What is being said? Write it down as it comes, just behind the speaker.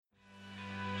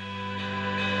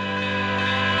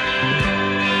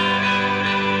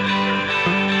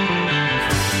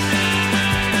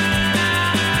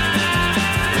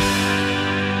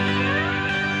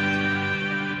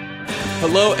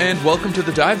Hello and welcome to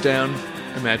The Dive Down,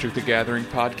 a Magic the Gathering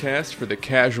podcast for the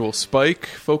casual spike,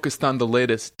 focused on the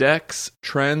latest decks,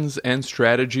 trends, and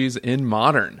strategies in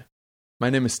Modern. My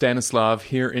name is Stanislav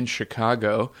here in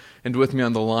Chicago, and with me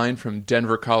on the line from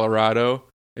Denver, Colorado,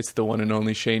 it's the one and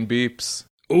only Shane Beeps.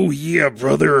 Oh yeah,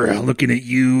 brother, looking at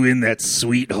you in that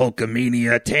sweet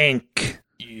Hulkamania tank.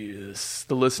 Yes,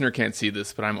 the listener can't see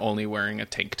this, but I'm only wearing a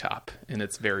tank top, and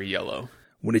it's very yellow.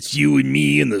 When it's you and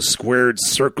me in the squared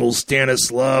circle,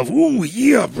 Stanislav. Oh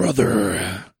yeah,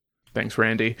 brother. Thanks,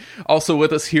 Randy. Also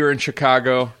with us here in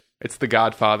Chicago, it's the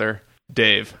Godfather,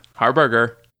 Dave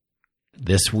Harburger.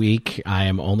 This week, I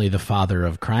am only the father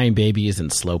of crying babies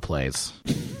and slow plays.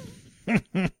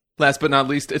 Last but not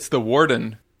least, it's the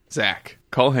Warden, Zach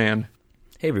Culhan.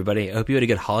 Hey everybody, I hope you had a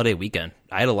good holiday weekend.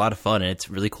 I had a lot of fun, and it's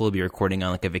really cool to be recording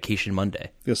on like a vacation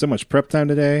Monday. You have so much prep time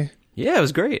today. Yeah, it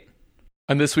was great.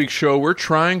 On this week's show, we're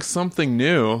trying something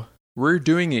new. We're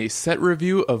doing a set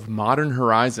review of Modern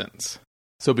Horizons.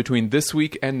 So between this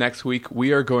week and next week,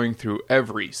 we are going through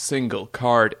every single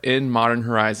card in Modern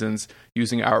Horizons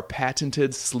using our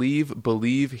patented sleeve,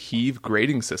 believe, heave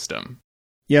grading system.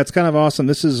 Yeah, it's kind of awesome.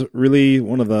 This is really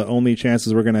one of the only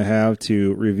chances we're going to have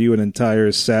to review an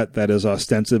entire set that is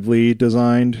ostensibly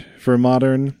designed for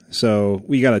Modern. So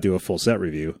we got to do a full set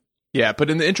review. Yeah, but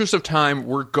in the interest of time,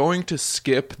 we're going to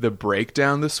skip the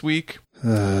breakdown this week. Do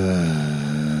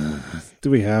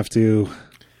we have to?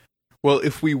 Well,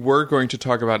 if we were going to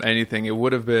talk about anything, it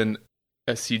would have been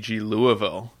SCG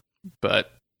Louisville.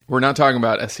 But we're not talking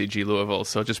about SCG Louisville,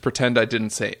 so just pretend I didn't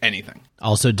say anything.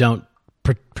 Also, don't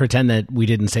pretend that we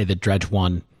didn't say that Dredge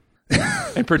won.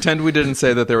 And pretend we didn't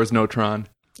say that there was no Tron.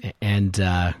 And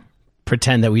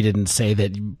pretend that we didn't say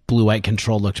that blue-white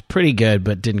control looked pretty good,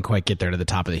 but didn't quite get there to the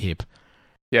top of the heap.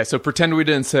 Yeah, so pretend we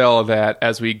didn't say all of that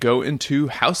as we go into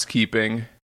housekeeping.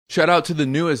 Shout out to the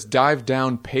newest Dive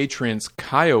Down patrons,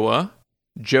 Kiowa,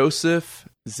 Joseph,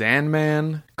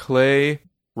 Zanman, Clay,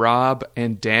 Rob,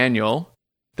 and Daniel.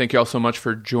 Thank you all so much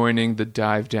for joining the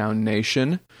Dive Down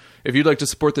Nation. If you'd like to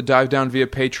support the Dive Down via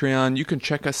Patreon, you can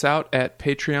check us out at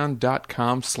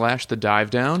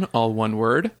patreon.com/thedivedown, all one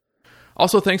word.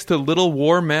 Also, thanks to Little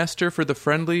War Master for the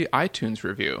friendly iTunes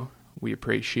review. We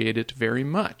appreciate it very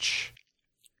much.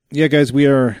 Yeah, guys, we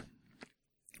are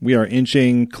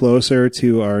inching closer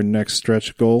to our next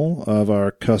stretch goal of our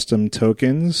custom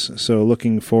tokens. So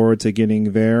looking forward to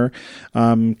getting there.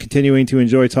 Continuing to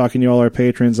enjoy talking to all our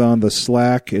patrons on the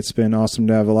Slack. It's been awesome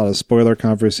to have a lot of spoiler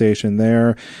conversation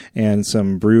there and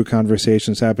some brew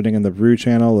conversations happening in the brew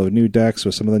channel of new decks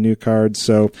with some of the new cards.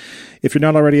 So if you're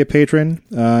not already a patron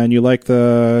and you like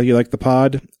the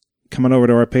pod, come on over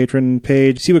to our patron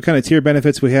page, see what kind of tier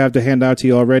benefits we have to hand out to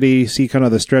you already, see kind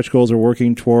of the stretch goals we're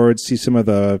working towards, see some of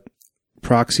the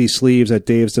proxy sleeves that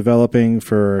Dave's developing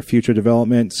for future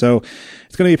development. So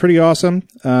it's going to be pretty awesome.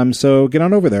 So get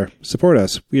on over there. Support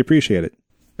us. We appreciate it.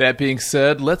 That being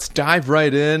said, let's dive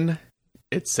right in.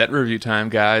 It's set review time,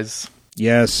 guys.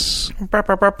 Yes. I'm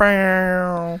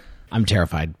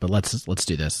terrified, but let's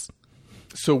do this.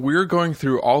 So we're going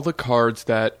through all the cards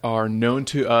that are known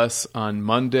to us on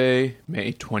Monday,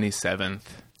 May 27th.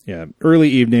 Yeah, early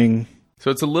evening.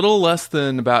 So it's a little less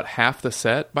than about half the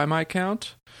set by my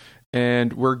count.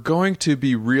 And we're going to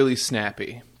be really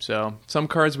snappy. So some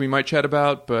cards we might chat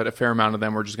about, but a fair amount of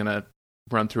them we're just going to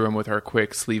run through them with our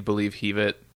quick sleeve, believe, heave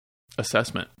it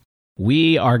assessment.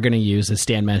 We are going to use, as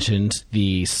Stan mentioned,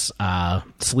 the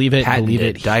sleeve it, Patented, believe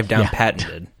it. Dive Down Yeah.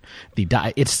 patented.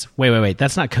 It's wait.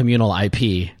 That's not communal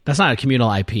IP. That's not a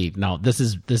communal IP. No, this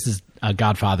is a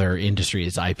Godfather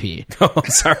Industries IP. Oh, I'm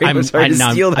sorry. I'm sorry to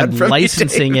steal that from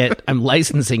licensing you, it. I'm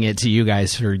licensing it to you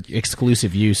guys for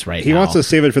exclusive use right now. He wants to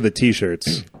save it for the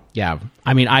t-shirts. Yeah.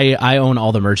 I mean, I own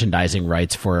all the merchandising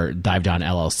rights for Dive Down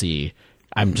LLC.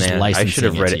 I'm just licensing it. I should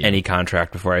have read to you. any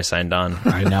contract before I signed on.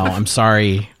 I know. I'm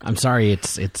sorry.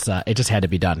 It just had to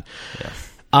be done.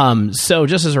 Yeah. So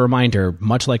just as a reminder,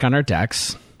 much like on our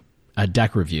decks,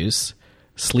 deck reviews,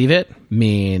 sleeve it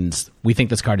means we think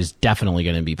this card is definitely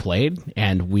going to be played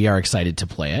and we are excited to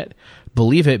play it.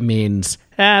 Believe it means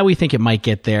we think it might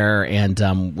get there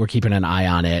and we're keeping an eye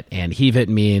on it. And heave it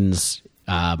means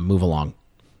move along.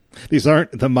 These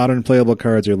aren't the modern playable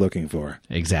cards you're looking for.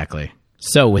 Exactly.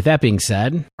 So with that being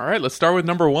said, all right, let's start with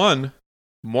number 1,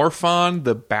 Morphon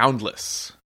the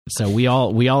Boundless. So we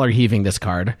all are heaving this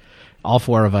card. All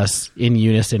four of us in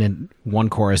unison in one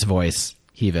chorus voice.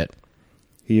 Heave it.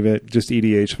 Heave it. Just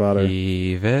EDH fodder.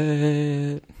 Heave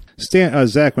it.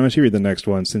 Zach, why don't you read the next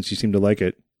one since you seem to like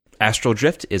it? Astral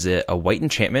Drift is a white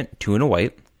enchantment, 2 and a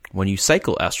white. When you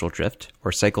cycle Astral Drift,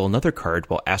 or cycle another card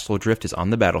while Astral Drift is on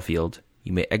the battlefield,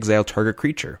 you may exile target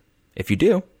creature. If you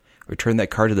do, Return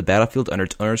that card to the battlefield under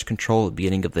its owner's control at the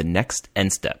beginning of the next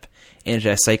end step. And it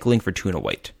has cycling for 2 and a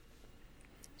white.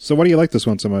 So why do you like this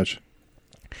one so much?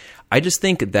 I just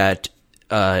think that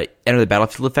enter the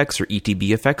battlefield effects or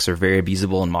ETB effects are very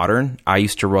abusable in Modern. I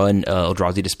used to run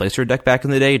Eldrazi Displacer deck back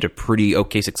in the day to pretty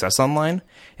okay success online,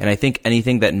 and I think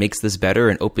anything that makes this better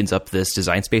and opens up this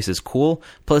design space is cool.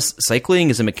 Plus, cycling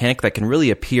is a mechanic that can really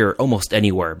appear almost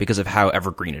anywhere because of how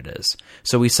evergreen it is.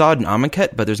 So we saw it in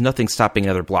Amonkhet, but there's nothing stopping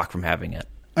another block from having it.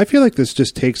 I feel like this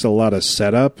just takes a lot of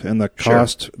setup, and the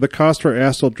cost for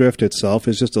Astral Drift itself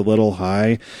is just a little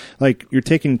high. Like, you're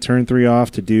taking turn 3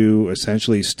 off to do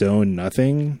essentially stone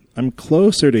nothing. I'm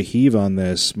closer to Heave on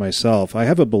this myself. I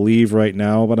have a Believe right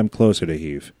now, but I'm closer to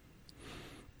Heave.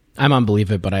 I'm on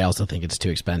Believe It, but I also think it's too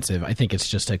expensive. I think it's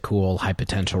just a cool, high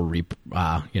potential,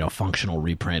 functional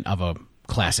reprint of a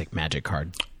classic Magic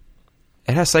card.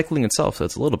 It has cycling itself, so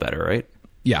it's a little better, right?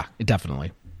 Yeah,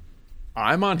 definitely.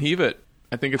 I'm on Heave It.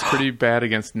 I think it's pretty bad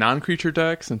against non-creature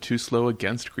decks and too slow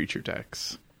against creature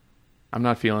decks. I'm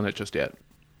not feeling it just yet.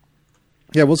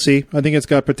 Yeah, we'll see. I think it's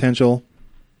got potential.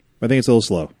 I think it's a little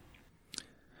slow.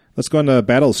 Let's go on to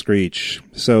Battle Screech.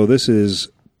 So this is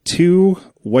 2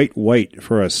 white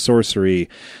for a sorcery.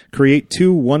 Create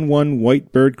 2 1/1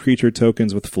 white bird creature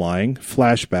tokens with flying.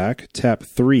 Flashback. Tap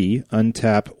 3.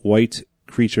 Untap white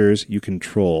creatures you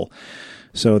control.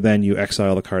 So then you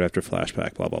exile the card after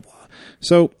flashback, blah, blah, blah.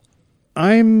 So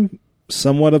I'm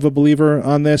somewhat of a believer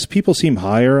on this. People seem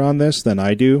higher on this than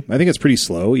I do. I think it's pretty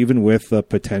slow, even with the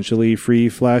potentially free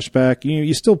flashback.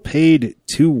 You still paid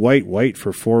 2 white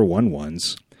for 4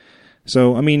 1/1s.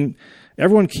 So, I mean,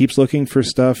 everyone keeps looking for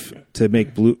stuff to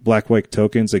make black-white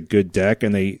tokens a good deck,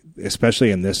 and they,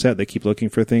 especially in this set, they keep looking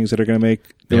for things that are going to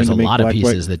make... There's a lot of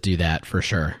pieces that do that, for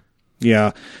sure.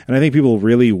 Yeah, and I think people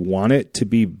really want it to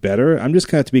be better. I'm just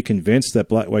going to have to be convinced that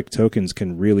black-white tokens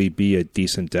can really be a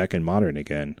decent deck in Modern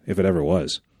again, if it ever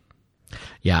was.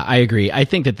 Yeah, I agree. I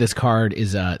think that this card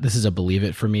is a Believe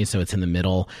It for me, so it's in the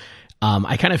middle.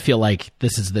 I kind of feel like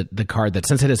this is the card that,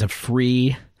 since it has a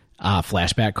free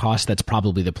flashback cost, that's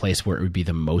probably the place where it would be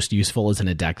the most useful, is in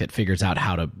a deck that figures out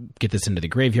how to get this into the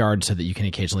graveyard so that you can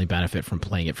occasionally benefit from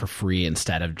playing it for free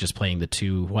instead of just playing the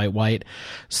 2 white.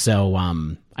 So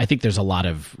I think there's a lot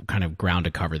of kind of ground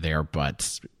to cover there,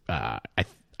 but I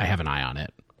have an eye on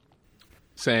it.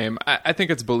 Same. I think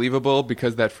it's believable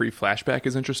because that free flashback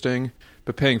is interesting,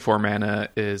 but paying 4 mana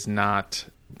is not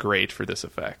great for this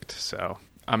effect. So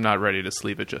I'm not ready to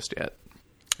sleeve it just yet.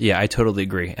 Yeah, I totally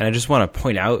agree. And I just want to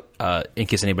point out, in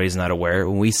case anybody's not aware,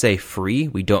 when we say free,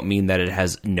 we don't mean that it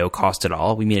has no cost at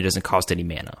all. We mean it doesn't cost any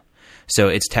mana. So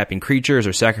it's tapping creatures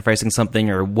or sacrificing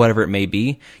something or whatever it may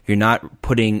be. You're not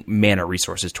putting mana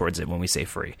resources towards it when we say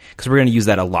free. Because we're going to use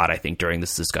that a lot, I think, during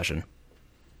this discussion.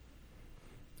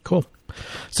 Cool.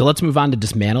 So let's move on to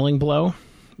Dismantling Blow.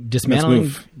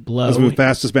 Blow. Let's move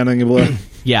past Dismantling Blow.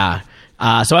 Yeah.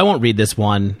 So I won't read this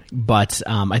one, but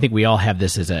I think we all have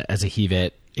this as a Heave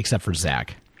It, except for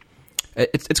Zach.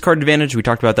 It's card advantage. We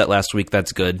talked about that last week.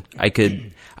 That's good. I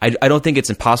don't think it's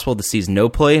impossible to seize no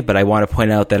play, but I want to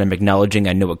point out that I'm acknowledging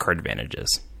I know what card advantage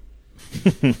is.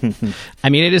 I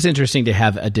mean, it is interesting to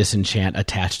have a Disenchant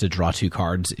attached to draw 2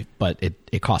 cards, but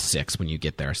it costs 6 when you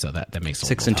get there, so that makes it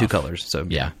 6 and 2 colors. So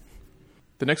yeah.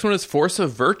 The next one is Force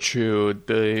of Virtue,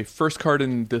 the first card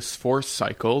in this Force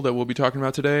cycle that we'll be talking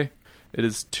about today. It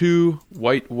is 2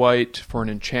 white for an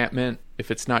enchantment. If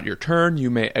it's not your turn,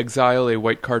 you may exile a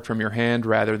white card from your hand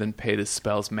rather than pay the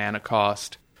spell's mana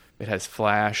cost. It has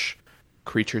flash.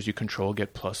 Creatures you control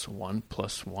get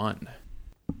 +1/+1.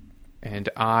 And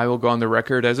I will go on the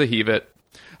record as a Heave It.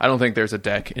 I don't think there's a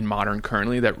deck in Modern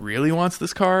currently that really wants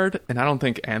this card, and I don't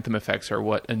think Anthem effects are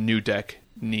what a new deck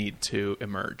need to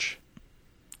emerge.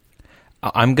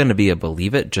 I'm going to be a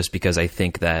Believe It just because I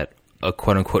think that a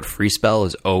quote-unquote free spell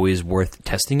is always worth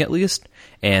testing at least.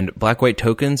 And black-white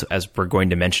tokens, as we're going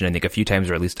to mention I think a few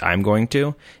times, or at least I'm going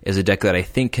to, is a deck that I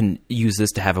think can use this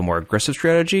to have a more aggressive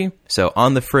strategy. So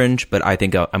on the fringe, but I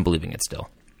think I'm believing it still.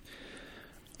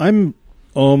 I'm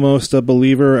almost a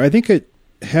believer. I think it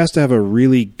has to have a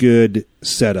really good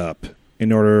setup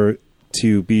in order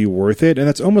to be worth it, and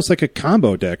that's almost like a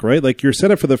combo deck, right? Like your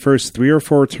setup for the first 3 or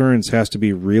 4 turns has to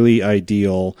be really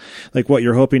ideal. Like what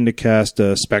you're hoping to cast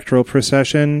a Spectral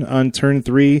Procession on turn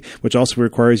 3, which also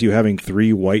requires you having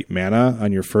 3 white mana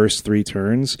on your first 3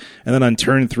 turns, and then on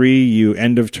turn 3 you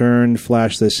end of turn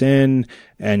flash this in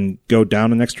and go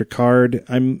down an extra card.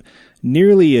 I'm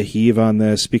nearly a Heave on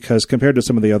this because compared to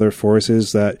some of the other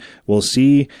forces that we'll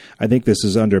see, I think this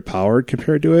is underpowered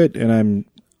compared to it, and I'm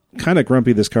kind of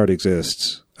grumpy this card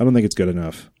exists. I don't think it's good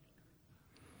enough.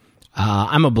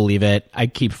 I'm a believe it. I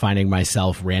keep finding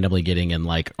myself randomly getting in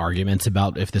like arguments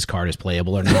about if this card is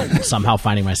playable or not, and somehow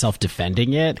finding myself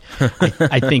defending it.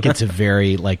 I think it's a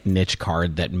very like niche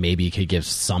card that maybe could give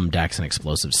some decks an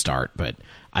explosive start, but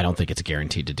I don't think it's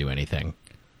guaranteed to do anything.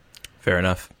 Fair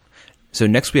enough. So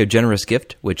next we have Generous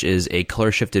Gift, which is a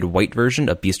color-shifted white version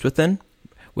of Beast Within,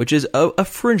 which is a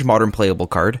fringe modern playable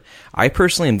card. I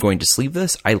personally am going to sleeve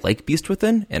this. I like Beast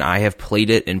Within, and I have played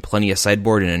it in plenty of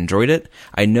sideboard and enjoyed it.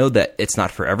 I know that it's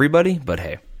not for everybody, but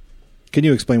hey. Can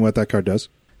you explain what that card does?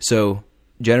 So,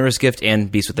 Generous Gift and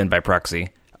Beast Within by proxy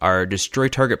are destroy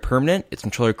target permanent. Its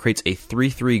controller creates a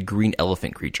 3/3 green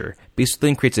elephant creature. Beast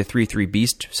Within creates a 3/3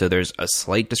 beast, so there's a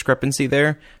slight discrepancy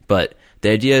there, but the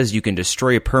idea is you can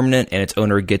destroy a permanent and its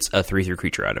owner gets a 3/3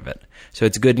 creature out of it. So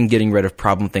it's good in getting rid of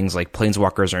problem things like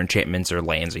planeswalkers or enchantments or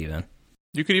lands even.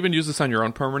 You could even use this on your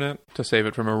own permanent to save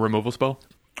it from a removal spell.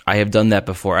 I have done that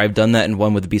before. I've done that in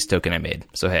one with the beast token I made.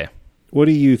 So hey. What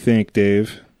do you think,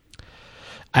 Dave?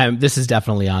 This is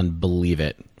definitely on believe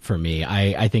it for me.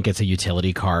 I think it's a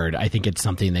utility card. I think it's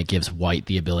something that gives white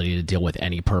the ability to deal with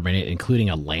any permanent, including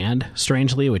a land,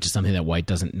 strangely, which is something that white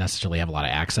doesn't necessarily have a lot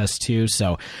of access to.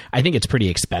 So I think it's pretty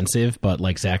expensive, but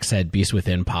like Zach said, Beast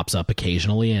Within pops up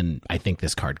occasionally, and I think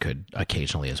this card could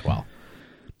occasionally as well.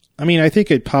 I mean, I think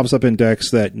it pops up in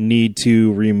decks that need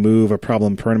to remove a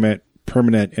problem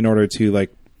permanent in order to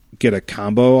like get a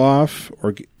combo off,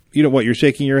 or you know what? You're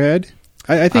shaking your head.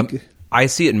 I think I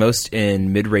see it most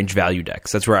in mid-range value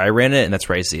decks. That's where I ran it, and that's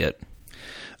where I see it.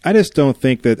 I just don't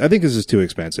think that. I think this is too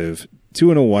expensive. 2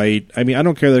 and a white. I mean, I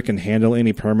don't care that it can handle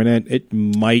any permanent. It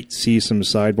might see some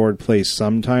sideboard play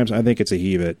sometimes. I think it's a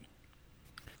heave it.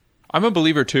 I'm a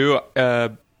believer too,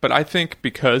 but I think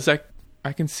because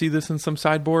I can see this in some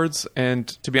sideboards, and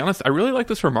to be honest, I really like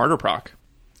this for Martyr Proc.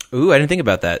 Ooh, I didn't think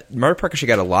about that. Martyr Proc actually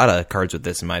got a lot of cards with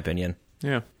this, in my opinion.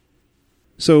 Yeah.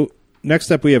 So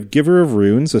next up, we have Giver of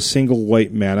Runes, a single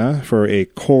white mana for a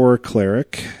core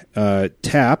cleric.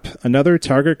 Tap, another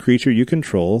target creature you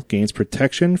control gains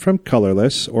protection from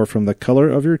colorless or from the color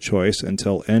of your choice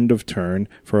until end of turn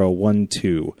for a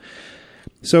 1/2.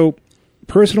 So,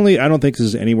 personally, I don't think this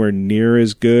is anywhere near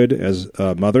as good as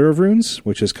Mother of Runes,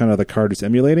 which is kind of the card it's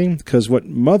emulating, because what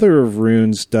Mother of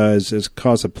Runes does is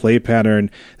cause a play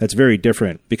pattern that's very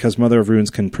different, because Mother of Runes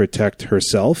can protect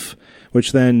herself,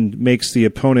 which then makes the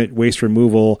opponent waste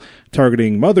removal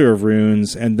targeting Mother of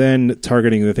Runes and then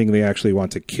targeting the thing they actually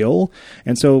want to kill.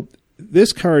 And so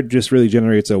this card just really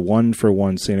generates a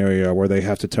 1-for-1 scenario where they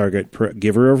have to target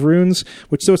Giver of Runes,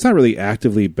 which so it's not really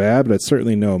actively bad, but it's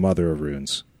certainly no Mother of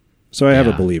Runes. So I have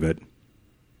to believe it.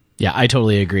 Yeah, I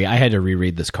totally agree. I had to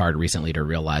reread this card recently to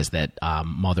realize that I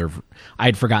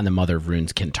had forgotten that Mother of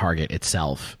Runes can target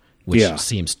itself, which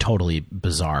seems totally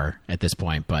bizarre at this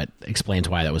point, but explains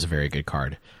why that was a very good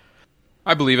card.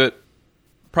 I believe it.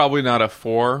 Probably not a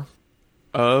 4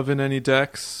 of in any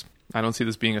decks. I don't see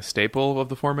this being a staple of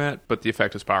the format, but the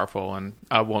effect is powerful, and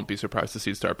I won't be surprised to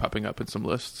see it start popping up in some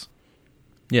lists.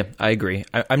 Yeah, I agree.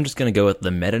 I'm just going to go with the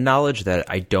meta knowledge that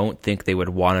I don't think they would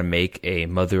want to make a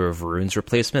Mother of Runes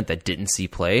replacement that didn't see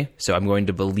play, so I'm going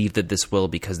to believe that this will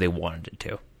because they wanted it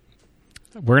to.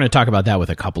 We're going to talk about that with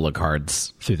a couple of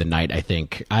cards through the night, I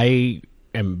think. I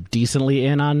am decently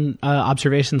in on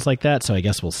observations like that, so I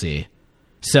guess we'll see.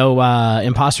 So,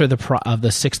 Imposter of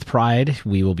the Sixth Pride,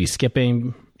 we will be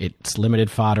skipping. It's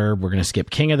limited fodder. We're going to skip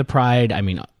King of the Pride. I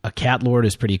mean, a Cat Lord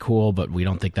is pretty cool, but we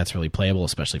don't think that's really playable,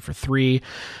 especially for 3.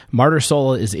 Martyr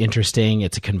Soul is interesting.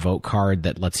 It's a Convoke card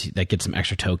that gets some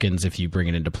extra tokens if you bring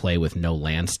it into play with no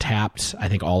lands tapped. I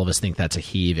think all of us think that's a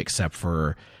heave, except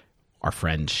for our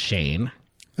friend Shane.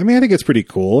 I mean, I think it's pretty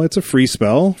cool. It's a free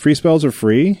spell. Free spells are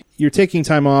free. You're taking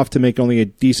time off to make only a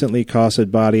decently costed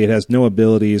body. It has no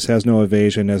abilities, has no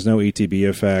evasion, has no ETB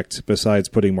effect, besides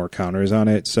putting more counters on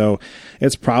it. So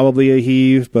it's probably a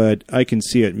heave, but I can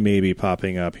see it maybe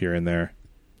popping up here and there.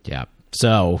 Yeah.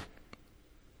 So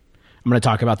I'm going to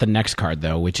talk about the next card,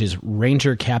 though, which is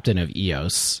Ranger Captain of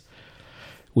Eos,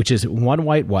 which is 1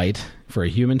 white for a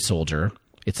human soldier.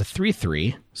 It's a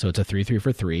 3/3, so it's a 3/3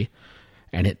 for 3.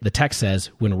 And the text says,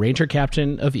 when Ranger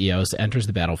Captain of Eos enters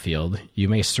the battlefield, you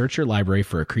may search your library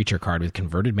for a creature card with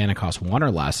converted mana cost 1 or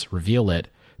less, reveal it,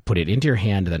 put it into your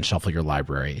hand, and then shuffle your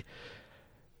library.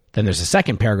 Then there's a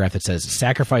second paragraph that says,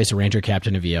 sacrifice a Ranger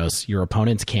Captain of Eos. Your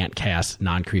opponents can't cast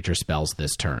non-creature spells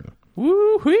this turn.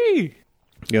 Woo-wee!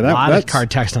 Yeah, a lot of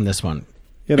card text on this one.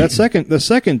 Yeah, the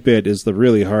second bit is the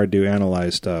really hard to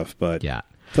analyze stuff, but yeah.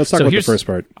 Let's talk about the first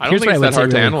part. I don't think it's that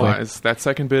hard to analyze. That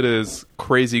second bit is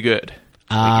crazy good.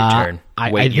 Wait your turn.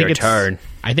 Wait your turn.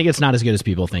 I think it's not as good as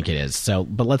people think it is. So,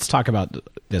 but let's talk about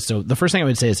this. So the first thing I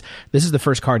would say is this is the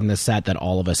first card in this set that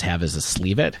all of us have as a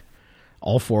sleeve it.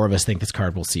 All four of us think this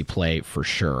card will see play for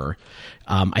sure.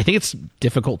 I think it's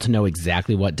difficult to know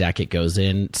exactly what deck it goes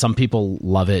in. Some people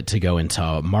love it to go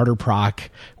into Martyr Proc,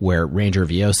 where Ranger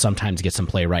of Eos sometimes gets some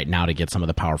play right now to get some of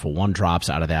the powerful 1-drops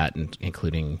out of that,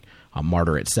 including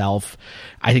Martyr itself.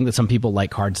 I think that some people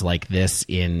like cards like this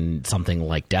in something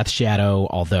like Death Shadow,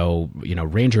 although,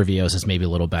 Ranger of Eos is maybe a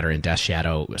little better in Death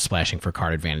Shadow, splashing for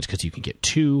card advantage because you can get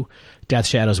 2 Death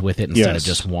Shadows with it instead of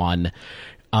just 1.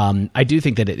 I do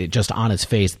think that it just on its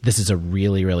face, this is a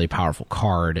really, really powerful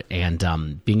card, and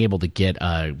being able to get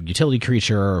a utility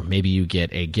creature, or maybe you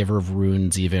get a Giver of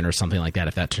Runes even, or something like that,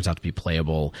 if that turns out to be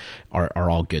playable, are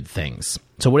all good things.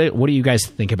 So what do you guys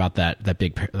think about that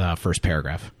big first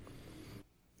paragraph?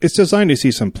 It's designed to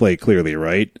see some play clearly,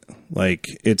 right? Like,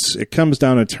 it comes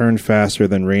down a turn faster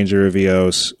than Ranger of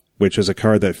Eos, which is a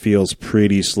card that feels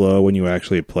pretty slow when you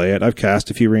actually play it. I've cast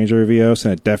a few Ranger of Eos,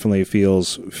 and it definitely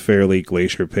feels fairly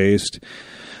glacier-paced.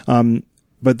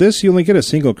 But this, you only get a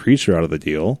single creature out of the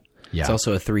deal. Yeah. It's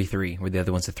also a 3/3, where the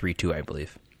other one's a 3/2, I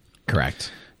believe.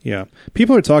 Correct. Yeah.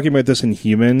 People are talking about this in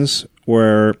Humans,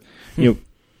 where,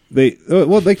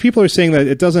 people are saying that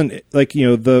it doesn't,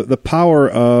 the power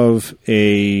of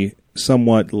a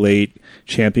somewhat late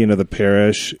champion of the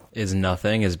parish is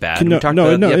nothing, is bad. We talked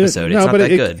about the episode. It's not that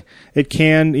good. It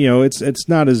can, it's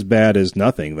not as bad as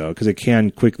nothing, though, because it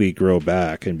can quickly grow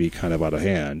back and be kind of out of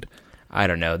hand. I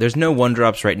don't know. There's no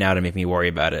 1-drops right now to make me worry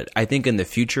about it. I think in the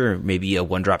future, maybe a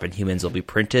 1-drop in Humans will be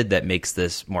printed that makes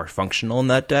this more functional in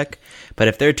that deck. But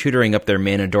if they're tutoring up their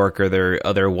Mana Dork or their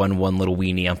other 1/1 little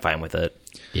weenie, I'm fine with it.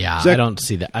 Yeah, Zach, I don't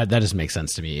see that. That doesn't make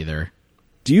sense to me either.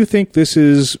 Do you think this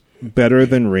is better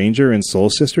than Ranger and Soul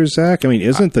Sisters, Zach? I mean,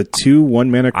 isn't the 2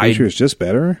 1-mana creatures just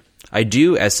better? I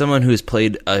do. As someone who's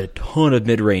played a ton of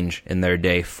mid-range in their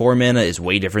day, 4 mana is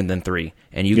way different than 3.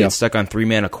 And you get stuck on 3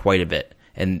 mana quite a bit.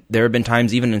 And there have been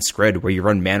times, even in Scred, where you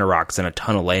run Mana Rocks and a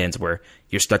ton of lands where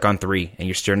you're stuck on 3, and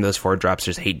you're staring at those 4-drops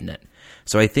just hating it.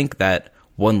 So I think that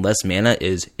 1 less mana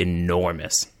is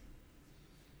enormous.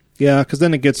 Yeah, because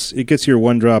then it gets your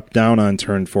 1-drop down on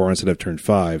turn 4 instead of turn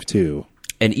 5, too.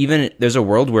 And even there's a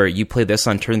world where you play this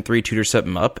on turn 3, tutor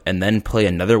something up, and then play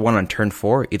another one on turn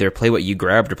 4. Either play what you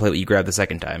grabbed or play what you grabbed the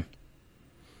second time.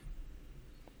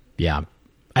 Yeah.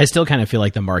 I still kind of feel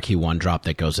like the marquee 1-drop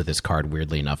that goes with this card,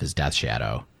 weirdly enough, is Death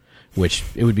Shadow, which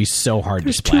it would be so hard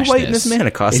to splash. 2 white in this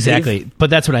mana cost. Exactly. Dave. But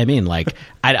that's what I mean. Like,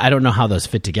 I don't know how those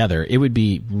fit together. It would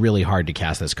be really hard to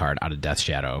cast this card out of Death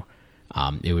Shadow.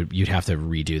 You'd have to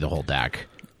redo the whole deck.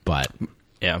 But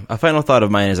yeah, a final thought of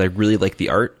mine is I really like the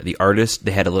art. The artist,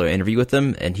 they had a little interview with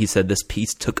him, and he said this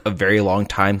piece took a very long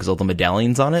time because all the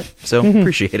medallions on it. So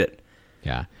appreciate it.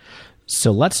 Yeah.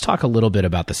 So let's talk a little bit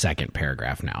about the second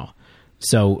paragraph now.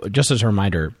 So just as a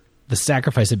reminder, the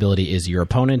sacrifice ability is your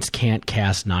opponents can't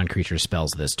cast non-creature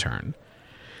spells this turn.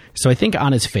 So I think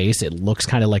on its face, it looks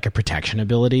kind of like a protection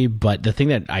ability, but the thing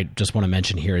that I just want to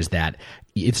mention here is that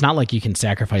it's not like you can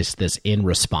sacrifice this in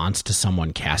response to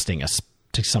someone casting a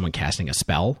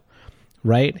spell,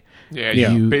 right? Yeah,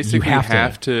 you basically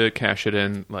have to cash it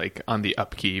in like on the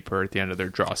upkeep or at the end of their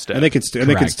draw step. And they can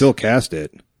still cast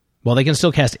it. Well, they can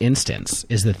still cast instants,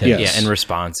 is the thing. Yes. Yeah, in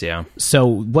response, yeah. So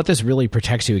what this really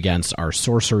protects you against are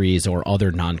sorceries or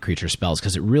other non-creature spells,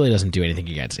 because it really doesn't do anything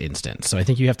against instants. So I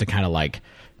think you have to kind of like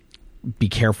be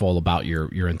careful about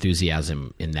your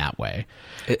enthusiasm in that way.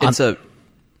 Go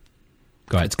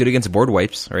ahead. It's good against board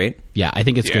wipes, right? Yeah, I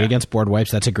think it's good against board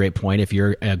wipes. That's a great point. If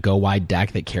you're a go wide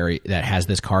deck that has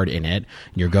this card in it, and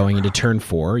you're going into turn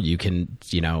 4, you can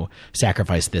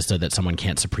sacrifice this so that someone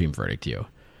can't Supreme Verdict you.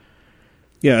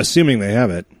 Yeah, assuming they have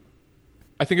it.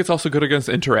 I think it's also good against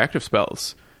interactive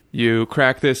spells. You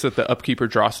crack this at the upkeep or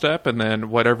draw step, and then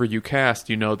whatever you cast,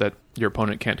 you know that your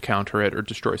opponent can't counter it or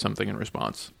destroy something in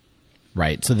response.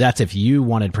 Right. So that's if you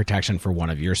wanted protection for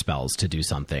one of your spells to do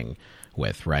something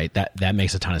with, right? That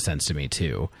makes a ton of sense to me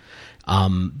too.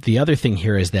 The other thing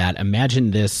here is that imagine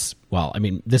this. Well, I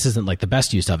mean, this isn't like the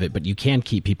best use of it, but you can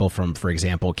keep people from, for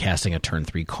example, casting a turn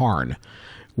 3 Karn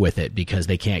with it because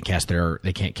they can't cast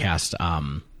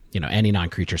any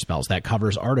non-creature spells. That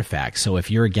covers artifacts. So if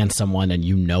you're against someone and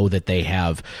you know that they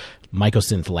have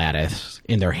Mycosynth Lattice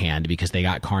in their hand because they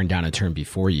got Karn down a turn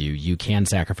before you, you can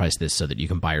sacrifice this so that you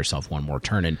can buy yourself one more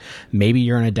turn. And maybe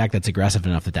you're in a deck that's aggressive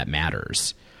enough that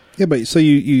matters. Yeah, but so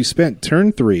you spent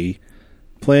turn 3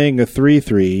 playing a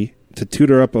 3/3 to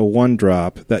tutor up a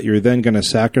 1-drop that you're then going to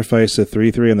sacrifice a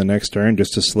 3/3 on the next turn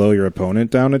just to slow your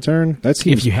opponent down a turn? That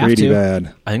seems pretty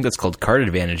bad. I think that's called card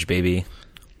advantage, baby.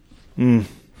 I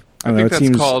think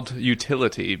that's called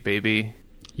utility, baby.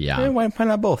 Yeah. Why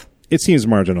not both? It seems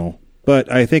marginal,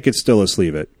 but I think it's still a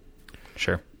sleeve it.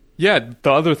 Sure. Yeah,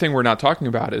 the other thing we're not talking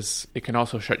about is it can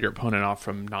also shut your opponent off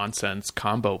from nonsense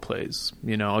combo plays.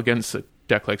 Against a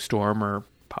deck like Storm or,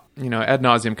 Ad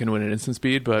Nauseam can win at instant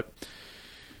speed, but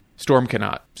Storm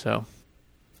cannot. So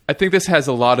I think this has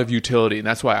a lot of utility, and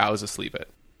that's why I was a sleeve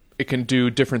it. It can do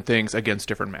different things against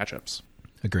different matchups.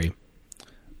 Agree.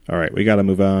 All right, we got to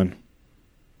move on.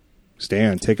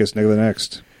 Stan, take us to the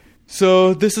next.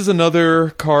 So this is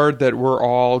another card that we're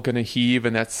all going to heave,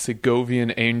 and that's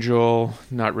Segovian Angel.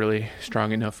 Not really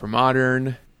strong enough for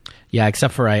Modern. Yeah,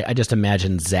 except for I just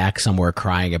imagine Zach somewhere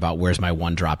crying about where's my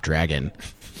one-drop dragon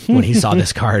when he saw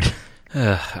this card.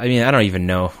 I don't even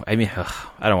know. I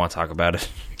don't want to talk about it.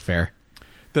 Fair.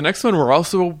 The next one we're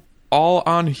also all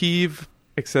on heave,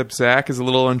 except Zach is a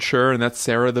little unsure, and that's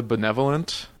Sarah the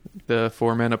Benevolent, the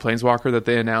 4-mana Planeswalker that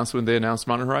they announced when they announced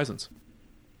Modern Horizons.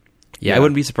 Yeah, I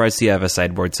wouldn't be surprised to see I have a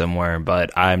sideboard somewhere,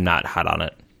 but I'm not hot on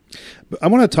it. I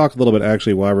want to talk a little bit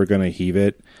actually why we're going to heave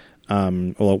it.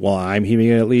 While I'm heaving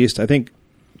it at least. I think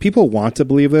people want to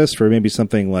believe this for maybe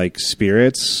something like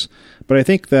Spirits, but I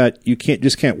think that you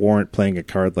can't warrant playing a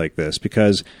card like this,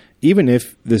 because even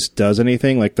if this does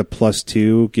anything, like the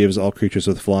 +2 gives all creatures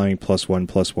with flying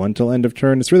 +1/+1 till end of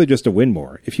turn, it's really just a win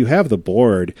more. If you have the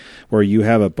board where you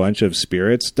have a bunch of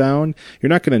Spirits down, you're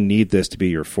not going to need this to be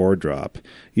your 4-drop.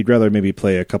 You'd rather maybe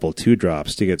play a couple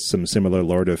 2-drops to get some similar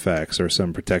Lord effects or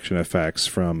some protection effects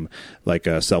from like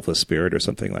a Selfless Spirit or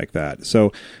something like that.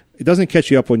 So it doesn't catch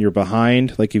you up when you're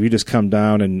behind. Like if you just come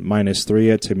down and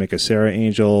 -3 it to make a Sarah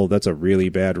Angel, that's a really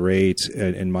bad rate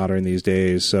in Modern these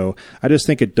days. So I just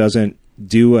think it doesn't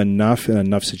do enough in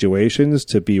enough situations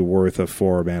to be worth a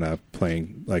 4-mana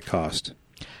playing like cost.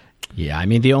 Yeah,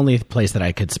 the only place that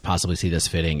I could possibly see this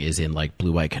fitting is in like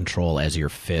blue-white control as your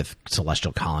 5th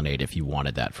Celestial Colonnade if you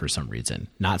wanted that for some reason.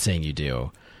 Not saying you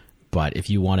do, but if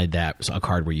you wanted that, a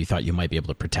card where you thought you might be able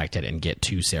to protect it and get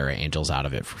 2 Sarah Angels out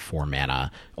of it for 4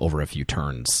 mana over a few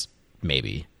turns,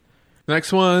 maybe.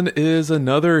 Next one is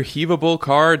another heavable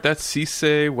card. That's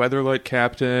Cisse, Weatherlight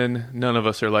Captain. None of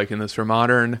us are liking this for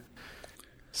Modern.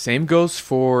 Same goes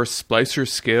for Splicer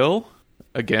Skill.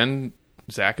 Again,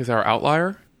 Zach is our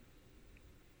outlier.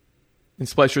 And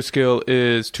Splicer Skill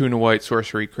is 2 and a white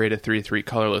sorcery, create a 3/3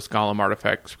 colorless golem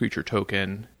artifact creature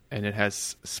token, and it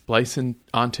has splice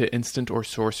onto instant or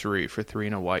sorcery for 3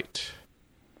 and a white.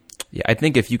 Yeah, I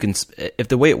think if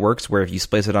the way it works, where if you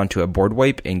splice it onto a board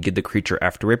wipe and get the creature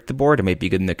after wipe the board, it might be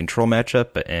good in the control matchup,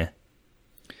 but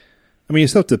You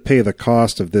still have to pay the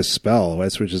cost of this spell,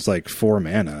 which is like 4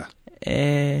 mana.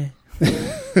 I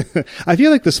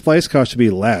feel like the splice cost should be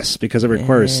less because it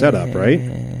requires setup,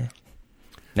 right?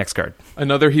 Next card.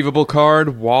 Another heavable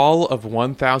card, Wall of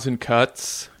 1,000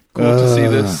 Cuts. Cool to see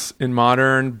this in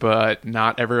Modern, but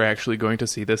not ever actually going to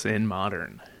see this in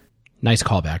Modern. Nice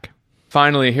callback.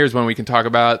 Finally, here's one we can talk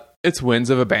about. It's Winds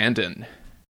of Abandon.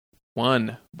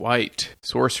 1 white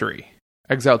sorcery.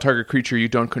 Exile target creature you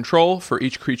don't control. For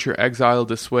each creature exiled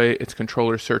this way, its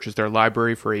controller searches their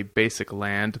library for a basic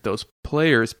land. Those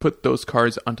players put those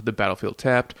cards onto the battlefield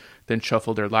tapped, then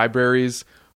shuffle their libraries.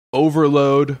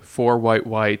 Overload, 4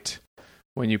 white.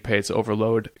 When you pay its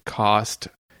overload cost,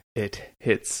 it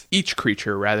hits each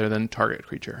creature rather than target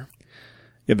creature.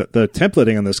 Yeah, the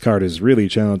templating on this card is really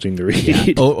challenging to read.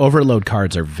 Yeah. Overload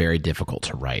cards are very difficult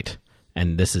to write,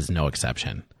 and this is no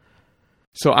exception.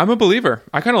 So I'm a believer.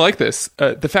 I kind of like this.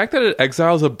 The fact that it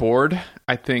exiles a board,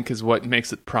 I think, is what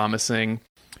makes it promising.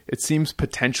 It seems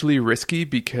potentially risky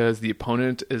because the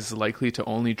opponent is likely to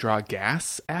only draw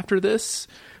gas after this.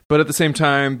 But at the same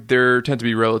time, there tend to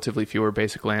be relatively fewer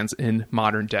basic lands in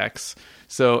Modern decks.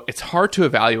 So it's hard to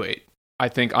evaluate, I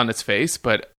think, on its face,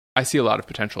 but I see a lot of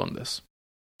potential in this.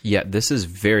 Yeah, this is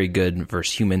very good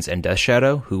versus humans and Death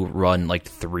Shadow, who run like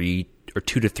 2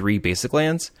 to 3 basic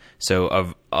lands.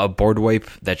 So a board wipe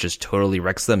that just totally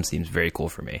wrecks them seems very cool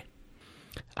for me.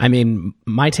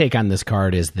 My take on this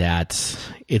card is that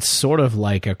it's sort of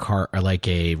like a card, like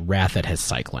a Wrath that has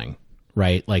cycling,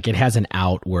 right? Like it has an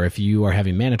out where if you are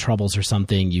having mana troubles or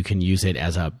something, you can use it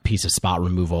as a piece of spot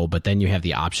removal, but then you have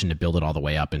the option to build it all the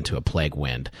way up into a Plague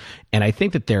Wind. And I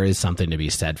think that there is something to be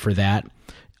said for that.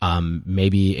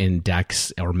 Maybe in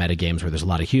decks or metagames where there's a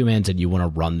lot of humans and you want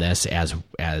to run this as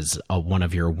one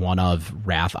of your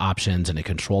Wrath options in a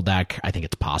control deck, I think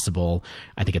it's possible.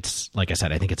 I think it's, like I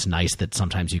said, I think it's nice that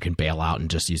sometimes you can bail out and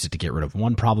just use it to get rid of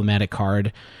one problematic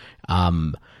card.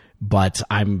 But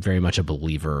I'm very much a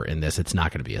believer in this. It's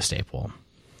not going to be a staple.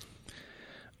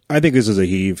 I think this is a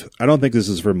heave. I don't think this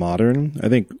is for Modern. I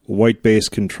think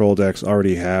white-based control decks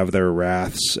already have their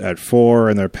Wraths at 4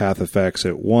 and their Path effects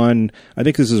at 1. I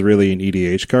think this is really an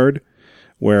EDH card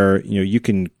where you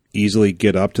can easily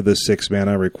get up to the 6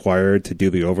 mana required to do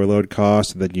the overload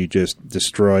cost, and then you just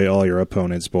destroy all your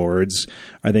opponent's boards.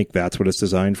 I think that's what it's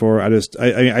designed for. I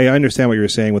understand what you're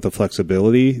saying with the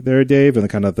flexibility there, Dave, and the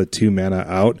kind of the 2 mana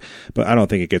out, but I don't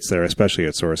think it gets there, especially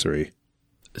at sorcery.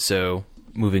 So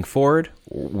moving forward,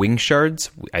 Wing Shards,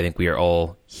 I think we are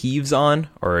all heaves on,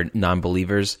 or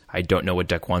non-believers. I don't know what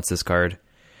deck wants this card.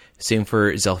 Same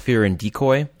for Zhalfirin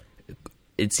Decoy.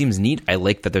 It seems neat. I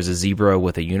like that there's a zebra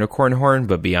with a unicorn horn,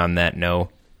 but beyond that, no.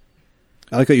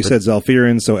 I like that you said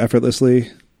Zhalfirin so effortlessly.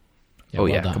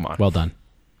 Come on. Well done.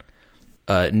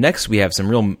 Next, we have some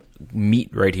real meat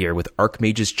right here with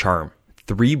Archmage's Charm.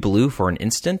 3 blue for an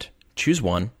instant. Choose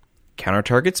 1. Counter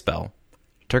target spell.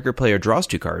 Target player draws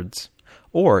 2 cards.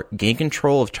 Or gain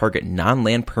control of target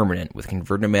non-land permanent with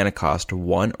converted mana cost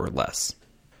 1 or less.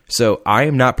 So I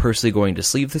am not personally going to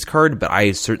sleeve this card, but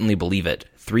I certainly believe it.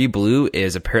 3 blue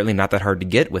is apparently not that hard to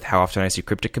get with how often I see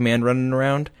Cryptic Command running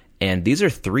around, and these are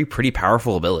 3 pretty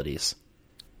powerful abilities.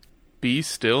 Be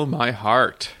Still My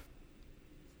Heart.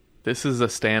 This is a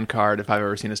stand card if I've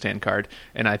ever seen a stand card,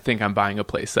 and I think I'm buying a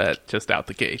playset just out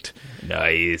the gate.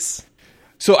 Nice.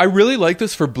 So I really like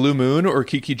this for Blue Moon or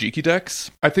Kiki Jiki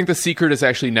decks. I think the Secret is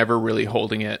actually never really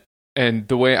holding it. And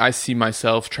the way I see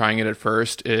myself trying it at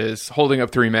first is holding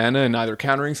up 3 mana and either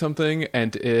countering something,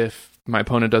 and if my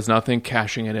opponent does nothing,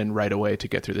 cashing it in right away to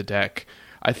get through the deck.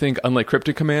 I think unlike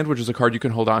Cryptic Command, which is a card you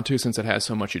can hold on to since it has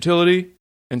so much utility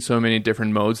and so many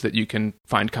different modes that you can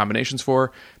find combinations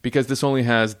for, because this only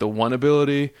has the one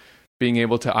ability, being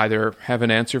able to either have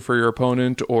an answer for your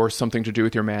opponent or something to do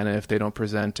with your mana if they don't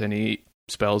present any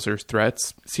spells or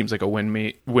threats, seems like a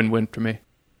win-win to me.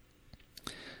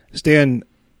 Stan,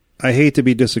 I hate to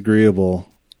be disagreeable.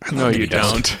 No, you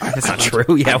don't. That's not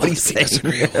true. Yeah, what are you saying?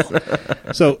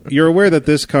 So you're aware that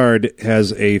this card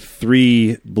has a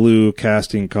 3 blue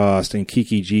casting cost and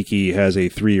Kiki Jiki has a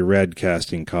 3 red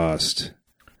casting cost.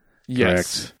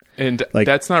 Yes. Correct? And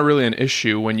that's not really an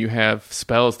issue when you have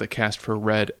spells that cast for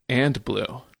red and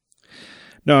blue.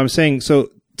 No, I'm saying, so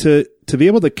to be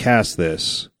able to cast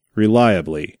this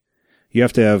reliably, you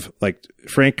have to have, like,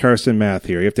 Frank Karsten math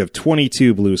here. You have to have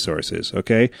 22 blue sources,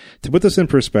 okay? To put this in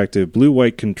perspective,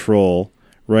 blue-white control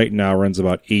right now runs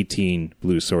about 18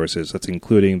 blue sources. That's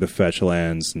including the fetch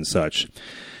lands and such.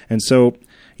 And so,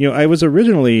 I was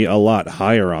originally a lot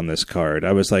higher on this card.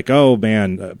 I was like, oh,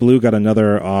 man, blue got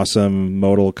another awesome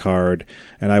modal card,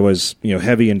 and I was,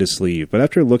 heavy into sleeve. But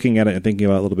after looking at it and thinking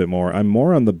about it a little bit more, I'm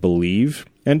more on the believe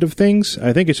end of things.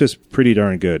 I think it's just pretty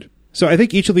darn good. So I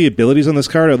think each of the abilities on this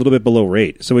card are a little bit below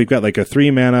rate. So we've got like a 3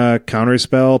 mana counter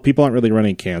spell. People aren't really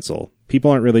running cancel.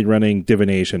 People aren't really running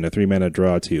divination, a 3 mana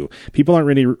draw 2. People aren't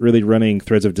really running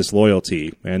threads of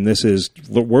disloyalty, and this is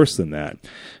worse than that.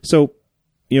 So,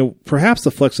 perhaps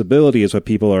the flexibility is what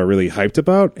people are really hyped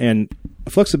about, and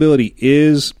flexibility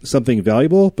is something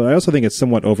valuable, but I also think it's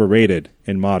somewhat overrated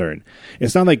in Modern.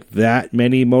 It's not like that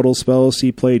many modal spells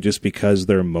see play just because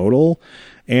they're modal,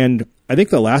 and I think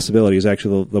the last ability is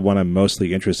actually the one I'm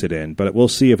mostly interested in, but we'll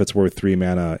see if it's worth 3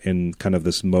 mana in kind of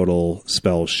this modal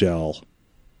spell shell.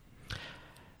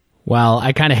 Well,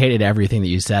 I kind of hated everything that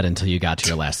you said until you got to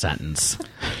your last sentence.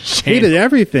 Hated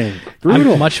everything.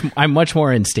 Brutal. I'm much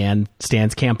more in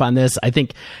Stan's camp on this. I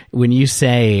think when you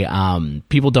say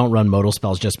people don't run modal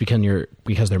spells just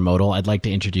because they're modal, I'd like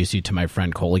to introduce you to my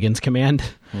friend Colligan's Command,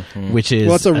 which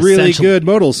is it's a really good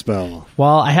modal spell.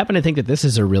 Well, I happen to think that this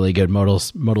is a really good modal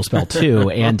spell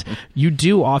too, and you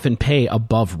do often pay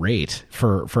above rate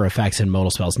for effects in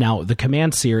modal spells. Now, the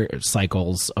command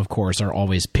cycles, of course, are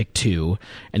always pick 2,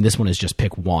 and this one is just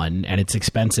pick 1, and it's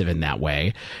expensive in that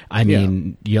way. I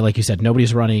mean, like you said,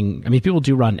 nobody's running. I mean, people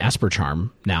do run Esper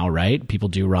Charm now, right? People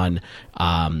do run.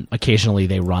 Occasionally,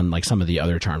 they run like some of the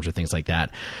other charms or things like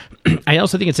that. I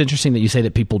also think it's interesting that you say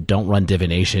that people don't run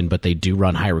divination, but they do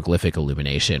run hieroglyphic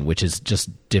illumination, which is just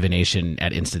divination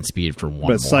at instant speed for 1 more.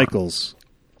 But cycles.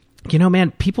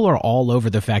 Man, people are all over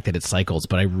the fact that it cycles,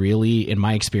 but I really, in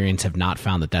my experience, have not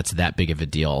found that that's that big of a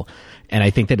deal. And I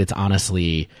think that it's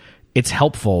honestly, it's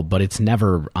helpful, but it's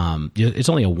never, it's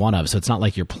only a one of, so it's not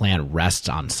like your plan rests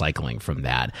on cycling from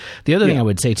that. The other thing I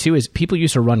would say too is people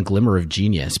used to run Glimmer of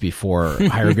Genius before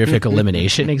hieroglyphic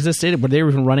elimination existed, but they were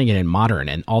even running it in Modern,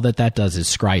 and all that does is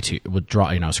scry 2,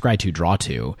 draw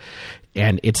 2,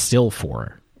 and it's still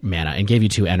 4 mana and gave you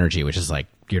 2 energy, which is like,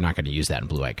 you're not going to use that in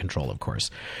blue-white control, of course.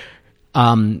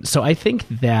 So I think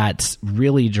that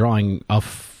really drawing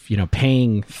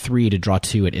paying 3 to draw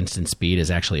 2 at instant speed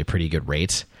is actually a pretty good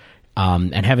rate.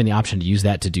 And having the option to use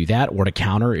that to do that or to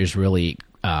counter is really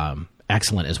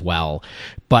excellent as well.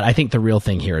 But I think the real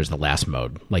thing here is the last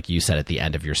mode, like you said at the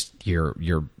end of your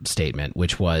statement,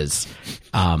 which was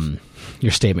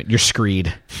your statement, your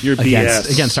screed, Your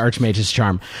BS. against Archmage's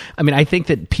Charm. I mean, I think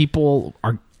that people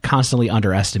are constantly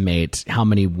underestimate how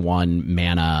many 1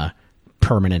 mana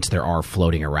permanents there are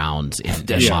floating around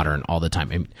in Modern all the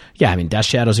time. I mean, Death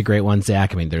Shadow's a great one,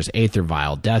 Zach. I mean, there's Aether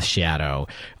Vial, Death Shadow,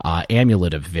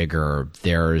 Amulet of Vigor,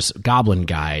 there's Goblin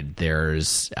Guide,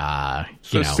 there's,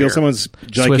 Steal someone's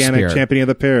gigantic Champion of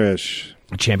the Parish.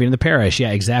 Champion of the Parish,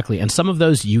 yeah, exactly. And some of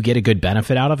those you get a good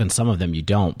benefit out of, and some of them you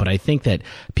don't. But I think that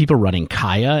people running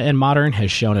Kaya in Modern has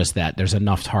shown us that there's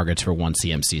enough targets for 1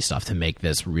 CMC stuff to make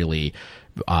this really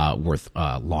worth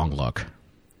a long look.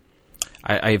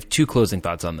 I have 2 closing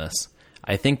thoughts on this.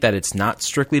 I think that it's not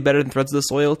strictly better than Threads of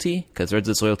Disloyalty, because Threads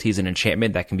of Disloyalty is an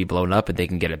enchantment that can be blown up and they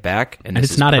can get it back. And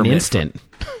it's not an instant.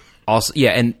 Also, yeah,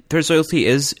 and Threads of Disloyalty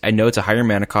is, I know it's a higher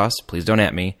mana cost, please don't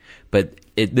at me, but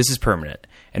this is permanent.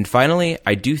 And finally,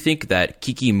 I do think that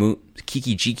Kiki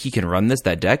Jiki can run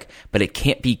that deck, but it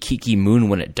can't be Kiki Moon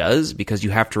when it does, because you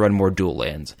have to run more dual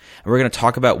lands. And we're going to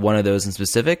talk about one of those in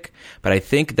specific, but I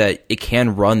think that it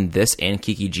can run this and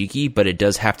Kiki Jiki, but it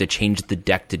does have to change the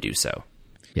deck to do so.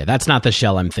 Yeah, that's not the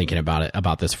shell I'm thinking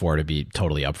about this for, to be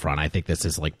totally upfront. I think this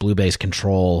is like blue-based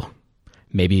control.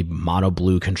 Maybe mono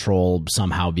blue control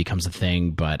somehow becomes a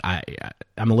thing, but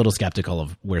I'm a little skeptical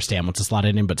of where Stan wants to slot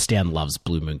it in, but Stan loves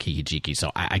Blue Moon Kiki Jiki,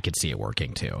 so I could see it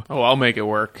working too. Oh, I'll make it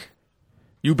work.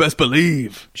 You best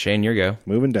believe. Shane, your go.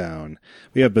 Moving down.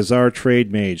 We have Bazaar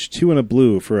Trade Mage, 2 and a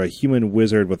blue for a human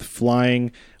wizard with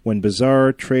flying. When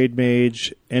Bazaar Trade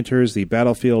Mage enters the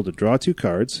battlefield, draw 2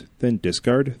 cards, then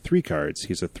discard 3 cards.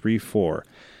 He's a 3/4.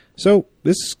 So,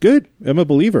 this is good. I'm a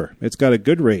believer. It's got a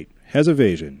good rate. Has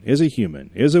evasion, is a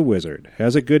human, is a wizard,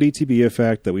 has a good ETB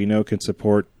effect that we know can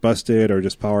support busted or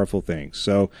just powerful things.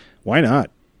 So why not?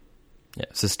 Yeah,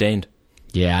 sustained.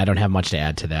 Yeah, I don't have much to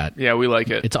add to that. Yeah, we like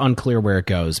it. It's unclear where it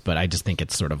goes, but I just think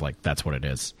it's sort of like that's what it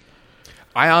is.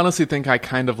 I honestly think I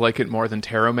kind of like it more than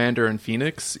Terramander and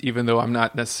Phoenix, even though I'm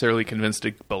not necessarily convinced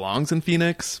it belongs in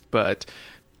Phoenix, but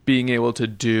being able to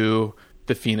do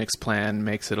the Phoenix plan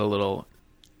makes it a little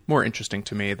more interesting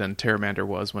to me than Terramander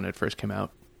was when it first came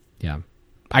out. Yeah.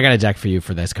 I got a deck for you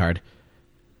for this card.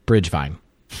 Bridgevine.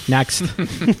 Next.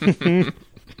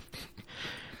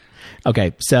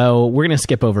 Okay, so we're going to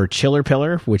skip over Chiller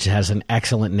Pillar, which has an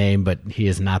excellent name, but he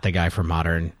is not the guy for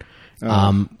Modern.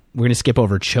 We're going to skip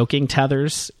over Choking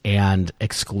Tethers and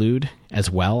Exclude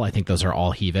as well. I think those are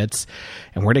all Hevits.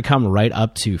 And we're going to come right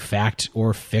up to Fact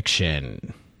or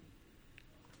Fiction.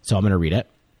 So I'm going to read it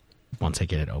once I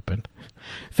get it opened.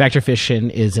 Fact or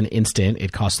Fiction is an instant.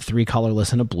 It costs 3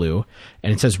 colorless and a blue,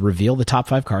 and it says reveal the top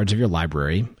 5 cards of your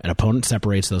library. An opponent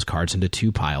separates those cards into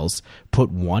 2 piles.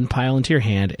 Put 1 pile into your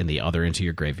hand and the other into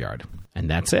your graveyard. And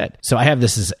that's it. So I have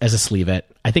this as a sleeve it.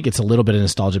 I think it's a little bit of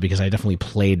nostalgia because I definitely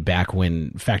played back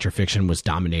when Fact or Fiction was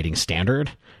dominating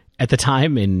Standard at the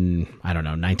time in, I don't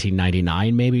know,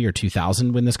 1999 maybe, or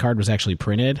 2000 when this card was actually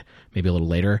printed, maybe a little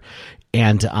later.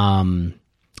 And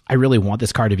I really want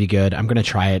this card to be good. I'm going to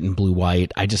try it in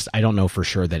blue-white. I don't know for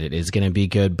sure that it is going to be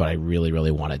good, but I really,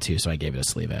 really want it to, so I gave it a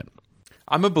sleeve it.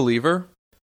 I'm a believer,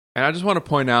 and I just want to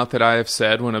point out that I have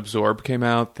said when Absorb came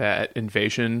out that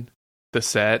Invasion, the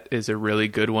set, is a really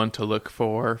good one to look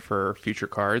for future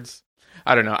cards.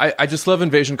 I don't know. I just love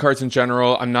Invasion cards in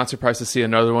general. I'm not surprised to see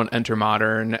another one enter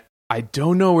Modern. I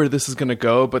don't know where this is going to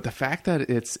go, but the fact that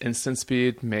it's instant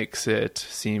speed makes it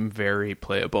seem very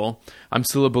playable. I'm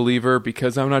still a believer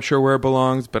because I'm not sure where it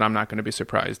belongs, but I'm not going to be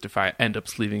surprised if I end up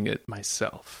sleeving it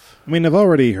myself. I mean, I've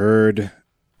already heard,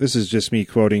 this is just me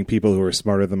quoting people who are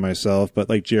smarter than myself, but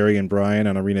like Jerry and Brian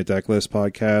on Arena Decklist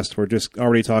podcast, we're just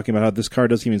already talking about how this card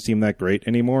doesn't even seem that great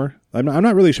anymore. I'm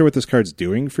not really sure what this card's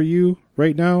doing for you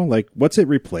right now. Like, what's it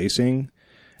replacing?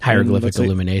 Hieroglyphic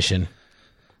Illumination.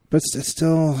 But it's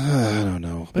still, I don't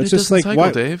know. But it's it just doesn't like,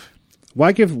 cycle, Dave.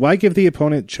 Why give the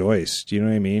opponent choice? Do you know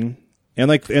what I mean? And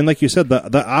like you said,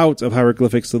 the out of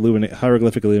hieroglyphic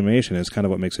illumination is kind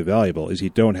of what makes it valuable. Is you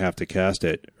don't have to cast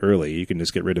it early. You can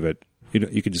just get rid of it.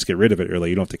 You can just get rid of it early.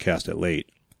 You don't have to cast it late.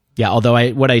 Yeah.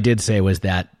 Although what I did say was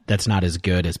that that's not as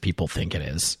good as people think it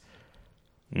is.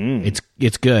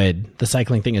 It's good. The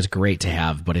cycling thing is great to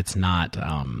have, but it's not.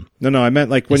 No. I meant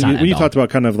like when you talked about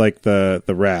kind of like the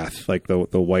wrath, like the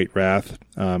white wrath.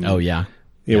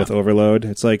 With Overload.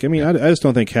 It's like, I mean, I just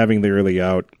don't think having the early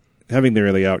out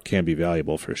can be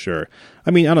valuable for sure.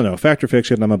 I mean, I don't know. Fact or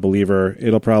Fiction, I'm a believer.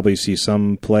 It'll probably see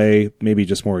some play, maybe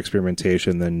just more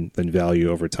experimentation than value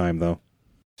over time, though.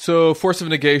 So, Force of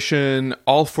Negation,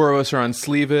 all 4 of us are on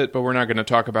Sleeve It, but we're not going to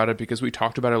talk about it because we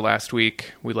talked about it last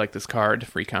week. We like this card.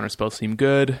 Free counterspells seem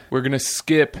good. We're going to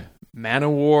skip Mana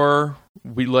War.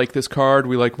 We like this card.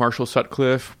 We like Marshall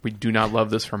Sutcliffe. We do not love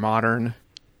this for Modern.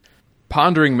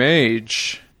 Pondering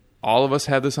Mage. All of us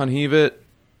had this on Heave It.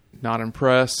 Not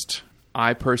impressed.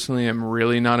 I personally am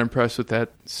really not impressed with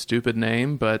that stupid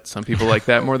name, but some people like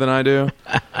that more than I do.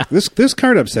 This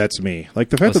card upsets me. Like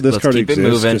the fact that this card keep it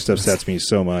exists moving. just upsets me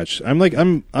so much.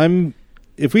 I'm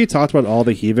if we had talked about all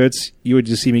the Heave-Its, you would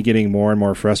just see me getting more and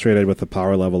more frustrated with the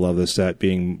power level of this set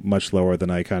being much lower than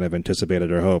I kind of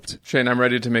anticipated or hoped. Shane, I'm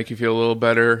ready to make you feel a little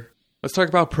better. Let's talk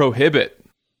about Prohibit.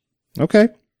 Okay.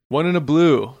 1 in a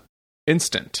blue.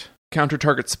 Instant. Counter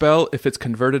target spell if its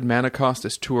converted mana cost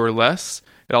is 2 or less.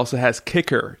 It also has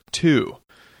Kicker, 2.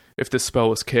 If this spell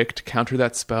was kicked, counter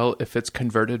that spell if its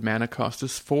converted mana cost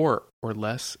is 4 or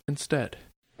less instead.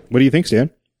 What do you think, Stan?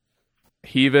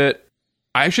 Heave It.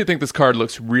 I actually think this card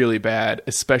looks really bad,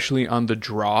 especially on the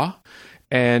draw,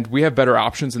 and we have better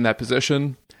options in that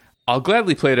position. I'll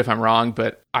gladly play it if I'm wrong,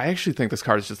 but I actually think this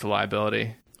card is just a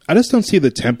liability. I just don't see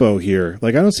the tempo here.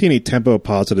 Like, I don't see any tempo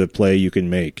positive play you can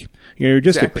make. You're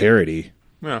just Exactly. a parody.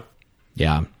 Yeah.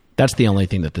 Yeah, that's the only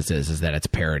thing that this is that it's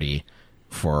parity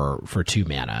for 2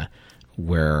 mana,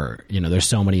 where, you know, there's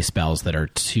so many spells that are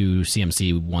 2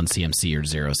 CMC, 1 CMC, or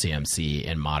 0 CMC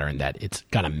in Modern that it's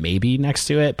got a maybe next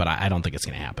to it, but I don't think it's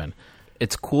going to happen.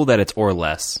 It's cool that it's or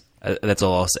less. That's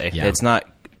all I'll say. Yeah. It's not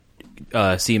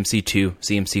CMC 2,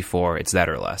 CMC 4. It's that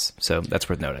or less. So that's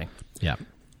worth noting. Yeah.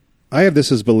 I have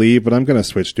this as believe, but I'm going to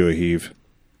switch to a heave.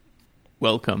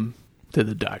 Welcome to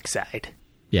the dark side.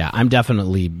 Yeah, I'm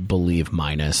definitely believe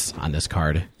minus on this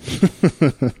card.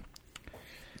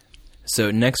 So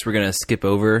next we're going to skip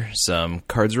over some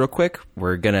cards real quick.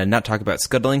 We're going to not talk about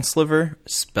Scuttling Sliver,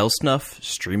 Spell Snuff,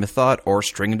 Stream of Thought, or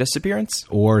String of Disappearance.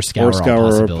 Or Scour, Or Scour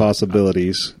all of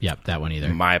Possibilities. Yep, that one either.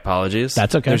 My apologies.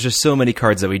 That's okay. There's just so many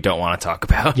cards that we don't want to talk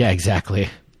about. Yeah, exactly.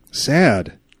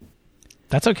 Sad.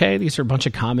 That's okay. These are a bunch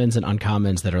of commons and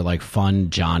uncommons that are like fun,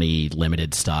 Johnny,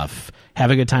 limited stuff.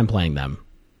 Have a good time playing them.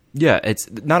 Yeah, it's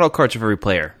not all cards are for every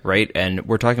player, right? And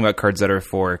we're talking about cards that are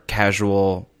for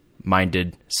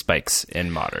casual-minded spikes in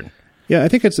Modern. Yeah, I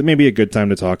think it's maybe a good time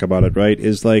to talk about it, right?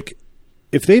 Is like,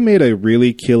 if they made a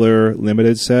really killer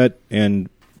limited set and,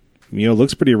 you know,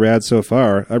 looks pretty rad so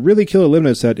far, a really killer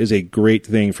limited set is a great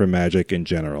thing for Magic in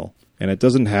general. And it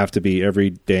doesn't have to be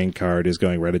every dang card is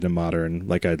going right into Modern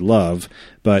like I'd love.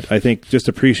 But I think just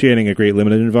appreciating a great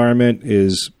limited environment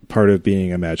is part of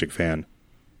being a Magic fan.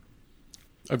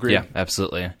 Agreed. Yeah,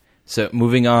 absolutely. So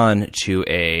moving on to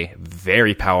a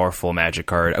very powerful Magic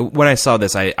card. When I saw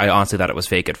this, I honestly thought it was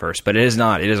fake at first, but it is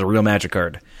not. It is a real Magic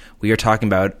card. We are talking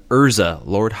about Urza,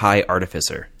 Lord High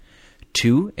Artificer.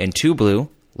 2 and 2 blue,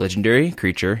 legendary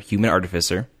creature, human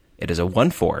artificer. It is a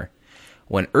 1/4.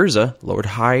 When Urza, Lord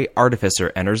High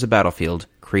Artificer, enters the battlefield,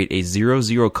 create a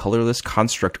 0/0 colorless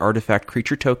construct artifact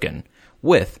creature token.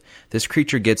 With this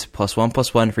creature gets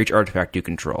 +1/+1 for each artifact you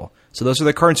control. So those are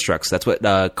the constructs. That's what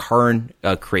Karn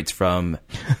creates from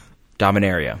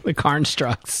Dominaria. The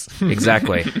constructs.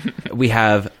 Exactly. We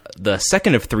have the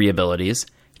second of 3 abilities.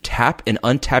 Tap an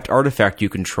untapped artifact you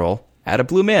control. Add a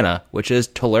blue mana, which is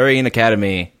Tolarian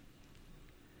Academy.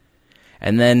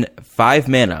 And then 5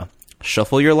 mana.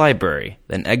 Shuffle your library,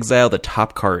 then exile the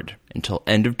top card. Until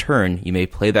end of turn, you may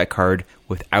play that card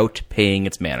without paying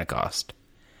its mana cost.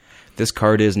 This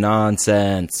card is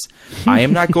nonsense. I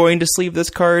am not going to sleeve this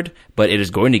card, but it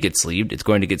is going to get sleeved. It's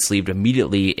going to get sleeved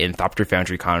immediately in Thopter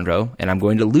Foundry Convo, and I'm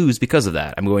going to lose because of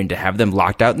that. I'm going to have them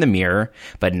locked out in the mirror,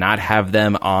 but not have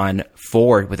them on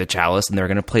 4 with a Chalice, and they're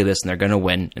going to play this, and they're going to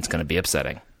win. It's going to be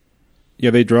upsetting. Yeah,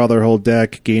 they draw their whole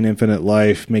deck, gain infinite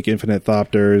life, make infinite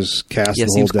Thopters, cast Yeah, the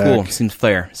whole seems deck. cool. Seems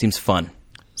fair. Seems fun.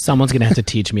 Someone's going to have to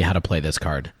teach me how to play this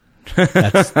card.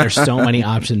 There's so many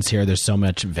options here. There's so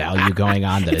much value going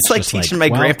on that It's like just teaching my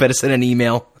well, grandpa to send an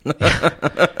email.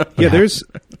 Yeah,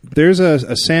 there's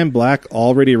a Sam Black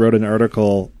already wrote an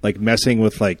article like messing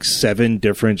with like 7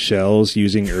 different shells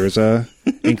using Urza,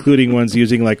 including ones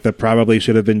using like the probably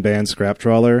should have been banned Scrap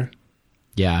Trawler.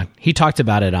 Yeah, he talked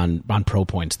about it on Pro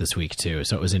Points this week too,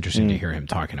 so it was interesting to hear him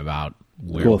talking about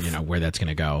where Cool. where that's going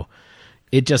to go.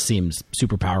 It just seems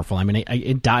super powerful. I mean,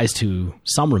 it dies to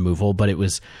some removal, but it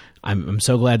was. I'm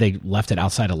so glad they left it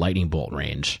outside of lightning bolt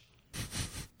range.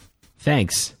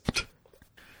 Thanks.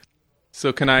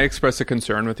 So can I express a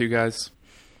concern with you guys?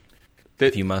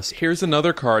 If you must. Here's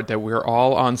another card that we're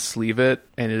all on Sleeve It,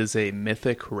 and it is a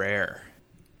mythic rare.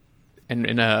 And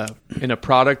in a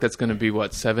product that's going to be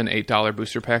what, $7-8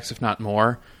 booster packs, if not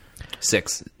more.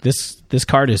 6. This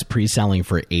card is pre-selling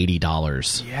for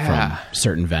 $80 Yeah. from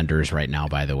certain vendors right now.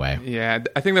 By the way, Yeah,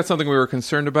 I think that's something we were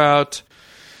concerned about.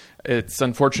 It's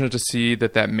unfortunate to see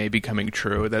that may be coming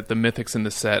true, that the mythics in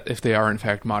the set, if they are in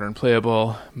fact modern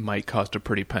playable, might cost a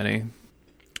pretty penny.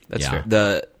 That's Yeah.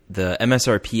 fair. The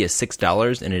MSRP is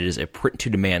 $6, and it is a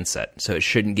print-to-demand set, so it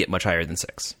shouldn't get much higher than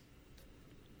 $6.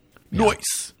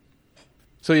 Nice.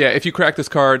 So yeah, if you crack this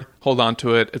card, hold on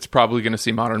to it. It's probably going to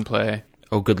see Modern play.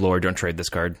 Oh, good lord, don't trade this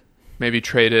card. Maybe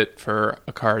trade it for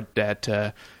a card that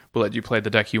will let you play the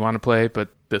deck you want to play, but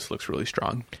this looks really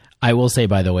strong. I will say,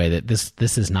 by the way, that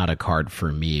this is not a card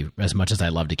for me. As much as I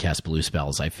love to cast blue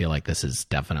spells, I feel like this is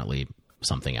definitely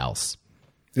something else.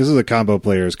 This is a combo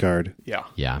player's card. Yeah.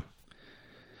 Yeah.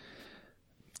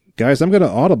 Guys, I'm going to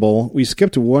audible. We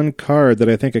skipped one card that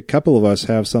I think a couple of us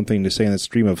have something to say in the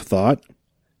Stream of Thought.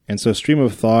 And so Stream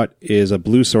of Thought is a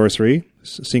blue sorcery,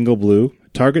 single blue.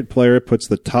 Target player puts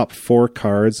the top 4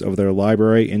 cards of their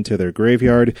library into their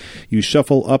graveyard. You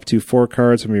shuffle up to 4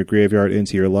 cards from your graveyard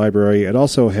into your library. It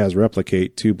also has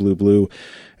Replicate, 2 blue.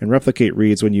 And Replicate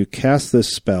reads, when you cast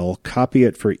this spell, copy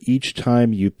it for each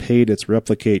time you paid its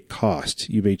Replicate cost.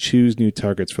 You may choose new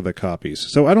targets for the copies.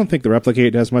 So I don't think the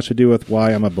Replicate has much to do with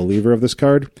why I'm a believer of this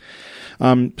card.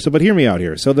 But hear me out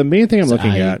here. So the main thing I'm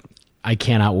looking at... I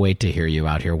cannot wait to hear you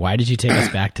out here. Why did you take us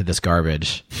back to this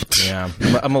garbage? Yeah,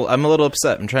 I'm a little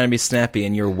upset. I'm trying to be snappy,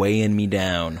 and you're weighing me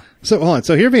down. So hold on.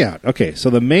 So hear me out. Okay, so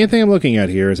the main thing I'm looking at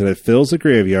here is that it fills the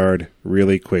graveyard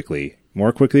really quickly,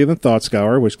 more quickly than Thought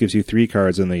Scour, which gives you 3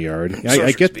 cards in the yard.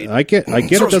 I get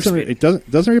it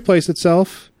doesn't replace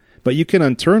itself, but you can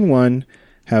on turn 1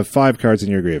 have 5 cards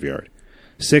in your graveyard.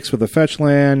 6 with a fetch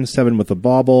land, 7 with a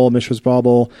bauble, Mishra's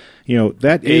Bauble.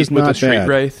 That 8 is with not a Street bad.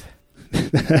 Wraith.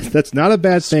 That's not a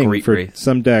bad thing Street for Wraith.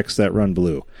 some decks that run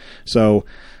blue. So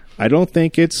I don't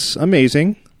think it's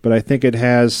amazing, but I think it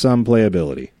has some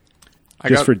playability.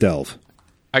 For Delve.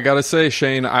 I gotta say,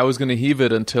 Shane, I was gonna heave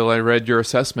it until I read your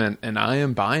assessment, and I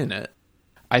am buying it.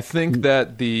 I think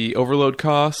that the overload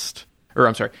cost,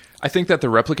 I think that the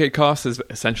replicate cost is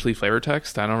essentially flavor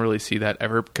text. I don't really see that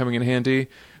ever coming in handy,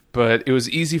 but it was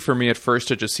easy for me at first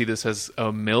to just see this as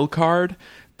a mill card.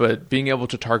 But being able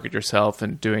to target yourself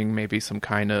and doing maybe some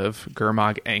kind of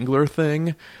Gurmag Angler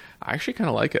thing, I actually kind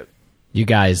of like it. You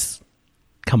guys,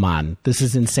 come on. This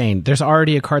is insane. There's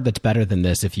already a card that's better than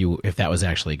this if that was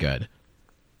actually good.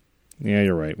 Yeah,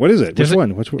 you're right. What is it? Which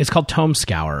one? It's called Tome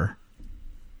Scour.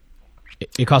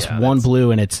 It costs 1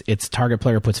 blue, and its target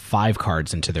player puts 5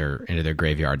 cards into their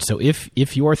graveyard. So if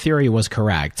your theory was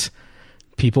correct,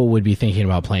 people would be thinking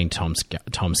about playing Tome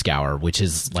Scour, which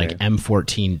is like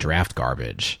M14 draft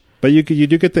garbage. But you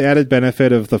do get the added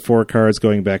benefit of the 4 cards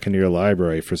going back into your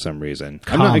library for some reason.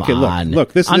 Come on.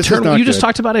 Look, this is not you good. just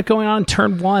talked about it going on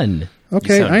turn 1.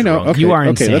 Okay, I know. Okay, you are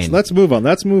insane. Okay, let's move on.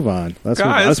 Let's move on. Guys,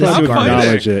 I just want to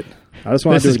acknowledge it.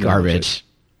 This is garbage.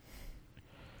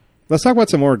 Let's talk about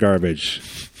some more garbage.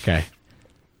 Okay.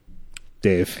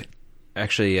 Dave.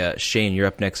 Actually, Shane, you're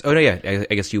up next. Oh, no, yeah.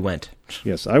 I guess you went.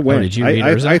 Yes, I went. Did you read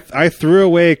Urza? I threw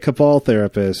away Cabal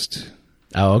Therapist.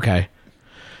 Oh, okay.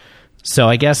 So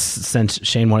I guess since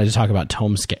Shane wanted to talk about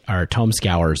Tome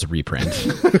Scour's reprint,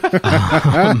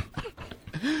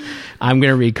 I'm going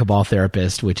to read Cabal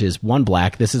Therapist, which is 1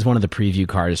 black. This is one of the preview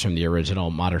cards from the original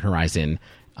Modern Horizon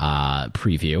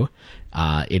preview.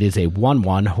 It is a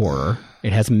 1/1 horror.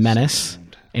 It has Menace.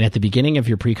 And at the beginning of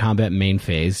your pre-combat main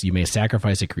phase, you may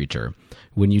sacrifice a creature.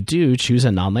 When you do, choose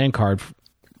a non-land card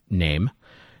name.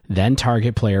 Then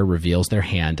target player reveals their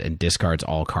hand and discards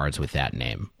all cards with that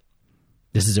name.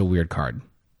 This is a weird card.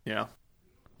 Yeah.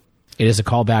 It is a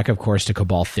callback, of course, to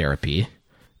Cabal Therapy,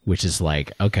 which is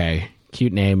like, okay,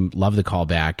 cute name, love the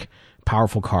callback,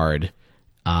 powerful card.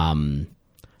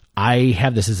 I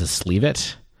have this as a sleeve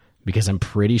it because I'm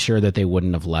pretty sure that they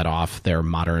wouldn't have let off their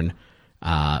Modern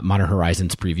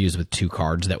Horizons previews with 2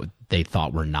 cards that they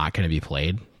thought were not going to be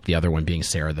played. The other one being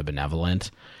Sarah the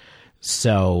Benevolent.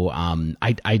 So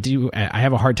I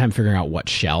have a hard time figuring out what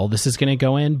shell this is going to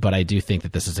go in, but I do think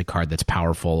that this is a card that's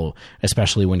powerful,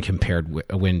 especially when paired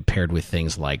with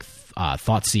things like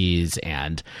Thoughtseize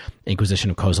and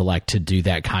Inquisition of Kozilek to do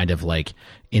that kind of like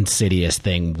insidious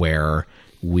thing where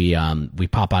we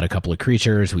pop out a couple of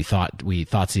creatures, we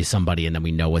Thoughtseize somebody, and then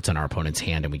we know what's in our opponent's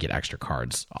hand, and we get extra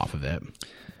cards off of it.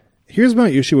 Here's my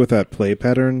issue with that play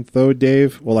pattern, though,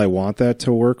 Dave. Well, I want that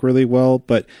to work really well,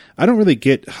 but I don't really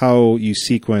get how you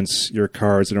sequence your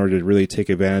cards in order to really take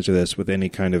advantage of this with any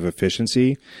kind of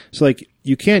efficiency. So, like,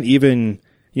 you can't even,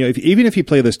 even if you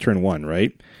play this turn 1,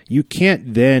 right? You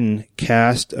can't then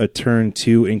cast a turn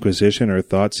 2 Inquisition or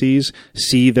Thoughtseize,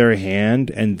 see their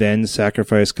hand, and then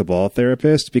sacrifice Cabal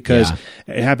Therapist because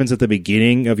it happens at the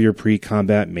beginning of your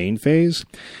pre-combat main phase.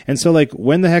 And so, like,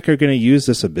 when the heck are going to use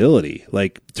this ability?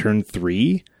 Like, turn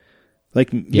 3?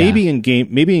 Like, maybe in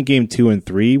game 2 and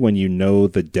 3, when you know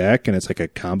the deck and it's like a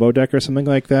combo deck or something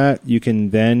like that, you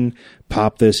can then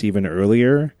pop this even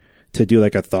earlier to do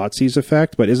like a Thoughtseize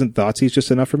effect, but isn't Thoughtseize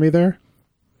just enough for me there?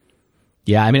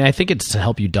 Yeah, I mean, I think it's to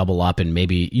help you double up, and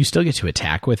maybe you still get to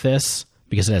attack with this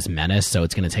because it has Menace, so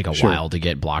it's going to take a while to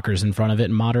get blockers in front of it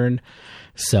in Modern.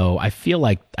 So I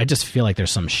just feel like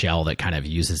there's some shell that kind of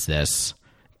uses this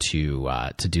to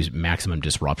do maximum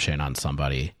disruption on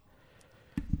somebody.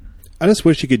 I just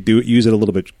wish you could use it a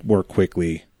little bit more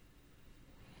quickly,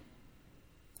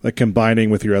 like combining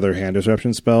with your other hand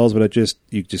disruption spells, but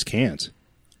you just can't.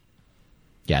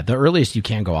 Yeah, the earliest you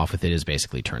can go off with it is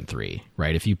basically turn 3,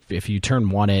 right? If you turn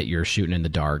 1 it, you're shooting in the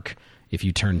dark. If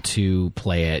you turn 2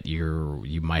 play it,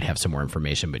 you might have some more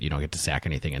information, but you don't get to sack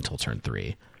anything until turn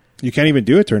 3. You can't even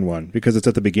do it turn 1 because it's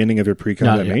at the beginning of your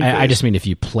pre-combat main phase. I just mean if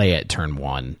you play it turn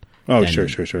 1. Oh,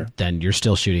 sure. Then you're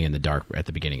still shooting in the dark at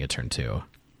the beginning of turn 2.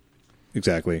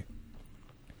 Exactly.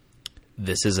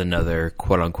 This is another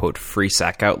quote-unquote free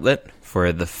sack outlet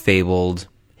for the fabled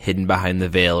Hidden Behind the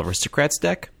Veil Aristocrats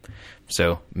deck.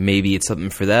 So maybe it's something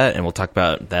for that, and we'll talk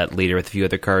about that later with a few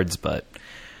other cards, but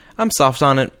I'm soft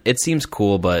on it. It seems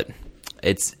cool, but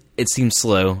it seems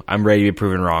slow. I'm ready to be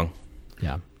proven wrong.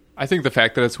 Yeah. I think the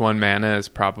fact that it's 1 mana is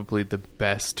probably the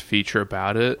best feature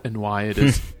about it, and why it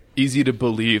is easy to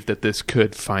believe that this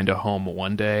could find a home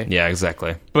one day. Yeah,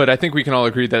 exactly. But I think we can all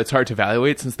agree that it's hard to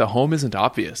evaluate since the home isn't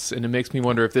obvious, and it makes me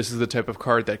wonder if this is the type of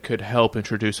card that could help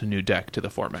introduce a new deck to the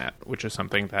format, which is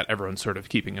something that everyone's sort of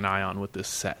keeping an eye on with this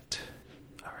set.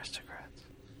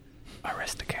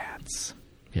 Aristocats.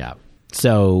 Yeah.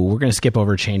 So we're going to skip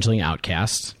over Changeling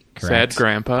Outcast. Correct? Sad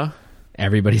Grandpa.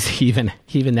 Everybody's heaving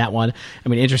that one. I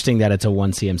mean, interesting that it's a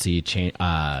 1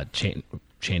 CMC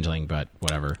Changeling, but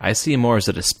whatever. I see him more as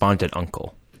a despondent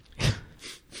uncle.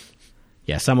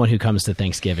 Yeah, someone who comes to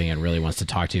Thanksgiving and really wants to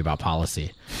talk to you about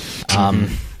policy.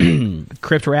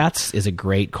 Crypt Rats is a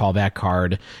great callback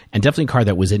card, and definitely a card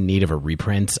that was in need of a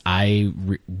reprint. I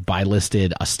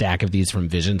buy-listed a stack of these from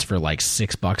Visions for like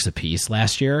 $6 a piece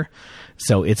last year.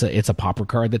 So it's a pauper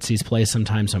card that sees play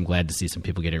sometimes, so I'm glad to see some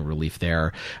people getting relief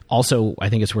there. Also, I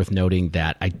think it's worth noting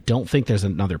that I don't think there's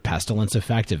another Pestilence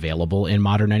effect available in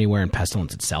Modern anywhere, and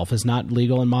Pestilence itself is not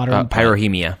legal in Modern.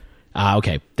 Pyrohemia.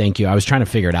 Okay, thank you. I was trying to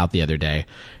figure it out the other day.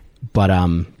 But,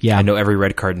 yeah. I know every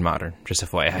red card in Modern, just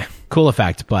FYI. Cool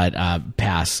effect, but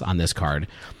pass on this card.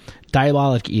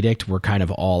 Diabolic Edict we're kind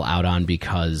of all out on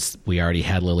because we already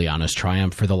had Liliana's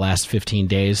Triumph for the last 15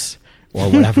 days or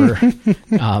whatever.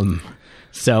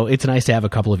 So it's nice to have a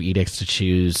couple of edicts to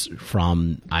choose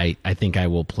from. I think I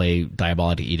will play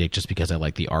Diabolic Edict just because I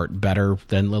like the art better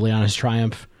than Liliana's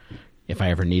Triumph, if I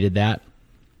ever needed that.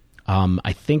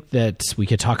 I think that we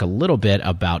could talk a little bit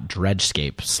about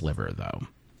Dredgescape Sliver, though.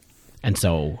 And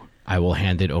so I will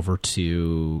hand it over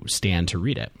to Stan to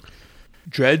read it.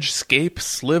 Dredgescape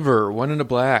Sliver, 1 and a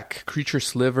black. Creature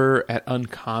Sliver at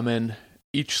uncommon.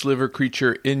 Each Sliver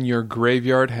creature in your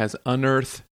graveyard has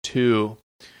Unearth 2.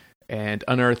 And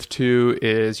Unearth 2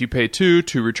 is you pay 2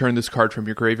 to return this card from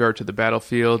your graveyard to the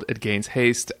battlefield. It gains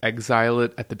haste. Exile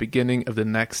it at the beginning of the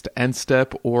next end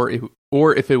step, or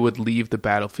if it would leave the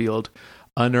battlefield,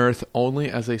 unearth only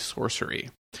as a sorcery.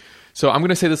 So I'm going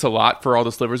to say this a lot for all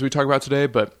the slivers we talk about today,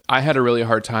 but I had a really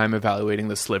hard time evaluating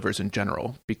the slivers in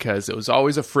general because it was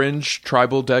always a fringe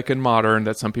tribal deck in Modern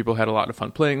that some people had a lot of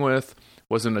fun playing with.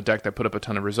 Wasn't a deck that put up a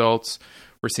ton of results.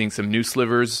 We're seeing some new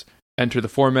slivers enter the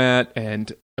format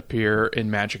and appear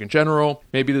in Magic in general.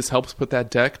 Maybe this helps put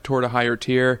that deck toward a higher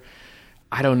tier.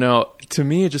 I don't know. To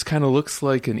me, it just kind of looks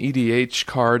like an EDH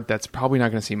card that's probably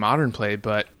not going to see Modern play,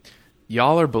 but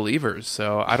y'all are believers,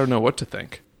 so I don't know what to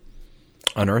think.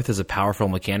 Unearth is a powerful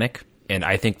mechanic, and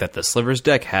I think that the Slivers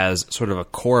deck has sort of a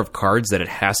core of cards that it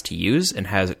has to use and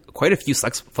has quite a few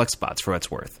flex spots for what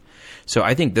it's worth. So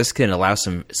I think this can allow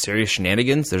some serious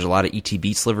shenanigans. There's a lot of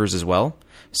ETB Slivers as well.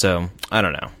 So, I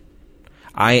don't know.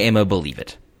 I am a believe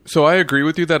it. So I agree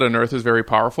with you that Unearth is very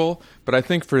powerful, but I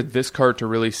think for this card to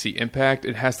really see impact,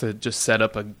 it has to just set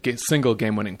up a single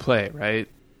game-winning play, right?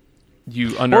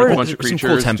 You unearth a bunch of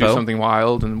creatures, do something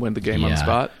wild, and win the game on the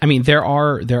spot. I mean, there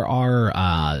are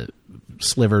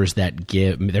slivers that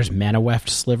give. There's Mana Weft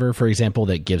Sliver, for example,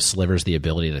 that gives slivers the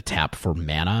ability to tap for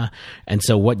mana, and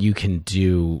so what you can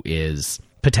do is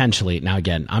potentially. Now,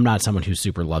 again, I'm not someone who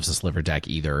super loves the sliver deck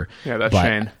either. Yeah, that's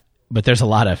Shane. But there's a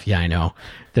lot of, I know.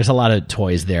 There's a lot of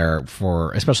toys there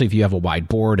for, especially if you have a wide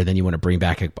board and then you want to bring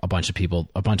back a bunch of people,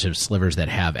 a bunch of slivers that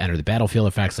have enter the battlefield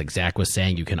effects. Like Zach was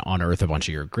saying, you can unearth a bunch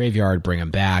of your graveyard, bring them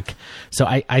back. So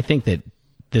I think that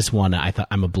this one,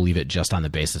 I'm a believe it just on the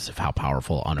basis of how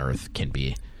powerful Unearth can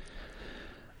be.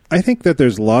 I think that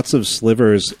there's lots of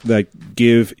slivers that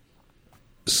give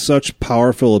such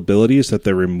powerful abilities that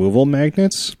they're removal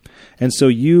magnets. And so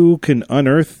you can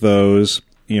unearth those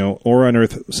or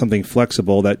unearth something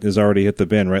flexible that is already hit the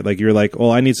bin, right? Like you're like,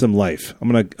 I need some life.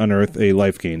 I'm going to unearth a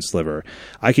life gain sliver.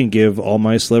 I can give all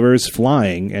my slivers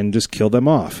flying and just kill them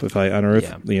off if I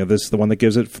unearth. This is the one that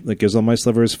gives all my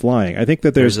slivers flying. I think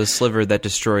that there's a sliver that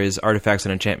destroys artifacts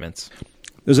and enchantments.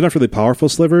 There's enough really powerful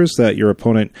slivers that your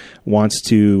opponent wants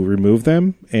to remove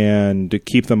them and to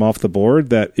keep them off the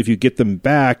board, that if you get them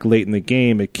back late in the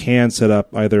game, it can set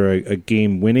up either a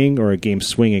game winning or a game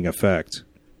swinging effect.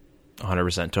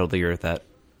 100% totally agree with that.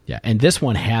 Yeah, and this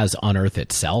one has Unearth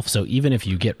itself, so even if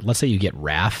you let's say you get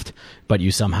Wrathed, but you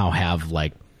somehow have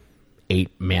like 8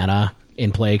 mana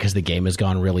in play because the game has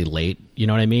gone really late, you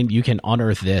know what I mean? You can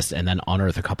unearth this and then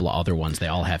unearth a couple of other ones. They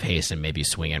all have haste and maybe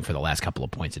swing in for the last couple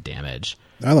of points of damage.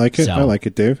 I like it. I like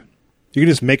it, Dave. You can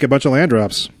just make a bunch of land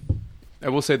drops. I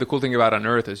will say the cool thing about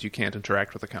Unearth is you can't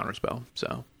interact with a counterspell.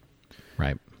 So,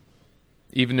 right.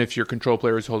 Even if your control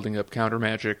player is holding up counter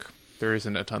magic, there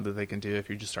isn't a ton that they can do if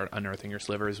you just start unearthing your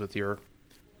slivers with your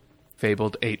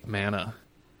fabled 8 mana.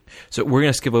 So we're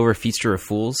going to skip over Feaster of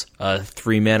Fools.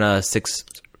 3 mana, 6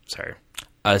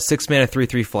 mana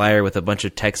 3/3 flyer with a bunch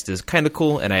of text is kind of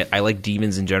cool, and I like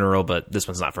demons in general, but this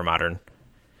one's not for modern.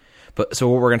 But so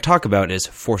what we're going to talk about is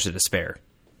Force of Despair.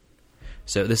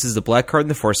 So this is the black card in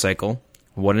the Force cycle,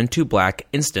 1 and 2 black,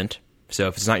 instant. So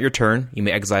if it's not your turn, you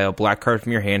may exile a black card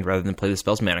from your hand rather than play the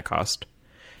spell's mana cost,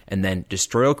 and then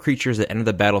destroy all creatures that enter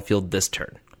the battlefield this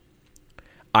turn.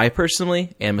 I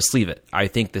personally am a sleeve it. I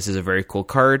think this is a very cool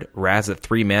card. Raz at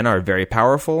 3 mana are very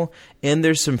powerful, and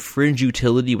there's some fringe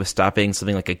utility with stopping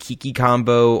something like a Kiki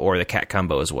combo or the cat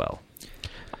combo as well.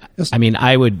 I mean,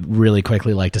 I would really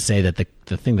quickly like to say that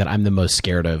the thing that I'm the most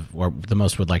scared of, or the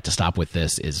most would like to stop with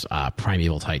this, is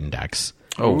Primeval Titan decks.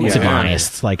 Oh, to be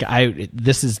honest, like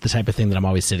this is the type of thing that I'm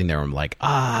always sitting there. I'm like,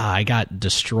 I got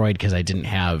destroyed because I didn't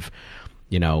have,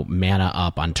 mana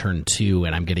up on turn 2,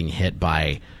 and I'm getting hit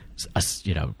by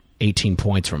 18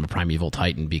 points from a Primeval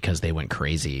Titan because they went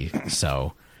crazy.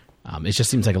 So it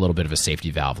just seems like a little bit of a safety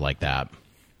valve like that.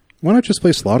 Why not just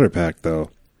play Slaughter Pact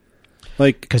though?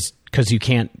 Like, because you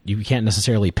can't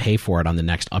necessarily pay for it on the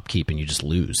next upkeep, and you just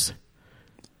lose.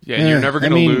 Yeah, and you're never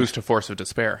going to lose to Force of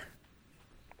Despair.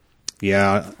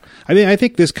 Yeah, I mean, I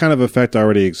think this kind of effect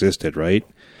already existed, right?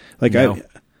 Like, no.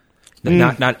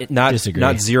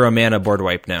 Not 0 mana board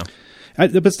wipe now.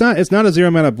 But it's not a 0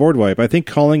 mana board wipe. I think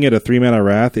calling it a 3 mana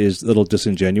Wrath is a little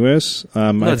disingenuous.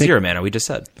 No, it's 0 mana. We just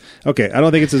said. Okay, I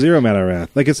don't think it's a 0 mana Wrath.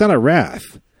 Like, it's not a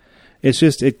Wrath. It's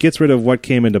just it gets rid of what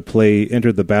came into play,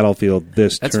 entered the battlefield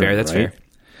this turn. That's fair.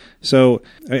 So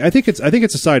I think it's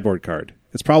a sideboard card.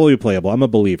 It's probably playable. I'm a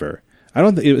believer.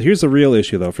 Here's the real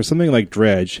issue though. For something like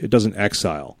Dredge, it doesn't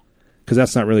exile because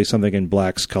that's not really something in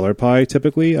Black's color pie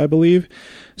typically, I believe.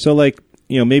 So like,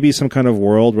 maybe some kind of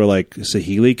world where like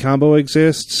Saheeli combo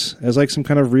exists as like some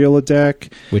kind of real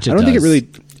deck. Which I don't think it really.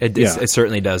 It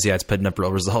certainly does. Yeah, it's putting up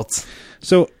real results.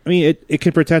 So I mean, it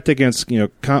can protect against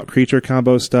creature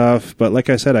combo stuff, but like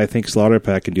I said, I think Slaughter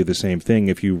Pact can do the same thing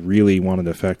if you really want an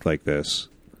effect like this.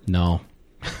 No.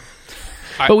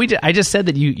 But I just said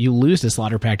that you lose to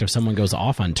Slaughter Pact if someone goes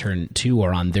off on turn 2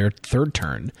 or on their third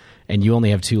turn, and you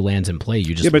only have 2 lands in play.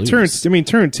 You just lose.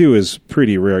 turn 2 is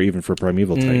pretty rare even for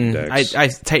Primeval Titan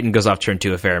decks. Titan goes off turn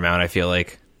 2 a fair amount, I feel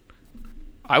like.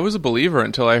 I was a believer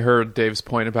until I heard Dave's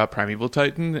point about Primeval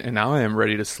Titan, and now I am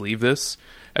ready to sleeve this.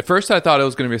 At first I thought it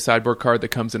was going to be a sideboard card that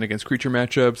comes in against creature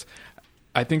matchups.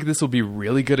 I think this will be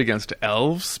really good against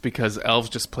Elves, because Elves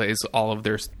just plays all of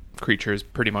their creatures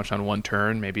pretty much on one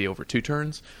turn, maybe over 2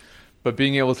 turns. But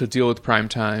being able to deal with Prime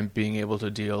Time, being able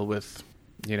to deal with,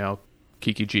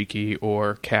 Kiki Jiki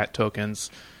or Cat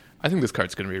tokens, I think this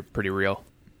card's going to be pretty real.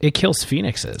 It kills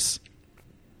Phoenixes.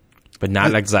 But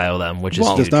not exile them, which is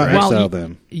huge. Does not exile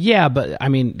them. Yeah, but I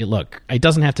mean, look, it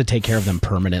doesn't have to take care of them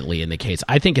permanently in the case.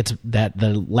 I think it's that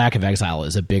the lack of exile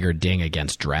is a bigger ding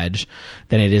against Dredge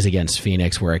than it is against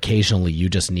Phoenix, where occasionally you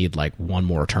just need like one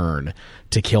more turn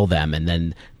to kill them, and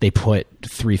then they put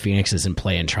 3 Phoenixes in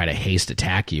play and try to haste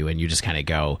attack you, and you just kind of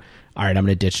go, all right, I'm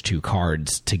going to ditch 2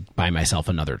 cards to buy myself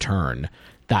another turn.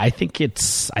 I think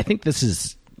this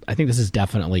is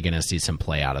definitely going to see some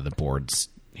play out of the boards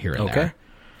here and there.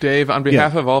 Dave, on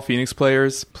behalf of all Phoenix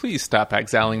players, please stop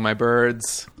exiling my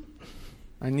birds.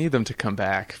 I need them to come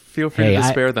back. Feel free to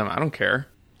spare them. I don't care.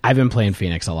 I've been playing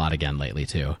Phoenix a lot again lately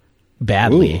too.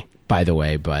 Badly, by the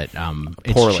way, but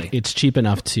poorly. It's cheap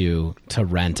enough to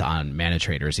rent on Mana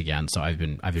Traders again, so I've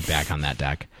been back on that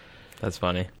deck. That's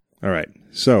funny. All right.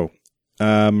 So,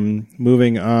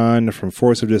 moving on from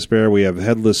Force of Despair, we have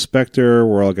Headless Spectre.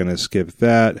 We're all going to skip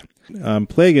that.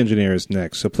 Plague Engineer is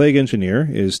next. So Plague Engineer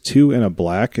is 2 and a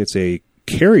black. It's a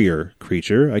carrier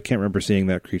creature. I can't remember seeing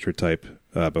that creature type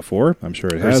before. I'm sure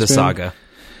it There's has a been. saga.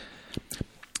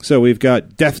 So we've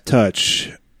got Death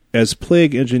Touch. As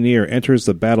Plague Engineer enters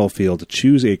the battlefield,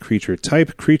 choose a creature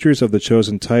type. Creatures of the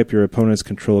chosen type your opponents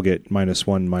control get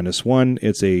 -1/-1.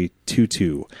 It's a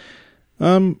 2/2.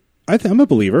 I'm a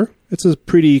believer. It's a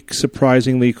pretty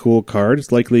surprisingly cool card.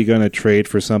 It's likely going to trade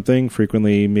for something,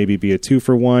 frequently maybe be a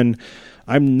 2-for-1.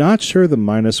 I'm not sure the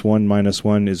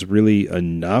 -1/-1 is really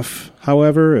enough,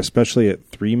 however, especially at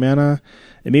 3 mana.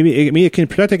 It can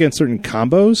protect against certain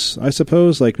combos, I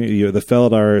suppose, like maybe the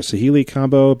Felidar Saheeli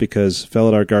combo, because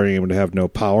Felidar Guardian would have no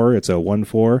power. It's a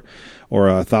 1/4, or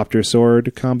a Thopter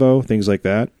Sword combo, things like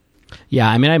that. Yeah,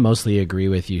 I mean, I mostly agree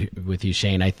with you,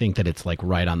 Shane. I think that it's like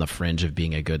right on the fringe of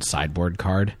being a good sideboard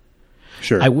card.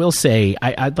 Sure. I will say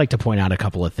I'd like to point out a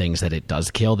couple of things that it does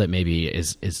kill that maybe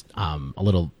is a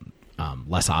little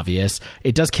less obvious.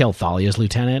 It does kill Thalia's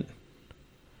Lieutenant.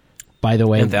 By the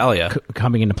way, And Thalia.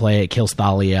 Coming into play, it kills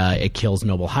Thalia, it kills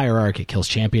Noble Hierarch, it kills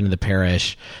Champion of the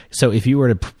Parish. So if you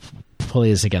were to play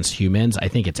this against humans, I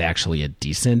think it's actually a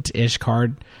decent-ish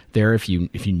card there if you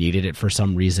needed it for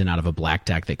some reason out of a black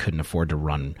deck that couldn't afford to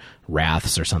run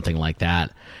Wraths or something like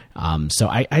that. So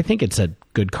I think it's a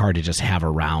good card to just have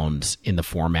around in the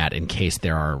format in case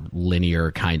there are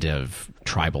linear kind of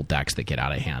tribal decks that get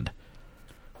out of hand.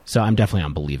 So I'm definitely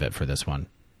on Believe It for this one.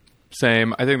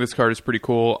 Same. I think this card is pretty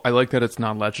cool. I like that it's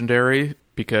non-legendary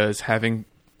because having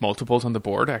multiples on the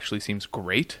board actually seems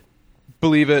great.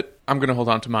 Believe It. I'm going to hold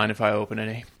on to mine if I open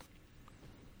any.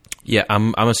 Yeah,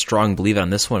 I'm a strong believer on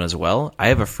this one as well. I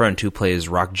have a friend who plays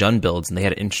Rock Jun builds, and they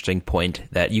had an interesting point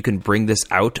that you can bring this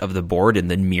out of the board in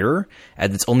the mirror,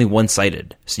 and it's only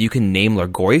one-sided. So you can name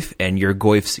Lorgoyf, and your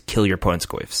Goyfs kill your opponent's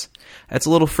Goyfs. That's a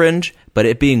little fringe, but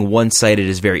it being one-sided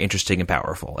is very interesting and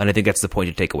powerful, and I think that's the point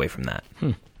to take away from that.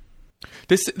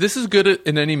 This is good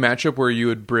in any matchup where you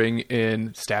would bring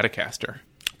in Staticaster.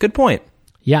 Good point.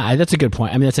 Yeah, that's a good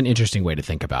point. I mean, that's an interesting way to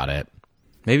think about it.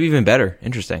 Maybe even better.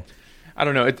 Interesting. I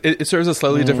don't know. It serves a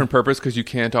slightly different purpose because you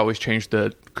can't always change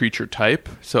the creature type.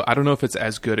 So I don't know if it's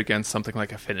as good against something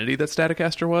like Affinity that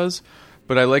Staticaster was,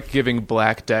 but I like giving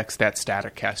black decks that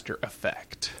Staticaster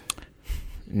effect.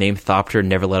 Name Thopter,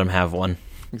 never let him have one.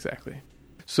 Exactly.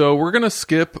 So we're going to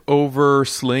skip over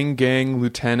Sling Gang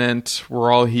Lieutenant.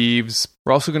 We're all heaves.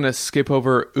 We're also going to skip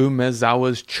over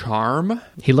Umezawa's Charm.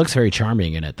 He looks very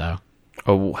charming in it, though.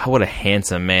 Oh, what a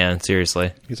handsome man,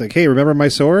 seriously. He's like, hey, remember my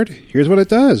sword? Here's what it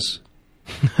does.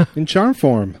 In charm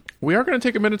form. We are going to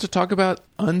take a minute to talk about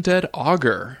Undead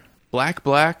Augur.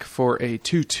 Black for a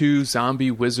 2/2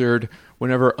 zombie wizard.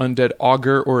 Whenever Undead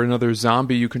Augur or another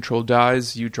zombie you control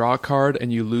dies, you draw a card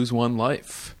and you lose 1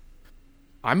 life.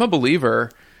 I'm a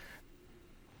believer.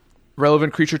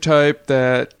 Relevant creature type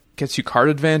that gets you card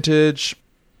advantage.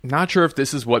 Not sure if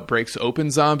this is what breaks open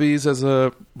zombies as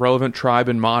a relevant tribe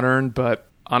in Modern, but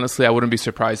honestly, I wouldn't be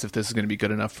surprised if this is going to be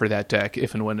good enough for that deck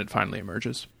if and when it finally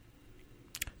emerges.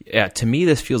 Yeah, to me,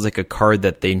 this feels like a card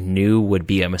that they knew would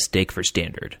be a mistake for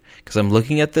Standard. Because I'm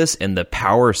looking at this, and the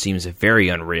power seems very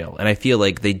unreal. And I feel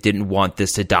like they didn't want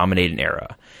this to dominate an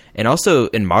era. And also,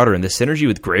 in Modern, the synergy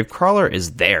with Gravecrawler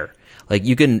is there. Like,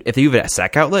 you can, if you have a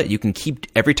sack outlet, you can keep,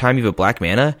 every time you have a black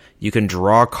mana, you can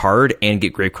draw a card and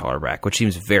get Gravecrawler back, which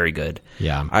seems very good.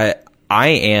 Yeah. I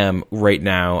am, right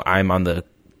now, I'm on the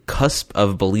cusp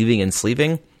of believing in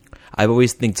sleeving. I've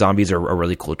always think zombies are a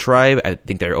really cool tribe. I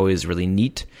think they're always really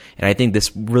neat. And I think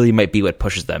this really might be what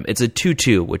pushes them. It's a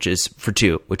 2/2, which is for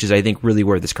 2, which is, I think, really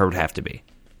where this card would have to be.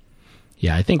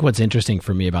 Yeah, I think what's interesting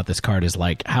for me about this card is,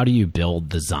 like, how do you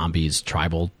build the zombies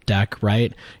tribal deck,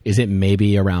 right? Is it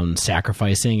maybe around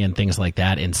sacrificing and things like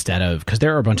that instead of... Because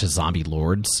there are a bunch of zombie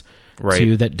lords, right,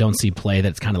 too, that don't see play.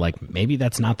 That's kind of like, maybe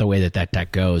that's not the way that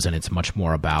deck goes, and it's much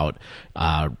more about,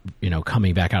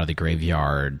 coming back out of the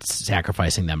graveyard,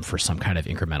 sacrificing them for some kind of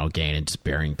incremental gain and just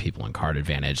burying people in card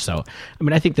advantage. So, I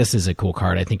mean, I think this is a cool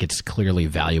card. I think it's clearly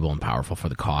valuable and powerful for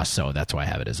the cost, so that's why I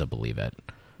have it as a Believe It.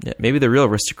 Yeah, maybe the real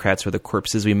aristocrats were the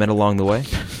corpses we met along the way.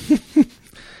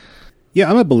 Yeah,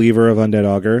 I'm a believer of Undead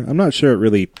Augur. I'm not sure it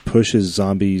really pushes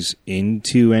zombies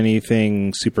into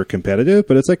anything super competitive,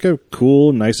 but it's like a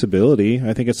cool, nice ability.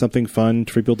 I think it's something fun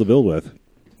for people to build with.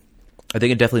 I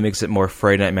think it definitely makes it more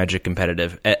Friday Night Magic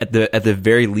competitive. At the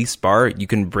very least bar, you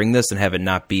can bring this and have it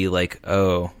not be like,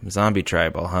 oh, zombie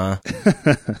tribal, huh?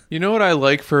 You know what I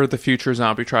like for the future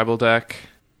zombie tribal deck?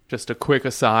 Just a quick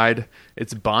aside.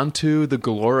 It's Bantu the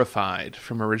Glorified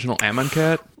from original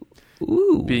Amonkhet.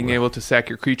 Ooh. Being able to sack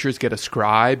your creatures, get a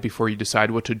scribe before you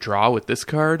decide what to draw with this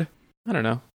card. I don't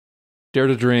know. Dare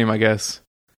to dream, I guess.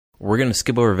 We're going to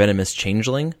skip over Venomous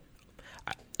Changeling.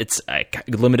 It's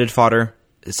limited fodder.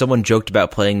 someone joked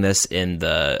about playing this in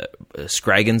the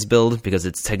Scraggins build because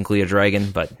it's technically a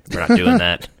dragon, but we're not doing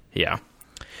that. Yeah.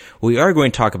 What we are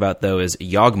going to talk about, though, is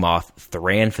Yawgmoth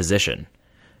Thran Physician.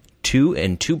 2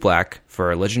 and 2 black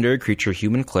for a legendary creature,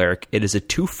 human cleric. It is a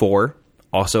 2/4,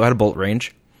 also out of bolt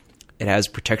range. It has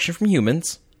protection from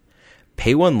humans.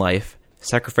 Pay 1 life,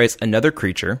 sacrifice another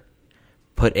creature,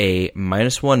 put a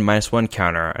 -1/-1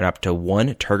 counter on up to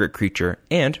 1 target creature,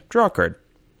 and draw a card.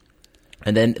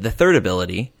 And then the third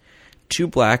ability, 2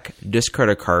 black, discard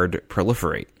a card,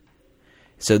 proliferate.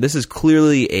 So this is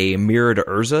clearly a mirror to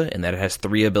Urza in that it has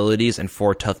 3 abilities and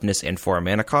 4 toughness and 4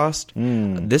 mana cost.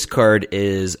 This card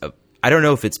is, I don't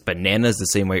know if it's bananas the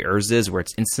same way Urza is, where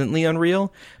it's instantly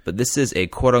unreal, but this is a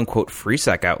quote-unquote free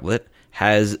sack outlet,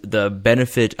 has the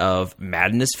benefit of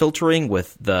madness filtering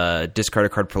with the discard a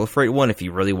card, proliferate one if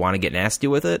you really want to get nasty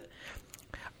with it.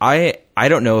 I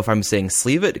don't know if I'm saying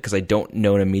sleeve it because I don't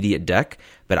know an immediate deck,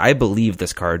 but I believe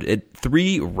this card.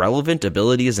 3 relevant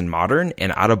abilities in Modern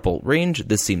and out of bolt range,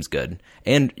 this seems good.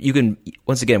 And you can,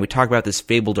 once again, we talk about this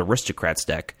Fabled Aristocrats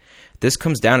deck. This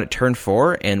comes down at turn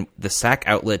 4, and the sack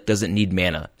outlet doesn't need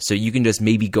mana, so you can just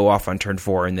maybe go off on turn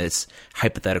 4 in this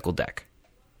hypothetical deck.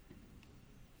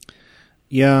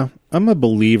 Yeah, I'm a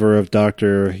believer of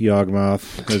Dr.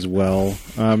 Yawgmoth as well.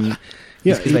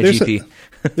 Yeah, He's my GP.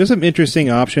 There's some interesting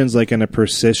options like in a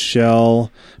persist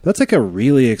shell. That's like a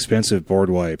really expensive board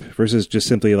wipe versus just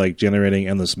simply like generating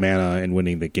endless mana and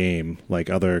winning the game, like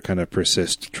other kind of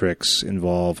persist tricks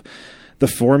involve. The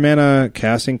 4 mana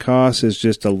casting cost is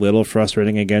just a little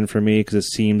frustrating again for me because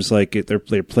it seems like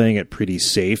they're playing it pretty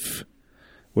safe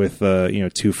with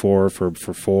 2/4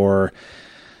 for 4.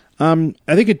 I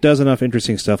think it does enough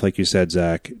interesting stuff, like you said,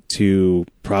 Zach, to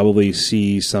probably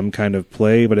see some kind of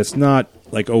play, but it's not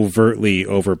like overtly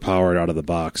overpowered out of the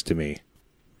box to me.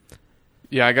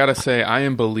 Yeah, I gotta say, I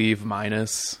am believe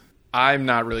minus. I'm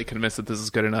not really convinced that this is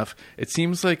good enough. It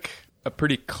seems like a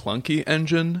pretty clunky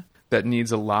engine that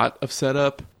needs a lot of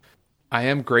setup. I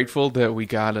am grateful that we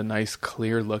got a nice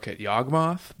clear look at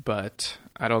Yawgmoth, but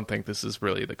I don't think this is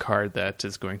really the card that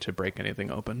is going to break anything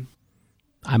open.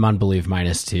 I'm on believe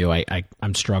minus too.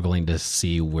 I'm struggling to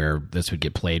see where this would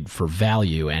get played for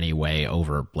value anyway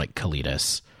over like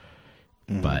Kalidas.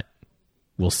 But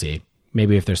we'll see.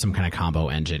 Maybe if there's some kind of combo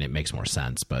engine, it makes more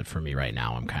sense. But for me right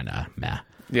now, I'm kind of meh.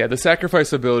 Yeah, the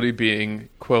sacrifice ability being,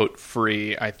 quote,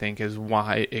 free, I think is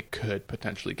why it could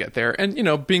potentially get there. And,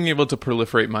 being able to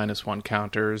proliferate -1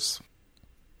 counters,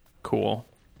 cool.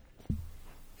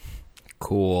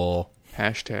 Cool.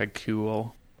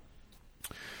 #cool.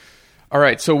 All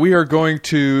right, so we are going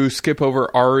to skip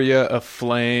over Aria of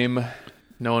Flame.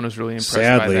 No one was really impressed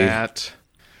Sadly. by that.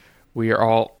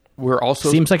 We're also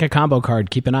Seems like a combo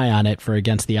card. Keep an eye on it for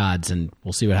against the odds, and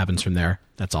we'll see what happens from there.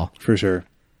 That's all. For sure.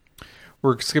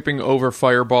 We're skipping over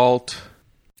Firebolt,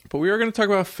 but we are going to talk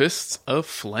about Fists of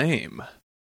Flame.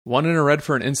 1 and a red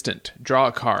for an instant. Draw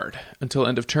a card. Until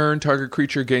end of turn, target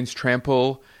creature gains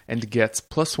trample and gets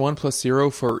 +1/+0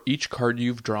 for each card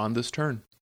you've drawn this turn.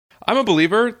 I'm a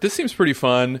believer. This seems pretty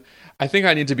fun. I think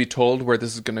I need to be told where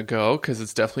this is going to go because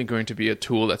it's definitely going to be a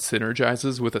tool that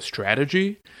synergizes with a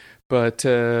strategy. But,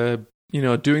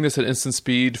 doing this at instant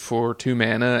speed for 2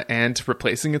 mana and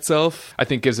replacing itself, I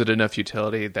think gives it enough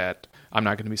utility that I'm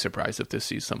not going to be surprised if this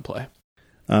sees some play.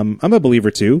 I'm a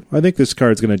believer too. I think this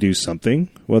card's going to do something.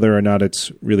 Whether or not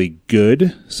it's really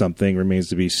good, something remains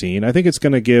to be seen. I think it's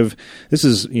going to give, this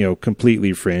is,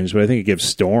 completely fringe, but I think it gives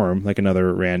Storm like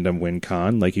another random win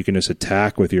con. Like you can just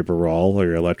attack with your Baral or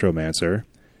your Electromancer.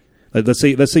 Let's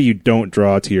say you don't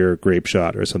draw to your Grape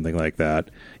Shot or something like that.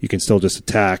 You can still just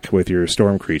attack with your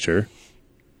Storm creature.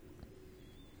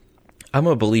 I'm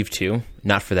going to believe too,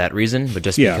 not for that reason, but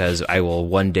just because I will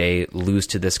one day lose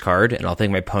to this card, and I'll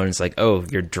think my opponent's like, oh,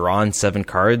 you're drawn 7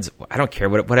 cards? I don't care,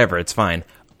 whatever, it's fine.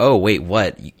 Oh, wait,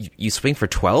 what? You swing for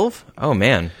 12? Oh,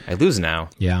 man, I lose now.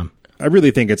 Yeah. I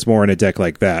really think it's more in a deck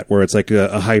like that, where it's like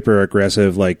a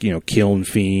hyper-aggressive, like, Kiln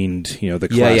Fiend, the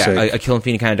classic. Yeah, a Kiln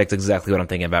Fiend kind of deck's exactly what I'm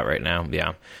thinking about right now,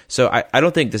 yeah. So I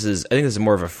don't think this is, I think this is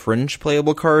more of a fringe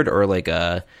playable card, or like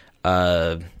a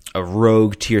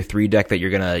rogue tier 3 deck that you're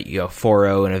gonna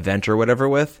 4-0 an event or whatever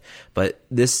with, but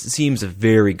this seems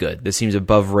very good. This seems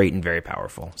above rate and very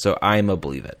powerful. So I'm a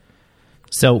believe it.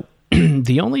 So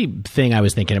the only thing I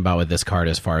was thinking about with this card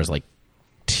as far as like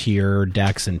tier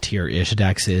decks and tier-ish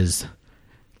decks is,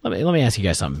 let me ask you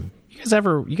guys something. You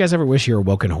guys ever wish your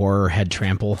Woken Horror had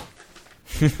trample?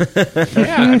 Yeah,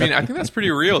 I think that's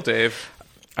pretty real, Dave.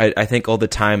 I think all the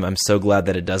time, I'm so glad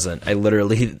that it doesn't.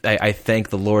 I thank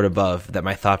the Lord above that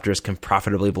my Thopters can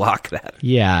profitably block that.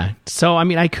 Yeah. So, I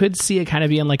mean, I could see it kind of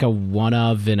being like a one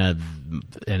of in a,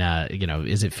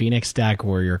 is it Phoenix deck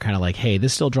where you're kind of like, hey,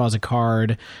 this still draws a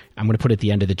card. I'm going to put it at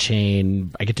the end of the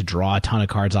chain. I get to draw a ton of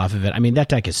cards off of it. I mean, that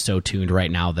deck is so tuned right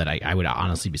now that I would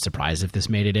honestly be surprised if this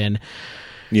made it in.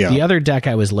 Yeah. The other deck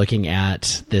I was looking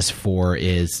at this for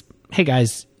is, hey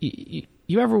guys,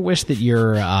 you ever wish that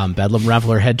your Bedlam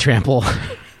Reveler had trample?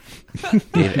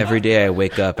 Dave, every day I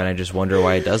wake up and I just wonder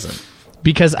why it doesn't.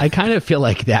 Because I kind of feel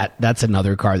like that's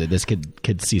another card that this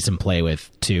could see some play with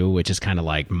too, which is kind of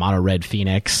like mono red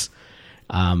Phoenix.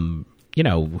 Who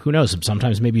knows?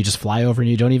 Sometimes maybe you just fly over and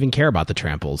you don't even care about the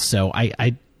tramples. So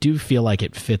I do feel like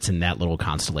it fits in that little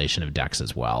constellation of decks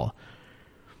as well.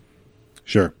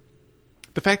 Sure.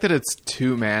 The fact that it's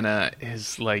 2 mana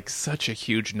is like such a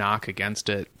huge knock against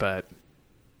it, but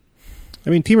I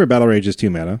mean, Temur Battle Rage is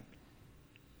 2 mana.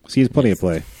 Sees plenty of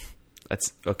play.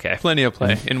 That's okay. Plenty of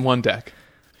play in one deck.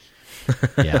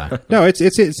 Yeah. No, it's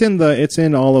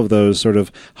in all of those sort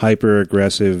of hyper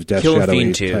aggressive Death Shadow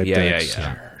type decks.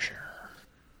 Yeah.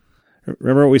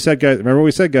 Remember what we said,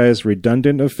 guys.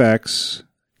 Redundant effects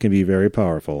can be very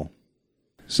powerful.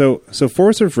 So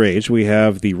Force of Rage, we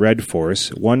have the red force,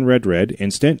 1 red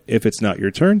instant. If it's not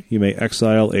your turn, you may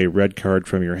exile a red card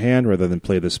from your hand rather than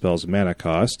play the spell's mana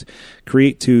cost.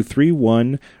 Create 2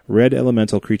 3/1 red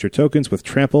elemental creature tokens with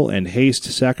trample and haste.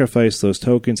 Sacrifice those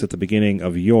tokens at the beginning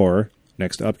of your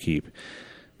next upkeep.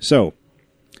 So,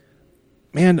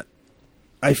 man,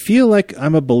 I feel like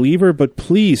I'm a believer, but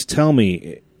please tell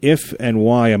me if and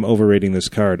why I'm overrating this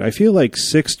card. I feel like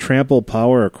 6 trample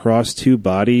power across 2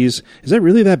 bodies. Is that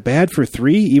really that bad for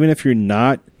 3? Even if you're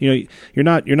not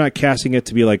casting it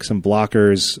to be like some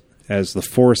blockers as the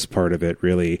force part of it,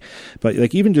 really. But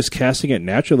like even just casting it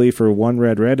naturally for 1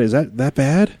 red, is that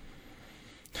bad?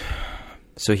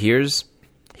 So here's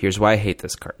why I hate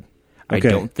this card. Okay.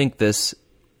 I don't think the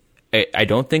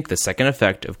second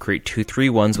effect of create 2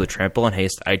 3/1s with trample and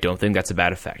haste, I don't think that's a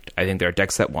bad effect. I think there are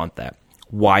decks that want that.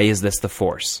 Why is this the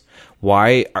force?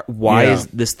 Why is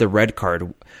this the red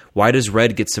card? Why does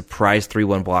red get surprise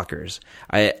 3/1 blockers?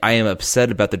 I am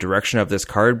upset about the direction of this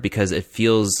card because it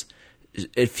feels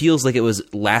like it was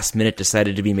last minute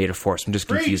decided to be made a force. I'm just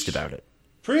confused about it.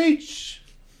 Preach.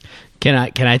 Can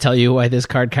I tell you why this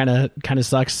card kind of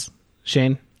sucks,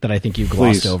 Shane? That I think you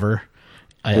glossed over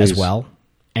as well.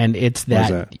 And it's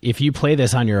that if you play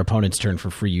this on your opponent's turn for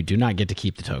free, you do not get to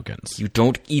keep the tokens. You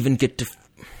don't even get to.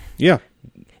 Yeah.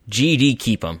 GD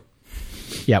keep them.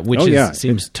 Yeah, which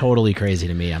seems totally crazy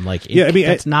to me. I'm like,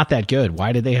 that's not that good.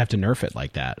 Why did they have to nerf it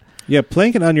like that? Yeah,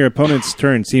 playing it on your opponent's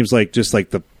turn seems like just like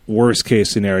the worst case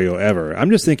scenario ever. I'm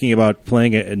just thinking about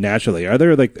playing it naturally. Are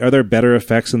there better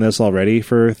effects in this already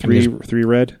for 3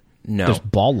 red? No. There's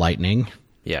ball lightning.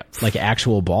 Yeah. Like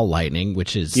actual ball lightning,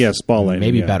 which is ball lightning,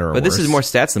 maybe better or But worse. this is more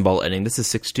stats than ball lightning. This is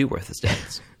 6/2 worth of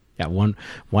stats. Yeah, one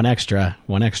extra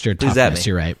toughness. at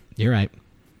me? You're right.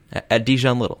 At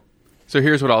Dijon Little. So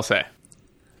here's what I'll say.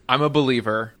 I'm a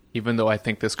believer, even though I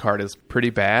think this card is pretty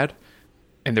bad.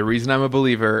 And the reason I'm a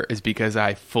believer is because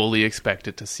I fully expect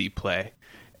it to see play.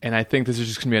 And I think this is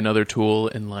just going to be another tool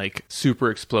in like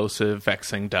super explosive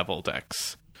Vexing Devil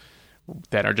decks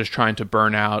that are just trying to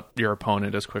burn out your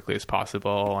opponent as quickly as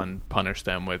possible and punish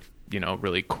them with,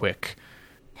 really quick,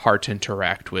 hard to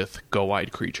interact with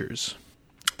go-wide creatures.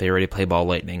 They already play ball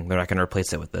lightning. They're not going to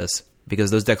replace it with this.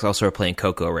 Because those decks also are playing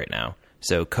Coco right now.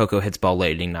 So Coco hits ball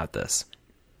lightning, not this.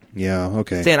 Yeah,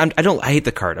 okay. Stan, I hate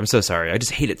the card. I'm so sorry. I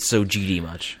just hate it so GD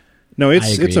much. No,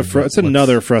 it's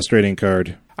another frustrating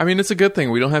card. I mean, it's a good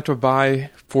thing. We don't have to buy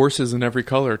forces in every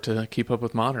color to keep up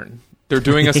with Modern. They're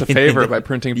doing us a favor by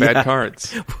printing bad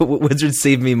cards. Wizards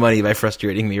saved me money by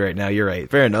frustrating me right now. You're right.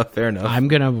 Fair enough. I'm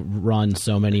going to run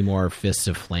so many more Fists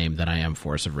of Flame than I am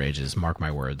Force of Rages. Mark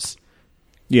my words.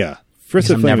 Yeah.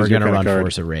 I'm never going to run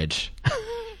Force of Rage.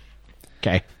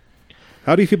 Okay.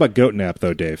 How do you feel about Goat Nap,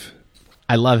 though, Dave?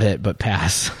 I love it, but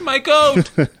pass. My goat!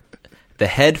 The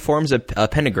head forms a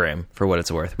pentagram, for what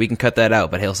it's worth. We can cut that out,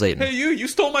 but hail Satan. Hey, you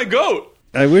stole my goat!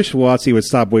 I wish WotC would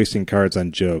stop wasting cards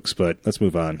on jokes, but let's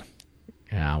move on.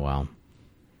 Yeah, well.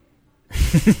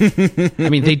 I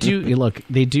mean, they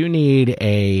do need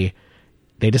they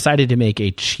decided to make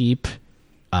a cheap,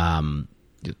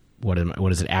 what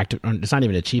is it? It's not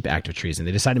even a cheap active treason.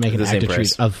 They decided to make an active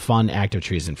treason, a fun active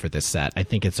treason for this set. I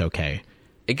think it's okay.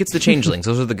 It gets the changelings.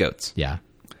 Those are the goats. Yeah.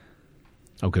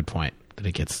 Oh, good point. That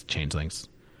it gets changelings.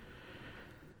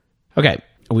 Okay,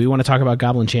 we want to talk about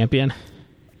Goblin Champion.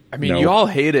 I mean, you all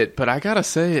hate it, but I gotta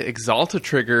say, Exalta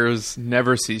triggers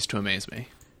never cease to amaze me.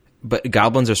 But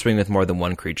goblins are swinging with more than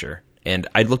one creature. And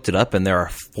I looked it up, and there are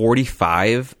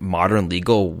 45 modern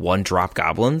legal 1-drop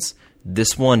goblins.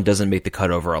 This one doesn't make the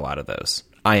cut over a lot of those.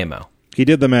 IMO. He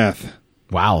did the math.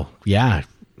 Wow. Yeah.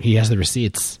 He has the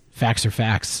receipts. Facts are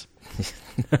facts.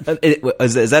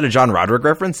 Is that a John Roderick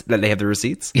reference, that they have the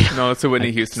receipts? No, it's a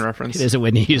Whitney Houston reference. It is a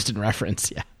Whitney Houston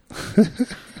reference, yeah.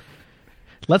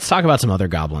 Let's talk about some other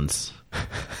goblins.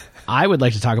 I would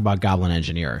like to talk about Goblin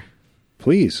Engineer.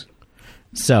 Please.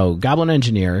 So, Goblin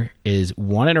Engineer is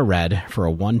 1 in a red for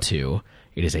a 1/2.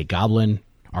 It is a Goblin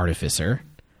Artificer.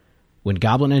 When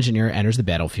Goblin Engineer enters the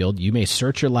battlefield, you may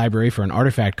search your library for an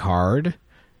artifact card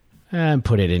and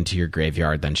put it into your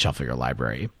graveyard, then shuffle your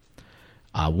library.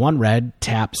 1 red,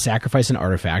 tap, sacrifice an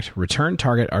artifact, return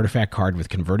target artifact card with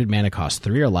converted mana cost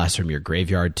 3 or less from your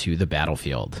graveyard to the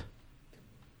battlefield.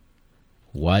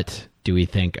 What do we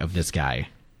think of this guy?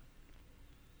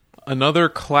 Another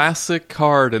classic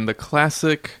card in the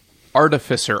classic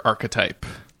Artificer archetype.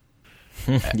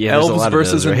 Yeah, there's a Elves lot of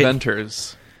versus those, right?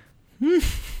 inventors.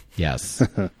 Yes.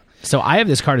 So I have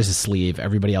this card as a sleeve.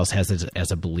 Everybody else has it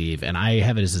as a believe, and I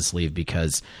have it as a sleeve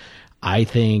because I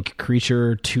think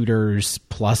creature tutors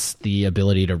plus the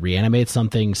ability to reanimate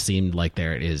something seemed like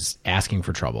there is asking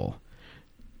for trouble.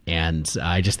 And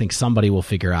I just think somebody will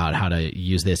figure out how to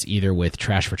use this either with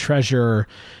Trash for Treasure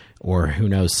or who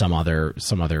knows, some other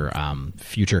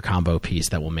future combo piece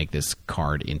that will make this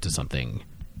card into something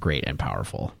great and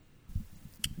powerful.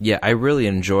 Yeah, I really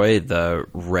enjoy the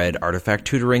red artifact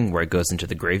tutoring where it goes into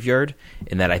the graveyard,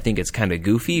 in that I think it's kind of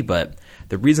goofy, but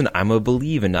the reason I'm a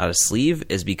believe and not a sleeve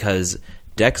is because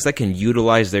decks that can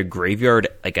utilize their graveyard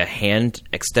like a hand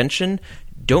extension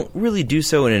don't really do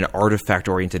so in an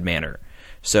artifact-oriented manner.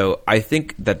 So I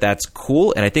think that that's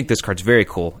cool, and I think this card's very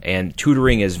cool, and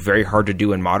tutoring is very hard to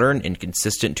do in Modern, and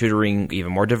consistent tutoring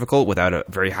even more difficult without a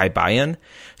very high buy-in.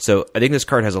 So I think this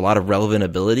card has a lot of relevant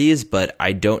abilities, but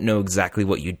I don't know exactly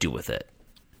what you do with it.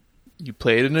 You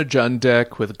play it in a Jund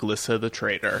deck with Glissa the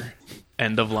Traitor.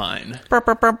 End of line.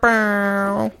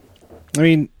 I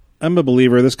mean, I'm a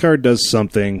believer. This card does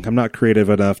something. I'm not creative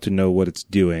enough to know what it's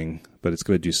doing, but it's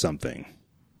going to do something.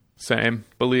 Same.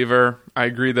 Believer. I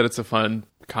agree that it's a fun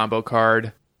combo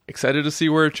card. Excited to see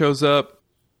where it shows up,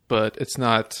 but it's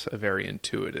not a very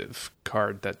intuitive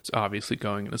card that's obviously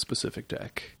going in a specific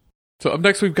deck. So up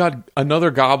next we've got another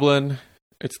Goblin.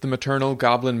 It's the Maternal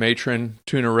Goblin Matron,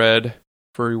 2 in a red.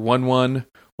 For a 1/1,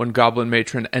 when Goblin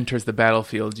Matron enters the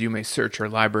battlefield, you may search your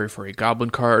library for a Goblin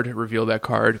card, reveal that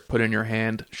card, put it in your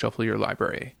hand, shuffle your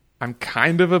library. I'm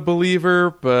kind of a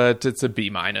believer, but it's a B-.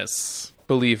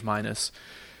 Believe minus.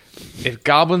 If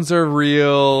goblins are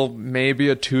real, maybe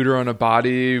a tutor on a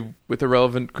body with a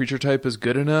relevant creature type is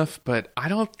good enough, but I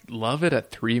don't love it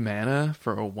at 3 mana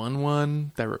for a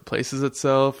 1/1 that replaces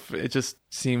itself. It just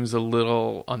seems a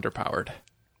little underpowered.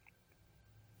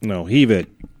 No, heave it.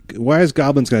 Why is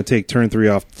Goblins going to take turn 3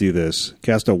 off to do this?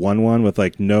 Cast a 1/1 with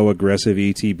like no aggressive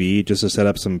ETB just to set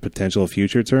up some potential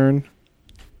future turn?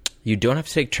 You don't have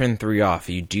to take turn 3 off.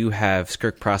 You do have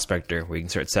Skirk Prospector, where you can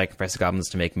start sacrificing goblins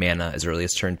to make mana as early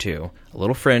as turn 2. A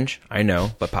little fringe, I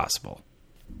know, but possible.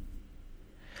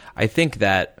 I think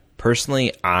that,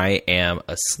 personally, I am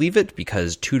a sleeve it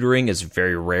because tutoring is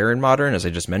very rare in Modern, as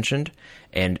I just mentioned,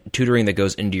 and tutoring that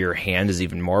goes into your hand is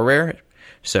even more rare.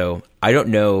 So I don't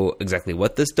know exactly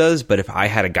what this does, but if I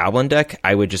had a goblin deck,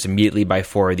 I would just immediately buy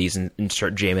 4 of these and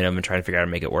start jamming them and trying to figure out how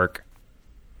to make it work.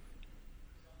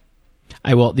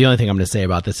 The only thing I'm going to say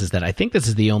about this is that I think this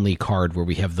is the only card where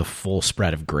we have the full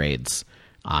spread of grades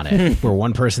on it, where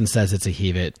one person says it's a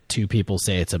heave it, 2 people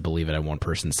say it's a believe it, and 1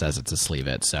 person says it's a sleeve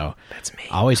it. So that's me.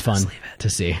 Always fun to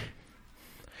see.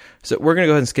 So we're going to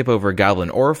go ahead and skip over Goblin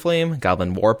Oriflame,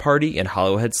 Goblin War Party, and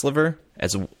Hollowhead Sliver.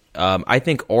 As I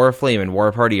think Oriflame and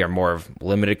War Party are more of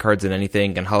limited cards than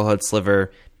anything, and Hollowhead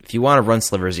Sliver, if you want to run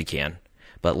slivers, you can.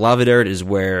 But Lava Dart is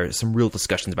where some real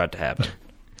discussion's about to happen.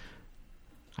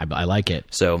 I like it.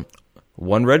 So,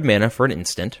 1 red mana for an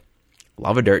instant.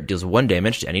 Lava Dart deals 1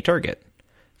 damage to any target.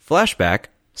 Flashback,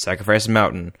 sacrifice a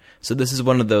mountain. So this is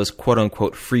one of those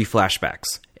quote-unquote free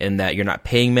flashbacks, in that you're not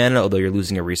paying mana, although you're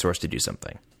losing a resource to do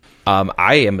something.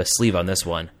 I am a sleeve on this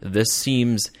one. This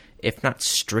seems, if not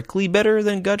strictly better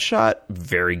than Gutshot,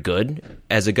 very good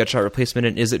as a Gutshot replacement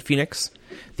in Izzet Phoenix.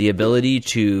 The ability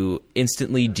to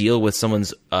instantly deal with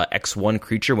someone's X1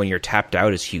 creature when you're tapped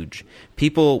out is huge.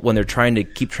 People, when they're trying to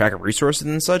keep track of resources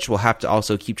and such, will have to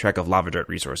also keep track of Lava Dart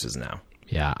resources now.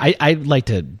 Yeah, I'd like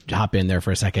to hop in there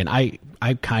for a second. I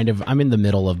I'm in the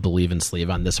middle of believe and sleeve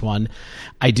on this one.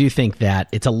 I do think that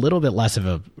it's a little bit less of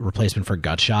a replacement for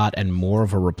Gutshot and more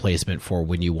of a replacement for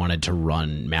when you wanted to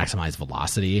run Maximize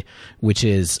Velocity, which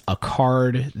is a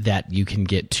card that you can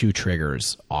get 2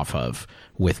 triggers off of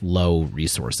with low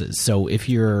resources. So if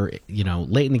you're,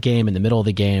 late in the game, in the middle of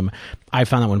the game, I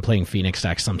found that when playing Phoenix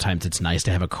decks, sometimes it's nice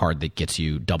to have a card that gets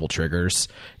you double triggers,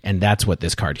 and that's what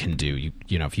this card can do.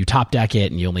 If you top deck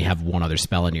it and you only have one other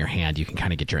spell in your hand, you can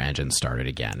kind of get your engine started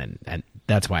again, and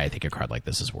that's why I think a card like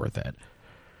this is worth it.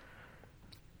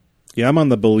 Yeah, I'm on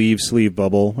the believe sleeve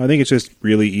bubble. I think it's just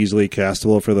really easily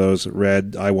castable for those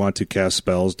red I want to cast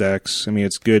spells decks. I mean,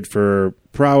 it's good for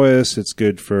prowess, it's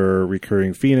good for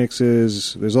recurring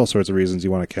phoenixes. There's all sorts of reasons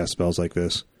you want to cast spells like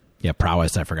this. Yeah,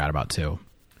 prowess I forgot about too.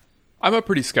 I'm a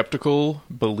pretty skeptical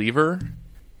believer.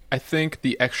 I think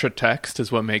the extra text is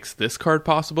what makes this card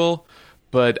possible,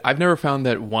 but I've never found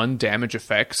that 1 damage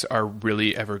effects are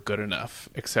really ever good enough,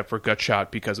 except for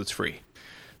Gutshot because it's free.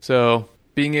 So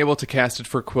being able to cast it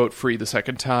for quote free the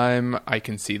second time, I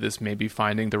can see this maybe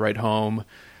finding the right home,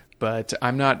 but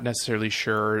I'm not necessarily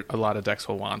sure a lot of decks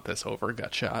will want this over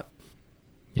Gutshot.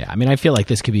 Yeah, I mean, I feel like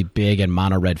this could be big in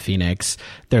mono red Phoenix.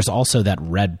 There's also that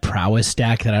red prowess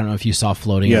deck that I don't know if you saw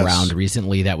floating around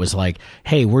recently that was like,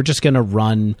 hey, we're just going to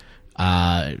run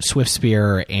Swift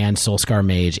Spear and Soulscar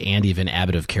Mage and even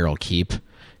Abbot of Carol Keep.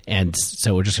 And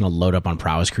so we're just going to load up on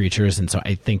prowess creatures. And so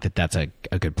I think that that's a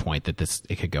good point that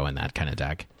it could go in that kind of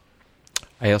deck.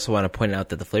 I also want to point out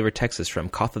that the flavor text is from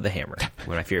Koth of the Hammer,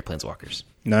 one of my favorite planeswalkers.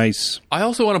 Nice. I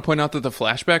also want to point out that the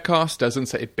flashback cost doesn't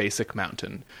say basic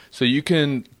mountain. So you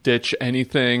can ditch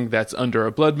anything that's under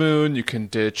a Blood Moon. You can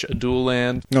ditch a dual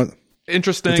land. No,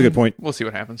 interesting. That's a good point. We'll see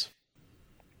what happens.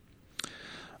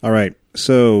 All right.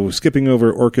 So skipping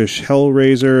over Orcish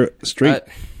Hellraiser straight.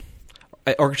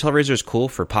 Orcish Hellraiser is cool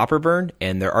for Pauper Burn,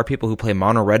 and there are people who play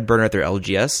mono red burn at their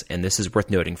LGS, and this is worth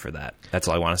noting for that. That's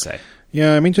all I want to say.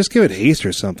 Yeah, I mean, just give it haste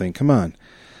or something. Come on.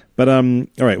 But, all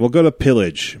right, we'll go to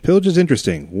Pillage. Pillage is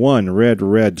interesting. 1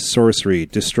 red sorcery.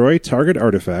 Destroy target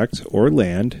artifact or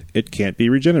land. It can't be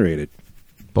regenerated.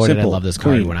 Boy, Simple, did I love this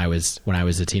card clean. when I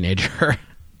was a teenager.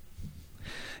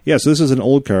 Yeah, so this is an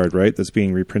old card, right, that's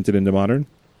being reprinted into Modern?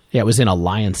 Yeah, it was in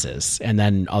Alliances and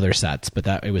then other sets, but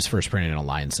it was first printed in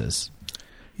Alliances.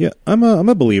 Yeah, I'm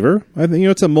a believer. I think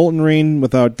it's a Molten Rain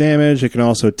without damage. It can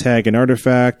also tag an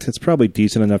artifact. It's probably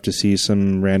decent enough to see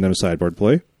some random sideboard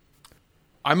play.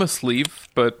 I'm a sleeve,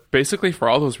 but basically for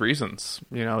all those reasons.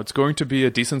 It's going to be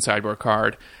a decent sideboard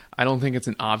card. I don't think it's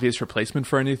an obvious replacement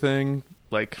for anything.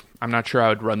 Like, I'm not sure I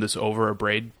would run this over a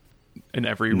Braid in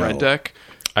every red deck.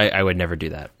 I would never do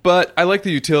that. But I like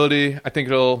the utility. I think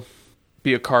it'll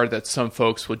be a card that some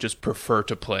folks would just prefer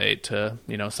to play to,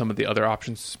 some of the other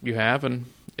options you have. And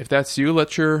if that's you,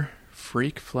 let your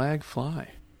freak flag fly.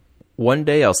 One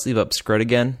day I'll sleeve up Scrud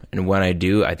again, and when I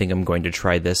do, I think I'm going to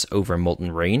try this over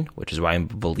Molten Rain, which is why I'm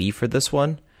believe for this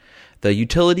one. The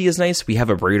utility is nice. We have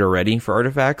a Braid already for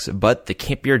artifacts, but the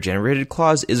can't be regenerated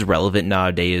clause is relevant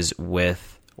nowadays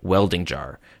with Welding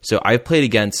Jar. So I've played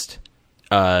against,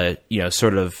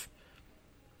 sort of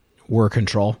War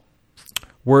Control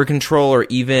or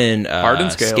even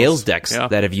Hardened Scales decks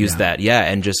that have used Yeah. that,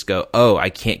 and just go, oh, I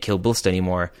can't kill Ballista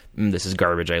anymore. This is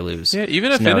garbage. I lose. Yeah,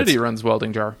 even So now Affinity it's- runs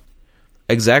Welding Jar.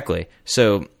 Exactly.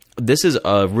 So this is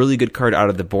a really good card out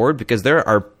of the board because there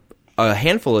are a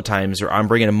handful of times where I'm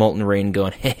bringing a Molten Rain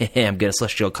going, hey, I'm getting a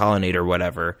Celestial Colonnade or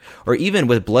whatever. Or even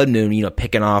with Blood Moon,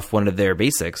 picking off one of their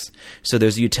basics. So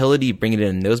there's utility bringing it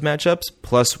in those matchups,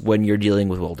 plus when you're dealing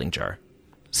with Welding Jar.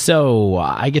 So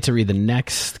I get to read the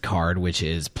next card, which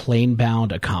is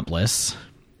Planebound Accomplice.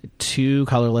 2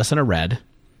 colorless and a red.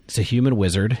 It's a human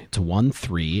wizard. It's a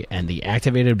 1/3, and the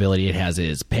activated ability it has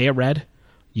is pay a red.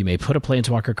 You may put a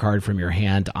Planeswalker card from your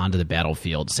hand onto the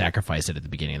battlefield, sacrifice it at the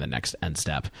beginning of the next end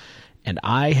step. And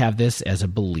I have this as a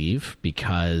believe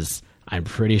because I'm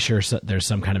pretty sure there's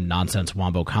some kind of nonsense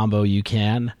wombo combo you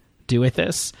can do with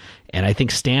this. And I think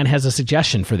Stan has a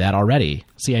suggestion for that already.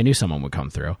 See, I knew someone would come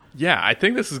through. Yeah, I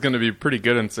think this is going to be pretty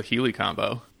good in Saheeli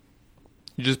combo.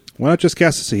 Why not just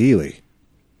cast a Saheeli?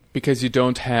 Because you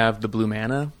don't have the blue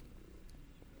mana.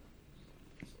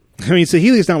 I mean,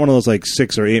 Saheeli's not one of those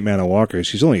 6 or 8 mana walkers.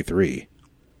 She's only 3.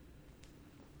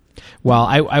 Well,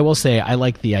 I will say I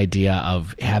like the idea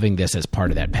of having this as part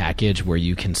of that package where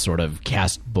you can sort of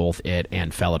cast both it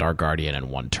and Felidar Guardian in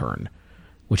one turn,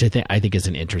 which I think is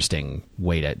an interesting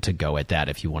way to go at that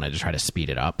if you wanted to try to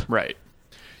speed it up. Right.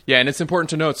 Yeah, and it's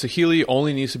important to note, Saheeli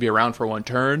only needs to be around for one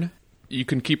turn. You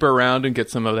can keep her around and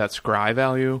get some of that scry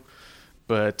value,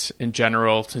 but in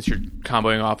general, since you're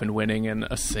comboing off and winning in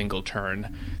a single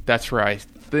turn, that's where I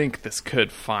think this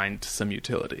could find some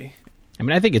utility. I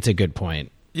mean, I think it's a good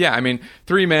point. Yeah, I mean,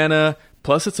 3 mana,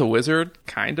 plus it's a wizard,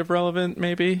 kind of relevant,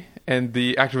 maybe. And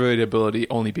the activated ability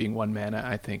only being 1 mana,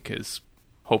 I think, is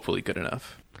hopefully good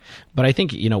enough. But I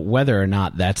think, whether or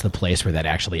not that's the place where that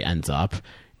actually ends up,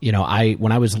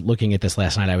 when I was looking at this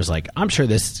last night, I was like, I'm sure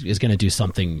this is going to do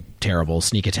something terrible.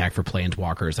 Sneak attack for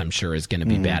planeswalkers, I'm sure, is going to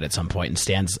be bad at some point. And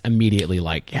Stan's immediately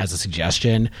has a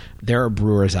suggestion. There are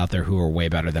brewers out there who are way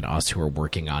better than us who are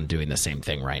working on doing the same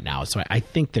thing right now. So I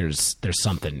think there's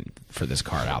something for this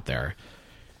card out there.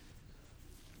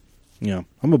 Yeah,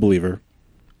 I'm a believer.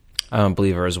 I'm a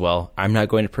believer as well. I'm not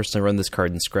going to personally run this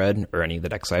card in Scred or any of the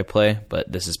decks I play,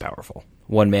 but this is powerful.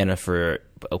 1 mana for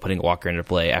putting Walker into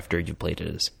play after you've played it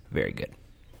is very good.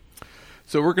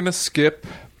 So we're going to skip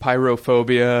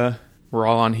Pyrophobia. We're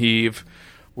all on Heave.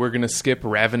 We're going to skip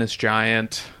Ravenous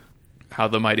Giant. How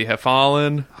the Mighty Have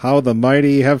Fallen. How the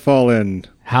mighty have fallen.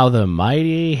 How the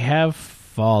mighty have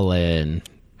fallen.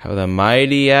 How the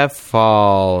mighty have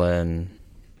fallen.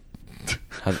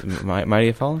 How the mighty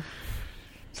have fallen?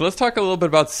 So let's talk a little bit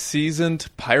about Seasoned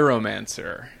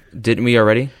Pyromancer. Didn't we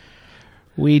already?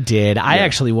 We did. I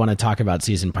actually want to talk about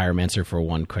Seasoned Pyromancer for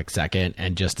one quick second,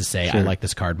 and just to say I like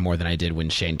this card more than I did when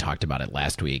Shane talked about it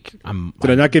last week.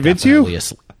 Did I not convince you?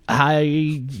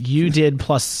 You did,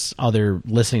 plus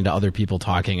listening to other people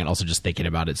talking and also just thinking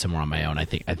about it some more on my own. I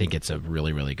think it's a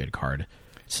really, really good card.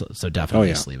 So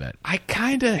definitely sleeve it. I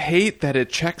kind of hate that it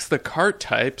checks the card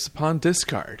types upon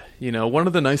discard. One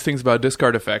of the nice things about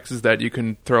discard effects is that you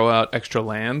can throw out extra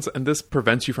lands, and this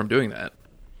prevents you from doing that.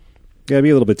 Yeah, it'd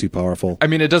be a little bit too powerful. I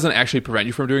mean, it doesn't actually prevent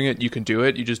you from doing it. You can do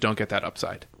it. You just don't get that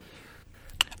upside.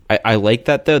 I like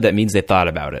that, though. That means they thought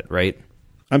about it, right?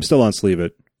 I'm still on sleeve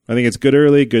it. I think it's good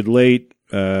early, good late.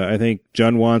 I think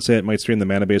John wants it. Might strain the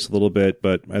mana base a little bit,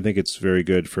 but I think it's very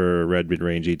good for red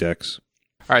mid-rangey decks.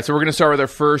 All right, so we're going to start with our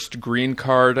first green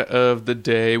card of the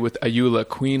day with Ayula,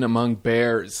 Queen Among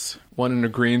Bears. 1 and a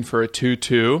green for a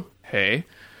 2/2. Hey.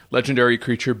 Legendary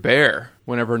creature Bear.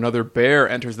 Whenever another bear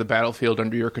enters the battlefield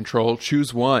under your control,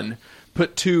 choose 1.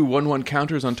 Put 2 1/1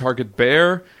 counters on target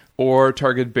bear, or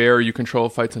target bear you control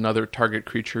fights another target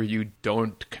creature you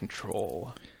don't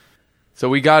control. So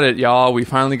we got it, y'all. We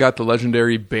finally got the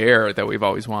legendary bear that we've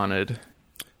always wanted.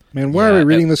 Man, why are we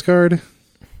reading this card?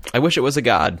 I wish it was a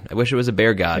god. I wish it was a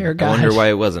bear god. Bear god. I wonder why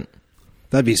it wasn't.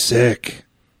 That'd be sick.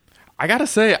 I gotta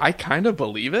say, I kind of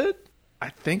believe it. I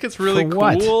think it's really For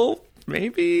what? cool.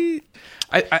 Maybe.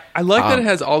 I like that it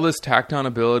has all this tackdown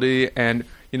ability, and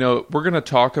we're going to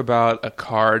talk about a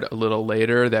card a little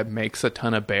later that makes a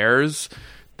ton of bears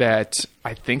that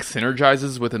I think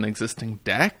synergizes with an existing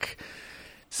deck.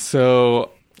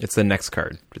 So It's the next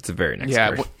card. It's the very next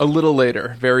card. Yeah, a little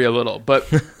later. Very a little. But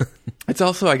it's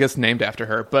also, I guess, named after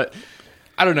her. But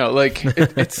I don't know. Like,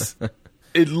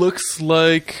 it looks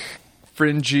like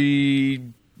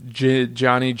fringy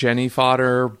Johnny Jenny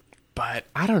fodder. But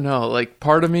I don't know. Like,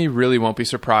 part of me really won't be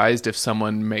surprised if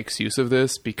someone makes use of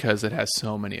this because it has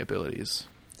so many abilities.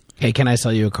 Hey, can I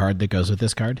sell you a card that goes with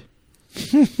this card?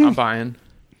 I'm buying.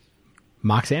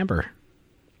 Mox Amber.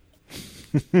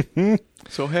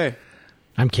 So, hey.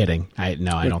 I'm kidding. I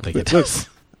don't think it does.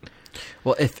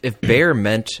 Well, if bear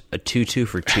meant a 2/2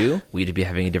 for 2, we'd be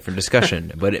having a different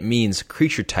discussion. But it means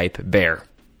creature type bear.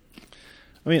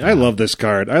 I mean, I love this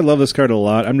card. I love this card a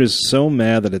lot. I'm just so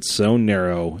mad that it's so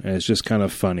narrow and it's just kind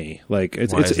of funny. Like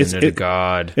it's a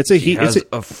god. It's a he has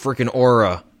a freaking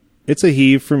aura. It's a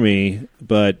heave for me,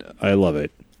 but I love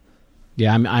it.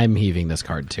 Yeah, I'm heaving this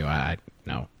card too. I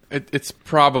no. It's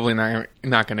probably not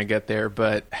going to get there,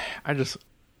 but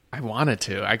I wanted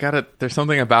to. There's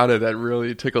something about it that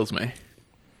really tickles me.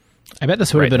 I bet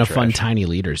this would have been a trash. fun Tiny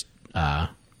Leaders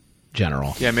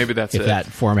general. Yeah, maybe that's if it. that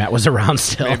format was around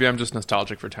still. Maybe I'm just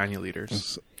nostalgic for Tiny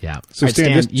Leaders. Yeah. So All right,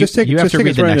 Stan, just take you have to read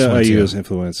us the right next to one too. Ayula's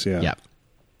influence. Yeah. Yeah.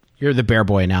 You're the bear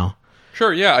boy now.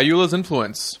 Sure, yeah. Ayula's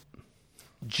Influence.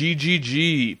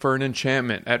 GGG for an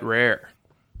enchantment at rare.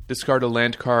 Discard a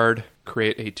land card.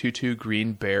 Create a 2/2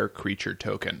 green bear creature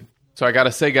token. So I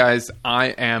gotta say, guys, I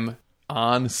am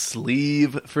on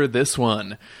sleeve for this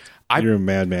one. You're a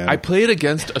madman. I played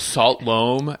against Assault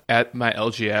Loam at my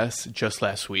LGS just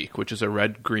last week, which is a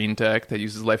red-green deck that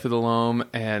uses Life of the Loam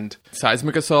and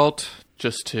Seismic Assault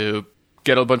just to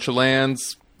get a bunch of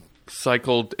lands,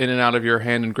 cycled in and out of your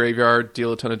hand and graveyard,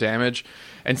 deal a ton of damage.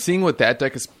 And seeing what that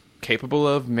deck is capable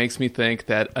of makes me think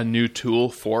that a new tool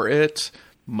for it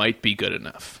might be good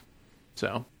enough.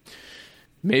 So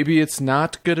maybe it's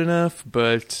not good enough,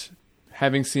 but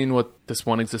having seen what this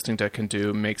one existing deck can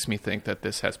do makes me think that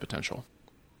this has potential.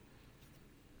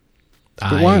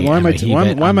 But why am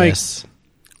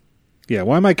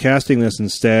I casting this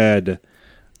instead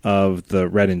of the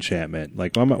red enchantment.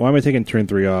 Like, why am I taking turn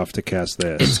 3 off to cast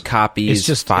this? It's copies, It's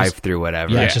just 5 through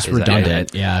whatever. Yeah, it's just Is that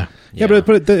redundant. it? Yeah. Yeah,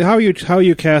 but how are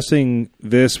you casting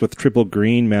this with triple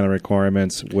green mana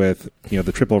requirements with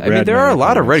the triple red? I mean, there are a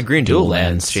lot of requirements? red-green dual Dual lands,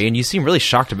 lands. Shane. You seem really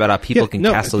shocked about how people can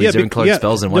cast all these different colored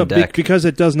spells in one deck. Because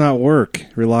it does not work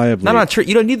reliably. Not on turn.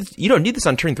 You don't need this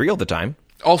on turn 3 all the time.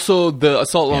 Also, the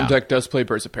Assault Loam Yeah. deck does play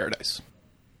Birds of Paradise.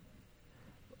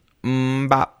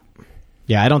 Bop.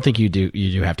 Yeah, I don't think you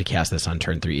do have to cast this on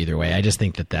turn 3 either way. I just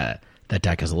think that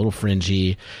deck is a little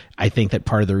fringy. I think that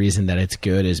part of the reason that it's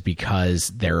good is because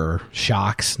they're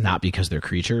shocks, not because they're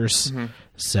creatures.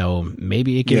 So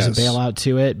maybe it gives Yes. a bailout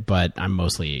to it, but I'm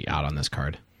mostly out on this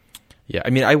card. Yeah, I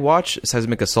mean, I watched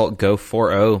Seismic Assault go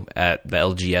 4-0 at the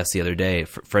LGS the other day.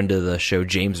 Friend of the show,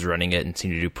 James, is running it and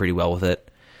seemed to do pretty well with it.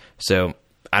 So,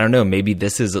 I don't know, maybe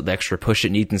this is the extra push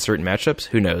it needs in certain matchups.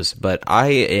 Who knows? But I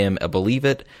am a believe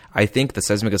it. I think the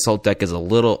Seismic Assault deck is a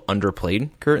little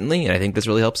underplayed currently, and I think this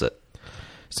really helps it.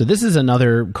 So this is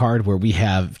another card where we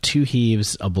have 2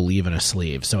 heaves, a believe, and a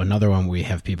sleeve. So another one where we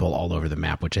have people all over the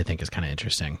map, which I think is kind of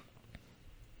interesting.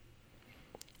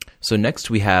 So next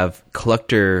we have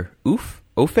Collector Oof?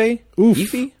 Ofe? Oof.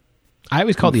 Eefy? I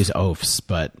always call these oafs,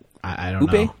 but I don't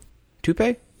Upe? know.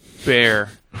 Tupe? Bear.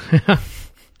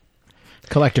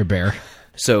 Collector Bear.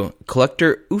 So,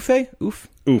 Collector Oofe? Oof?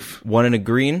 Oof. 1 and a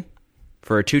green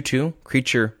for a 2/2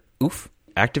 creature. Oof.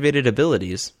 Activated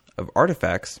abilities of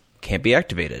artifacts can't be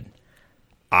activated.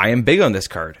 I am big on this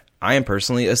card. I am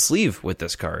personally a sleeve with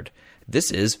this card.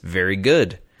 This is very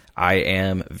good. I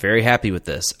am very happy with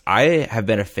this. I have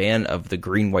been a fan of the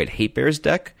green-white Hate Bears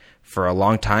deck for a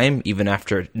long time, even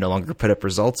after it no longer put up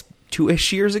results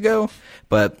 2-ish years ago.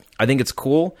 But I think it's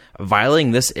cool.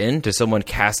 Vialing this into someone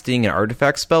casting an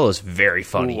artifact spell is very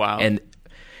funny. Ooh, wow. And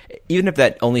even if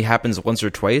that only happens once or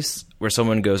twice, where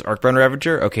someone goes Arcbound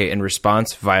Ravager, okay, in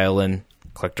response, Violin,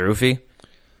 Collector Oofy.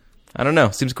 I don't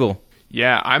know. Seems cool.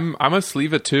 Yeah, I'm a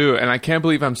sleeve it too, and I can't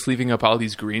believe I'm sleeving up all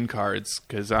these green cards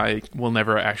because I will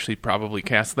never actually probably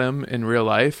cast them in real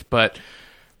life. But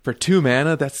for 2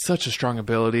 mana, that's such a strong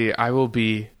ability. I will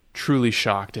be truly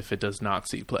shocked if it does not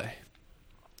see play.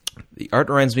 The art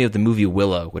reminds me of the movie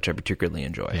Willow, which I particularly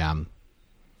enjoy. Yeah.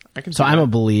 I can So see I'm that. a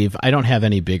believe. I don't have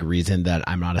any big reason that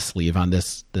I'm not a sleeve on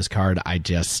this card. I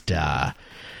just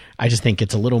think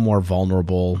it's a little more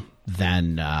vulnerable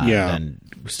than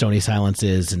Stony Silence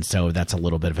is, and so that's a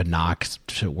little bit of a knock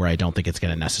to where I don't think it's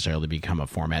going to necessarily become a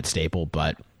format staple,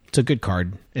 but it's a good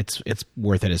card. It's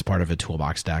worth it as part of a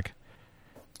toolbox deck.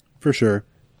 For sure.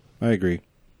 I agree.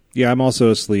 Yeah, I'm also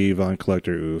a sleeve on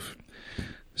Collector Oof.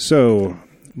 So,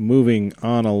 moving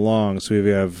on along. So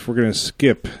we're going to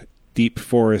skip Deep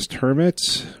Forest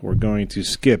Hermit. We're going to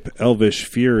skip Elvish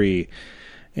Fury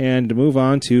and move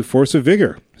on to Force of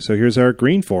Vigor. So here's our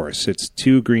green force. It's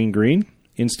 2 green.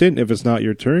 Instant. If it's not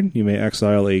your turn, you may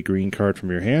exile a green card from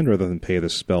your hand rather than pay the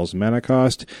spell's mana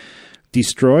cost.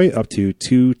 Destroy up to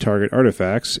 2 target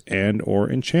artifacts and or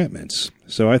enchantments.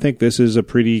 So I think this is a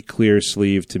pretty clear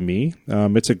sleeve to me.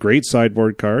 It's a great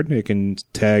sideboard card. It can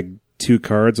tag 2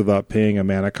 cards without paying a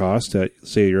mana cost at,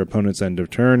 say, your opponent's end of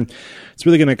turn. It's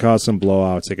really going to cause some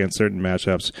blowouts against certain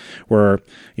matchups where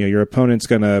your opponent's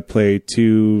going to play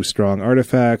 2 strong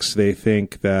artifacts. They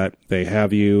think that they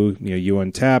have you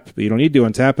untap, but you don't need to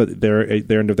untap at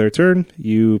their end of their turn.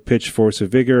 You pitch Force of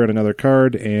Vigor on another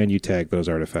card, and you tag those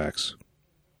artifacts.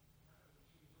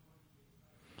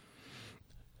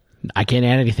 I can't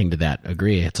add anything to that.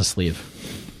 Agree. It's a sleeve.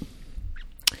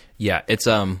 Yeah, it's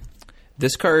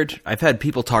this card, I've had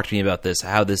people talk to me about this,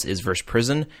 how this is versus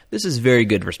Prison. This is very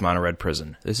good versus Mono Red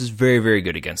Prison. This is very, very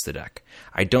good against the deck.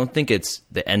 I don't think it's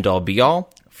the end-all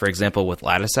be-all. For example, with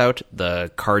Lattice Out,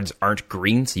 the cards aren't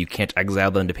green, so you can't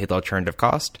exile them to pay the alternative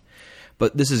cost.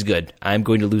 But this is good. I'm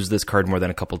going to lose this card more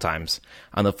than a couple times.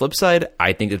 On the flip side,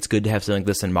 I think it's good to have something like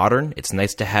this in Modern. It's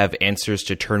nice to have answers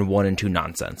to turn 1 and 2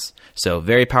 nonsense. So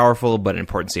very powerful, but an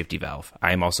important safety valve.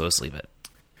 I am also a sleeve it.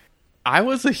 I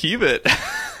was a heave it.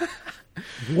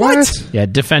 What? Yeah,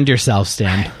 defend yourself,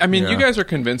 Stan. I mean, Yeah. you guys are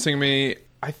convincing me.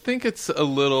 I think it's a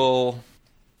little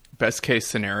best case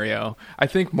scenario. I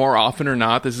think more often or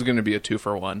not, this is going to be a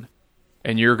 2-for-1,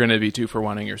 and you're going to be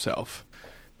 2-for-1ing yourself.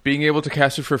 Being able to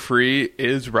cast it for free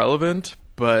is relevant,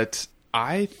 but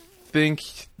I think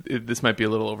this might be a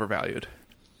little overvalued.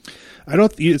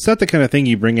 It's not the kind of thing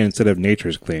you bring in instead of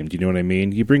Nature's Claim. Do you know what I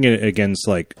mean? You bring it against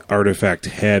like artifact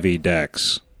heavy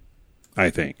decks, I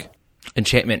think.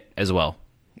 Enchantment as well.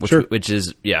 Sure. Which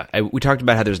is, yeah, we talked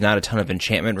about how there's not a ton of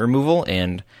enchantment removal,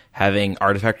 and having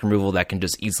artifact removal that can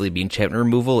just easily be enchantment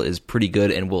removal is pretty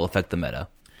good and will affect the meta.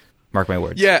 Mark my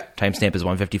words. Yeah. Timestamp is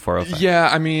 154.05. Yeah,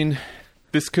 I mean,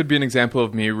 This could be an example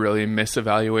of me really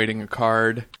misevaluating a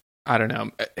card. I don't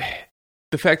know.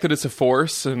 The fact that it's a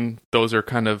force and those are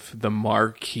kind of the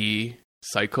marquee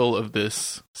cycle of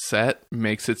this set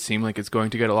makes it seem like it's going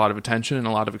to get a lot of attention and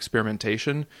a lot of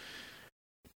experimentation.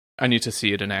 I need to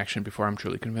see it in action before I'm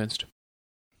truly convinced.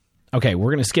 Okay,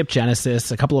 we're going to skip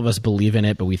Genesis. A couple of us believe in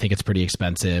it, but we think it's pretty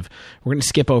expensive. We're going to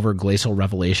skip over Glacial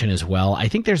Revelation as well. I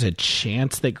think there's a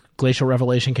chance that Glacial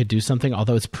Revelation could do something,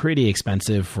 although it's pretty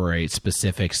expensive for a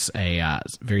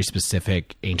very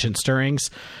specific Ancient Stirrings,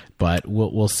 but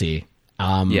we'll see.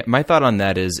 Yeah, my thought on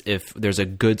that is if there's a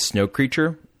good snow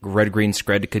creature, red-green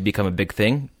Skred could become a big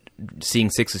thing. Seeing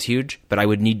 6 is huge, but I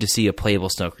would need to see a playable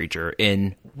snow creature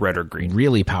in red or green.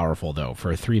 Really powerful, though,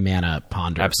 for a 3-mana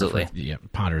Ponder. Absolutely.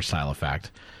 Ponder style effect.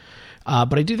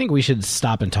 But I do think we should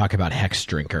stop and talk about Hex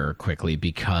Drinker quickly,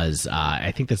 because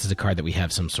I think this is a card that we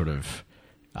have some sort of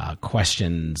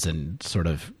questions and sort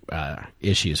of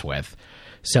issues with.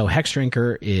 So Hex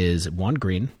Drinker is 1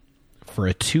 green for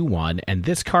a 2/1, and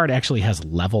this card actually has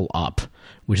Level Up,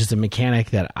 which is a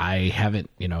mechanic that we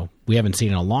haven't seen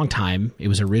in a long time. It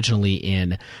was originally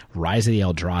in Rise of the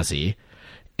Eldrazi,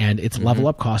 and its level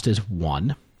up cost is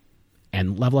 1.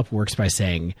 And level up works by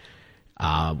saying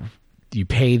you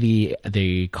pay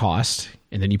the cost,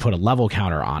 and then you put a level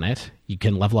counter on it. You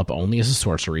can level up only as a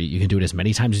sorcery. You can do it as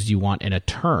many times as you want in a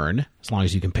turn, as long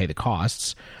as you can pay the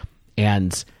costs.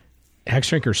 And Hex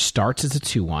Drinker starts as a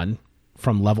 2/1.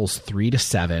 From levels 3 to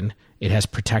 7, it has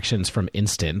protections from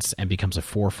instants and becomes a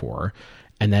 4/4.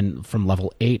 And then from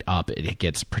level 8 up, it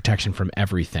gets protection from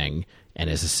everything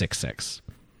and is a 6/6.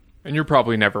 And you're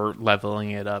probably never leveling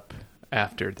it up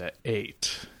after the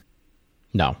 8.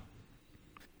 No.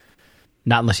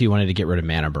 Not unless you wanted to get rid of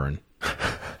Mana Burn.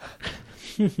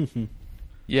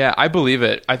 Yeah, I believe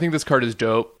it. I think this card is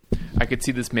dope. I could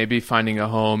see this maybe finding a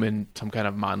home in some kind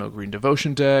of mono green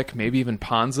devotion deck, maybe even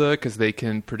Ponza, because they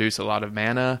can produce a lot of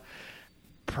mana.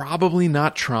 Probably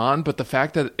not Tron, but the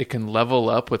fact that it can level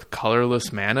up with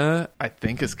colorless mana, I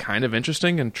think is kind of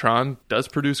interesting, and Tron does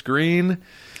produce green.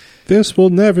 This will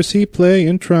never see play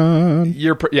in Tron.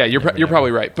 You're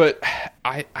probably right, but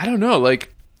I don't know,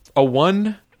 like a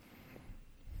one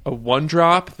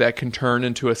drop that can turn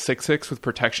into a 6/6 with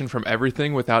protection from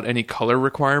everything without any color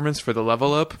requirements for the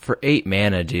level up. For 8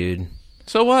 mana, dude.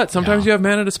 So what? Sometimes you have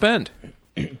mana to spend.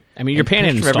 I mean, you're paying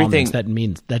in installments.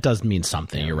 Everything. That does mean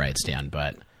something. You're right, Stan,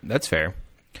 but That's fair.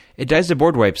 It dies to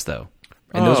board wipes, though.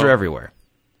 And those are everywhere.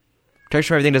 Protection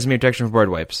from everything doesn't mean protection from board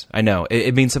wipes. I know.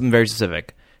 It means something very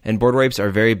specific. And board wipes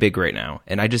are very big right now.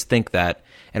 And I just think that...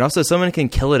 And also, someone can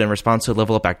kill it in response to a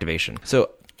level up activation. So...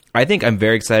 I think I'm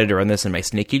very excited to run this in my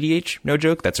Snake EDH. No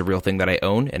joke. That's a real thing that I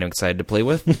own and I'm excited to play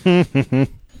with.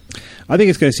 I think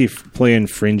it's going to see play in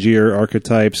fringier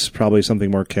archetypes, probably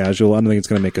something more casual. I don't think it's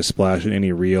going to make a splash in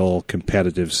any real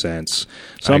competitive sense.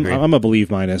 So I'm a believe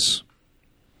minus.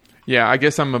 Yeah, I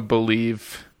guess I'm a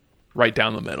believe right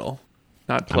down the middle.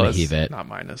 Not plus, heave it. Not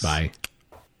minus. Bye.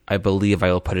 I believe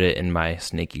I will put it in my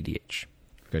Snake EDH.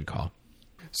 Good call.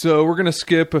 So we're going to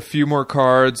skip a few more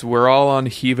cards. We're all on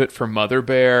Heave It for Mother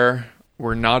Bear.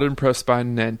 We're not impressed by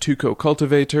Nantuko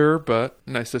Cultivator, but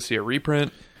nice to see a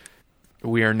reprint.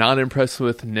 We are not impressed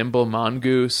with Nimble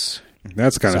Mongoose.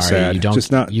 That's kind of sad.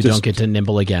 You don't get to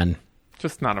Nimble again.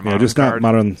 Just not a modern just card.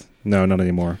 not modern. No, not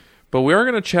anymore. But we are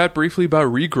going to chat briefly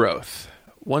about Regrowth.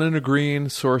 1 and a green,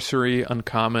 sorcery,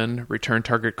 uncommon. Return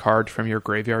target card from your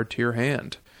graveyard to your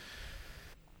hand.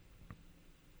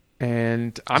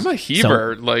 And I'm a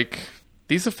heaver.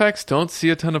 These effects don't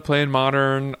see a ton of play in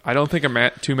Modern. I don't think a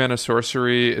 2-mana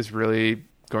sorcery is really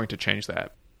going to change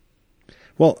that.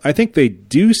 Well, I think they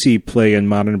do see play in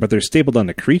Modern, but they're stapled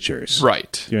onto creatures.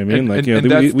 Right. You know what I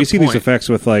mean? We see these effects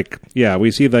with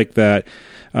we see that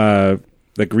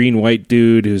the green-white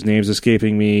dude whose name's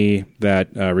escaping me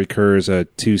that recurs a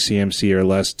 2 CMC or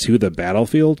less to the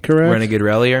battlefield, correct? Renegade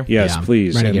Rallier? Yes,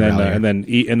 please. Renegade Rallier. And then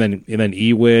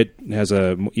Ewit has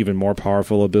a even more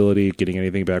powerful ability, getting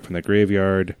anything back from the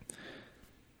graveyard.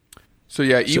 So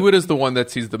Ewit is the one that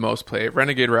sees the most play.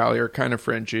 Renegade Rallier, kind of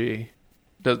fringy.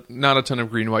 Not a ton of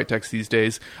green-white decks these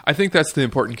days. I think that's the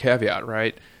important caveat,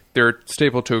 right? They're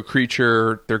staple to a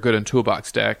creature. They're good in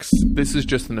toolbox decks. This is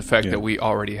just an effect that we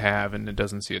already have, and it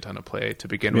doesn't see a ton of play to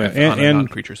begin with on a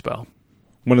non-creature spell.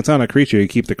 When it's on a creature, you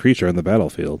keep the creature on the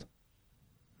battlefield.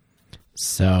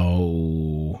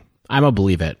 So I'm a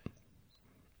believe it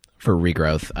for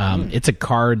Regrowth. It's a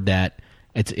card that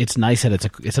it's nice that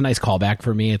it's a nice callback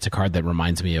for me. It's a card that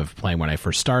reminds me of playing when I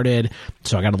first started.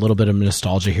 So I got a little bit of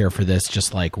nostalgia here for this,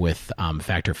 just like with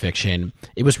Fact or Fiction.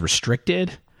 It was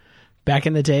restricted back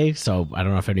in the day, so I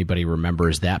don't know if anybody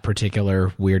remembers that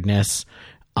particular weirdness.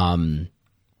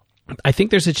 I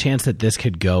think there's a chance that this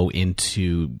could go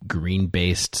into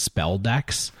green-based spell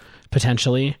decks,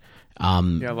 potentially.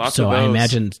 Lots so of those. I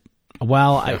imagine,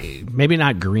 maybe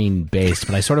not green-based,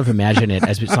 but I sort of imagine it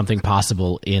as something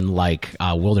possible in like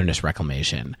Wilderness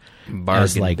Reclamation.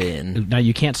 Bargain bin. Now,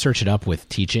 you can't search it up with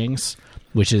teachings,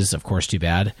 which is, of course, too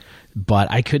bad.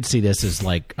 But I could see this as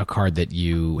like a card that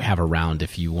you have around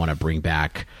if you want to bring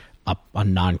back a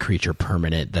non-creature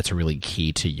permanent that's really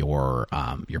key to your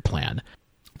plan.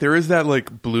 There is that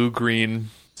like blue-green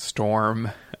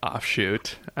storm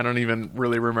offshoot. I don't even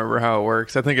really remember how it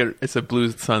works. I think it's a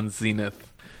Blue Sun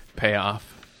Zenith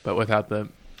payoff, but without the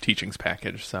teachings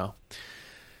package. So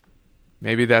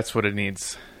maybe that's what it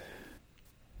needs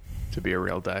to be a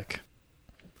real deck.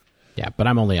 Yeah, but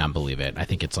I'm only on Believe It. I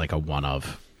think it's like a one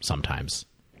of sometimes.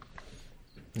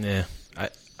 Yeah,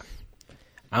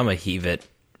 I'm a heave it.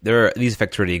 These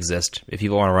effects already exist. If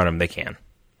people want to run them, they can.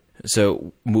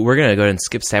 So we're going to go ahead and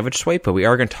skip Savage Swipe, but we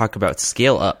are going to talk about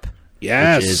Scale Up.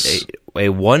 Yes. Which is a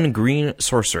 1 green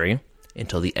sorcery.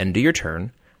 Until the end of your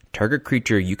turn, target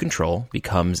creature you control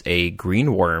becomes a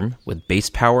green worm with base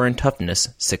power and toughness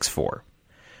 6/4.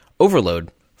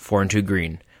 Overload, 4 and 2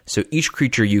 green. So each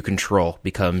creature you control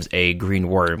becomes a green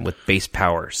worm with base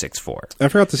power 6/4. I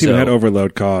forgot to see what had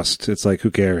overload cost. It's like,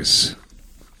 who cares?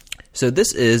 So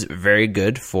this is very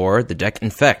good for the deck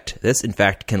Infect. This, in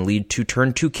fact, can lead to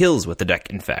turn 2 kills with the deck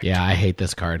Infect. Yeah, I hate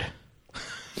this card.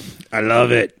 I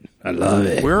love it. I love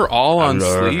it. We're all on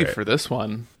sleeve for this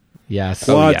one. Yes.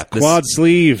 Quad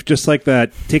sleeve, just like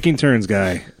that taking turns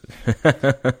guy.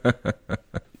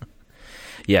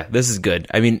 Yeah, this is good.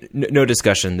 I mean, no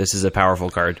discussion. This is a powerful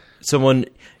card.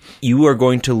 You are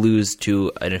going to lose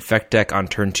to an Infect deck on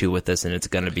turn 2 with this, and it's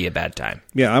going to be a bad time.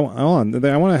 Yeah, I want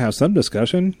to have some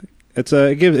discussion.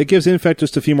 It gives Infect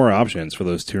just a few more options for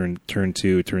those turn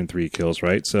 2, turn 3 kills,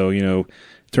 right? So,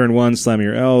 turn 1, slam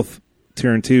your elf.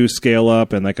 Turn 2, scale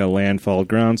up, and like a landfall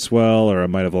groundswell or a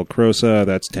Might of Volcrosa,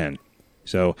 that's 10.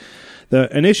 So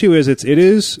an issue is it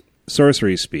is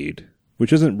sorcery speed,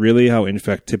 which isn't really how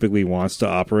Infect typically wants to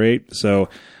operate. So,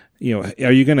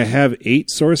 are you going to have 8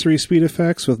 sorcery speed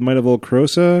effects with Might of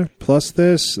Volcrosa plus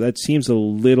this? That seems a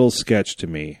little sketch to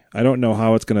me. I don't know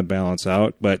how it's going to balance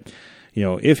out, but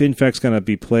if Infect's going to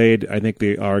be played, I think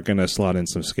they are going to slot in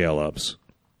some scale ups.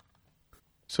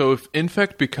 So if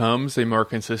Infect becomes a more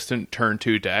consistent turn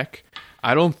 2 deck,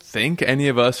 I don't think any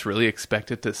of us really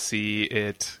expected to see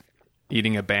it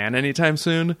eating a ban anytime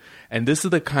soon. And this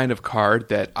is the kind of card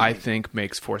that I think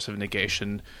makes Force of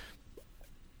Negation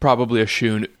probably a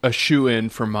shoe-in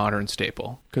for Modern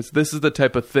Staple. Because this is the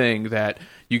type of thing that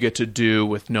you get to do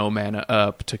with no mana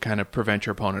up to kind of prevent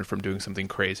your opponent from doing something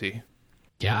crazy.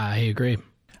 Yeah, I agree.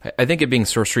 I think it being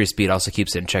sorcery speed also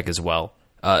keeps it in check as well.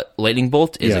 Lightning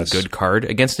Bolt is a good card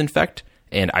against Infect,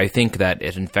 and I think that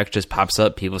if Infect just pops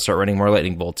up, people start running more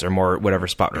Lightning Bolts or more whatever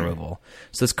spot removal.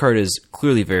 So this card is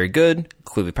clearly very good,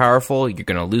 clearly powerful. You're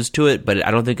going to lose to it, but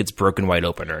I don't think it's broken wide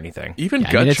open or anything. Even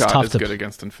Gutshot is good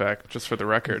against Infect, just for the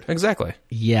record. Exactly.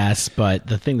 Yes, but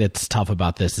the thing that's tough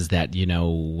about this is that,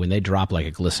 when they drop like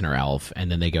a Glistener Elf,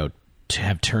 and then they go to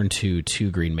have turn 2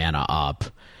 green mana up,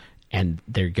 and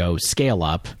they go scale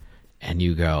up, and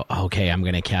you go, okay, I'm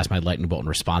going to cast my Lightning Bolt in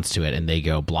response to it, and they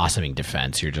go Blossoming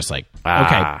Defense. You're just like,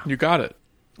 okay. You got it.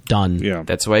 Done. Yeah.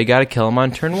 That's why you got to kill him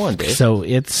on turn 1, Dave. So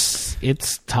it's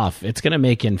tough. It's going to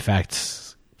make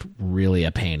Infect really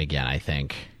a pain again, I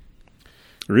think.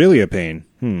 Really a pain.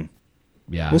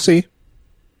 Yeah. We'll see.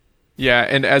 Yeah,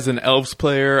 and as an Elves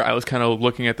player, I was kind of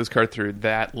looking at this card through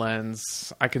that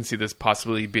lens. I can see this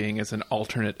possibly being as an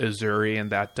alternate Azuri in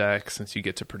that deck, since you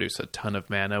get to produce a ton of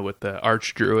mana with the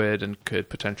Archdruid and could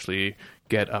potentially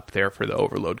get up there for the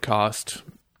overload cost.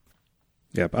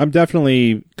 Yep, I'm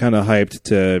definitely kind of hyped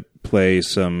to play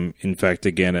some Infect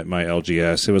again at my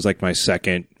LGS. It was like my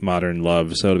second Modern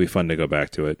love, so it'll be fun to go back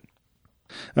to it.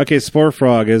 Okay, Spore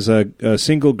Frog is a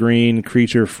single green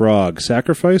creature frog.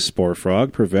 Sacrifice Spore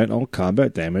Frog, prevent all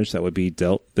combat damage that would be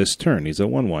dealt this turn. He's a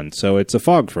 1/1, so it's a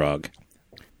Fog Frog.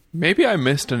 Maybe I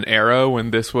missed an era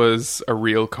when this was a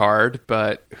real card,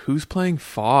 but who's playing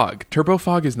Fog? Turbo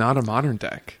Fog is not a Modern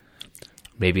deck.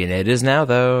 Maybe it is now,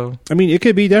 though. I mean, it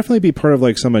could definitely be part of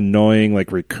like some annoying like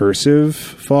recursive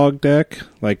Fog deck.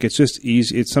 Like it's just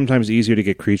easy. It's sometimes easier to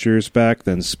get creatures back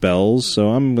than spells. So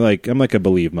I'm like a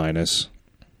Believe minus.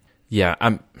 Yeah,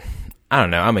 I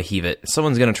don't know. I'm a heave it.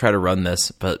 Someone's going to try to run this,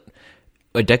 but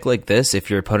a deck like this, if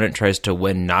your opponent tries to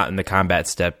win not in the combat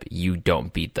step, you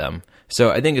don't beat them.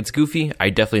 So I think it's goofy. I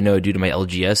definitely know a dude in my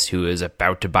LGS who is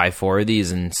about to buy 4 of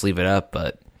these and sleeve it up,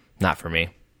 but not for me.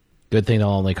 Good thing they'll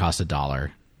only cost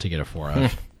 $1 to get a 4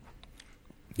 of.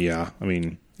 Yeah, I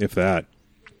mean, if that.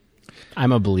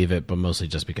 I'm a believe it, but mostly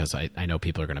just because I know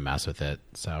people are going to mess with it.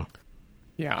 So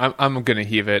Yeah, I'm going to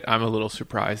heave it. I'm a little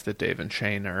surprised that Dave and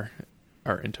Shane are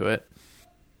into it.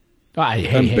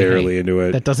 I'm barely into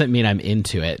it. That doesn't mean I'm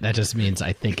into it. That just means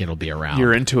I think it'll be around.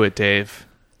 You're into it, Dave.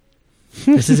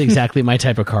 This is exactly my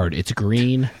type of card. It's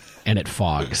green and it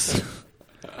fogs.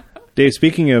 Dave,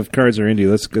 speaking of cards are indie,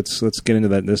 let's get into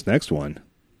this next one.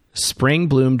 Spring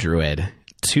Bloom Druid,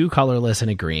 2 colorless and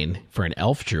a green for an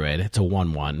elf druid. It's a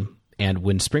 1/1. And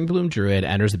when Spring Bloom Druid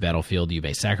enters the battlefield, you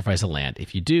may sacrifice a land.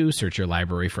 If you do, search your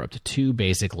library for up to 2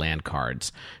 basic land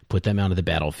cards. Put them onto the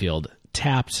battlefield,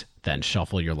 tapped, then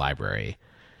shuffle your library.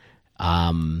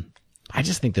 I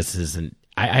just think this isn't...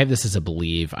 I have this as a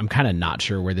believe. I'm kind of not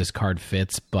sure where this card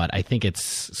fits, but I think it's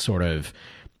sort of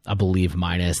a believe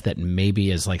minus that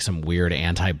maybe is like some weird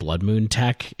anti-Blood Moon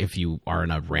tech if you are in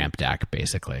a ramp deck,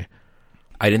 basically.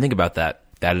 I didn't think about that.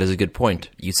 That is a good point.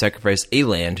 You sacrifice a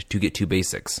land to get 2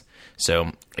 basics.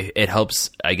 So it helps,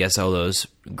 I guess, all those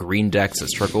green decks that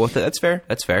struggle with it. That's fair.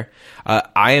 That's fair.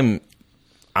 I'm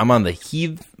on the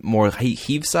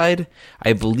heave side.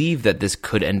 I believe that this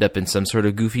could end up in some sort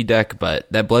of goofy deck, but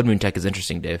that Blood Moon tech is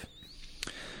interesting, Dave.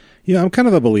 Yeah, I'm kind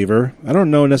of a believer. I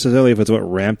don't know necessarily if it's what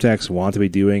ramp decks want to be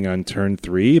doing on turn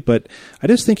 3, but I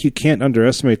just think you can't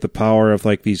underestimate the power of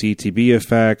like these ETB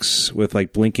effects with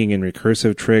like blinking and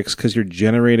recursive tricks because you're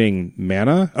generating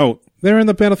mana. Oh, they're in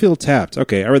the battlefield tapped.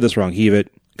 Okay, I read this wrong. Heave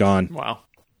it. Gone. Wow.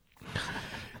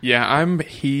 Yeah, I'm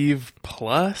heave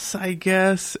plus, I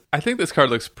guess. I think this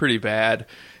card looks pretty bad.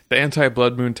 The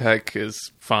anti-Blood Moon tech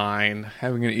is fine.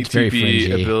 Having an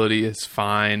ETB ability is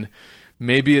fine.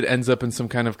 Maybe it ends up in some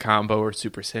kind of combo or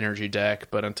super synergy deck,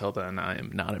 but until then, I am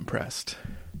not impressed.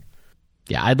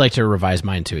 Yeah, I'd like to revise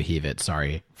mine to a heave it.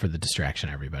 Sorry for the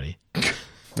distraction, everybody.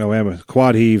 Oh, I'm a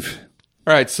quad heave.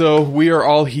 All right, so we are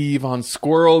all heave on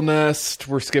Squirrel Nest.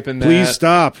 We're skipping that. Please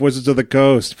stop, Wizards of the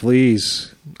Coast,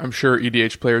 please. I'm sure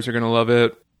EDH players are going to love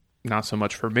it. Not so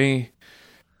much for me.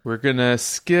 We're going to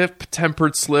skip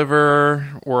Tempered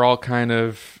Sliver. We're all kind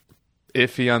of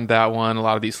iffy on that one. A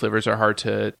lot of these slivers are hard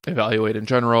to evaluate in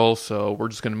general, so we're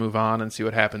just going to move on and see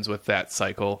what happens with that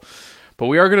cycle. But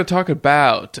we are going to talk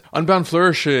about Unbound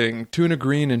Flourishing, 2 and a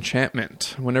green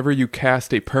enchantment. Whenever you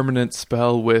cast a permanent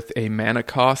spell with a mana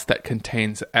cost that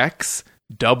contains X,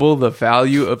 double the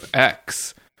value of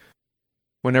X.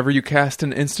 Whenever you cast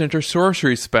an instant or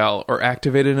sorcery spell or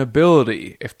activate an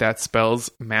ability, if that spell's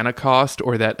mana cost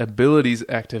or that ability's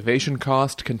activation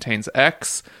cost contains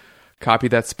X, copy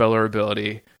that spell or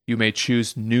ability. You may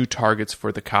choose new targets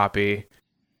for the copy.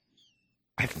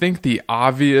 I think the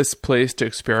obvious place to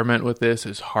experiment with this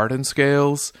is Hardened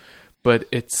Scales, but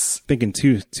it's... Thinking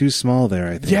too small there,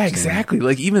 I think. Yeah, exactly.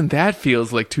 Like, even that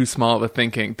feels like too small of a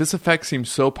thinking. This effect seems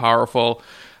so powerful.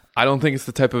 I don't think it's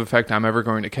the type of effect I'm ever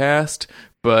going to cast,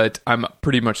 but I'm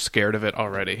pretty much scared of it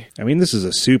already. I mean, this is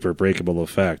a super breakable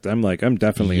effect. I'm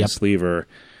definitely a sleever.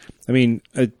 I mean,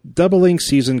 a doubling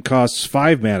season costs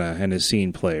 5 mana and is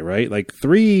seen play, right? Like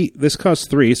 3, this costs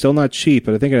 3, still not cheap,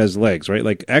 but I think it has legs, right?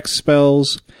 Like X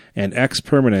spells and X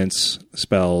permanence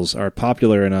spells are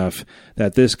popular enough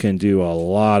that this can do a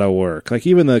lot of work. Like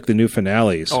even the new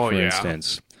finales, for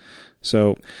instance.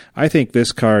 So I think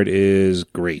this card is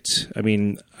great. I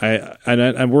mean,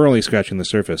 we're only scratching the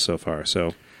surface so far,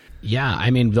 so... Yeah, I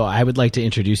mean, though, I would like to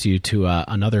introduce you to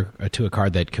a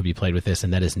card that could be played with this,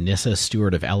 and that is Nissa,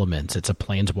 Steward of Elements. It's a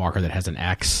planeswalker that has an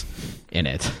X in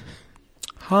it.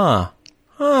 Huh.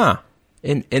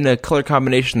 In a color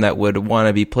combination that would want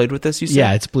to be played with this, you said?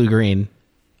 Yeah, it's blue-green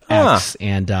X,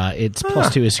 and its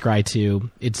 +2 is Scry 2.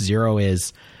 Its 0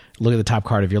 is, look at the top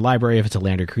card of your library. If it's a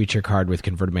land or creature card with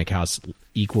converted mana cost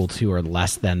equal to or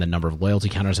less than the number of loyalty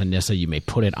counters on Nissa, you may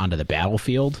put it onto the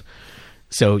battlefield.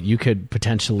 So you could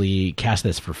potentially cast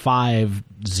this for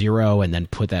 5-0 and then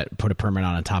put a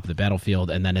permanent on top of the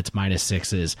battlefield, and then its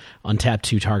 -6 is untap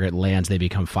 2 target lands. They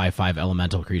become 5/5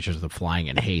 elemental creatures with flying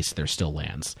and haste. They're still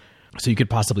lands. So you could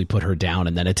possibly put her down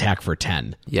and then attack for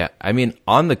 10. Yeah, I mean,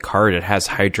 on the card it has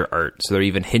Hydra art, so they're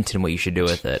even hinting what you should do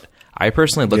with it. I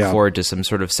personally look forward to some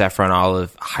sort of Saffron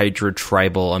Olive Hydra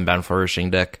tribal Unbound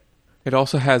Flourishing deck. It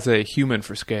also has a human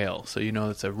for scale, so you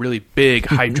know it's a really big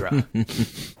Hydra.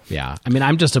 Yeah. I mean,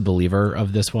 I'm just a believer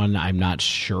of this one. I'm not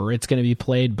sure it's going to be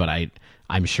played, but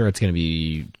I'm sure it's going to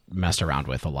be messed around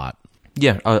with a lot.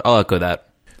 Yeah, I'll echo that.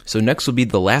 So next will be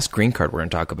the last green card we're going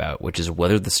to talk about, which is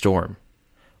Weather the Storm.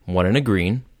 1 and a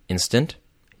green, instant.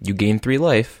 You gain 3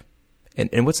 life.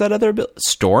 And what's that other ability?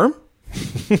 Storm?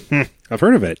 I've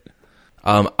heard of it.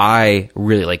 I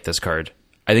really like this card.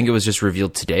 I think it was just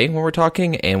revealed today when we're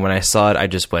talking, and when I saw it, I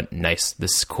just went, nice,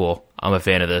 this is cool. I'm a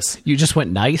fan of this. You just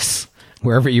went nice?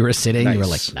 Wherever you were sitting, you were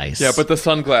like, nice. Yeah, but the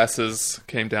sunglasses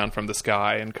came down from the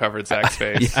sky and covered Zach's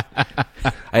face.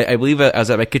 I believe I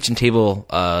was at my kitchen table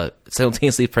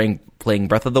simultaneously playing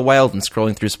Breath of the Wild and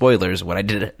scrolling through spoilers when I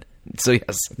did it. So,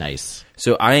 yes. Nice.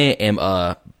 So, I am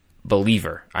a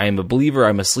believer. I'm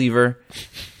a sleever.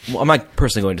 Well, I'm not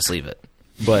personally going to sleeve it,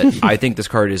 but I think this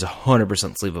card is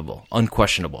 100% sleevable.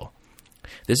 Unquestionable.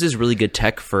 This is really good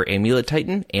tech for Amulet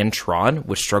Titan and Tron,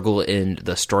 which struggle in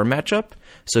the Storm matchup.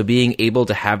 So being able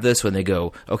to have this when they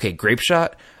go, okay, Grape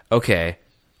Shot, okay,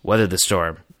 Weather the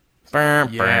Storm.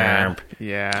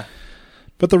 Yeah.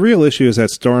 But the real issue is that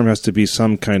Storm has to be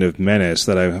some kind of menace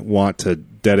that I want to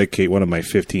dedicate one of my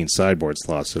 15 sideboard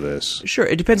slots to this. Sure,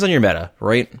 it depends on your meta,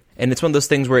 right? And it's one of those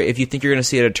things where if you think you're going to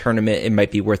see it at a tournament, it might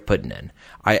be worth putting in.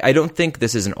 I don't think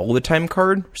this is an all-the-time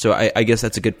card, so I guess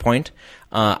that's a good point.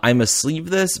 I'm a sleeve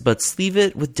this, but sleeve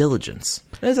it with diligence.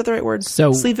 Is that the right word?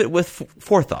 So sleeve it with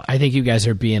forethought. I think you guys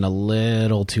are being a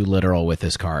little too literal with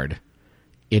this card.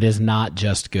 It is not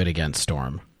just good against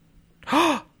Storm.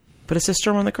 But it says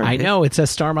Storm on the card. I know, it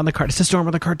says Storm on the card. It says Storm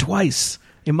on the card twice.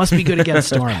 It must be good against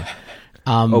Storm.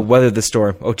 Weather the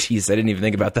Storm. Oh, jeez, I didn't even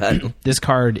think about that. This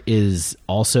card is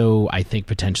also, I think,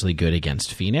 potentially good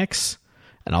against Phoenix,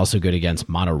 and also good against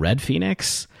mono red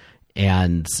Phoenix,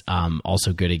 and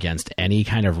also good against any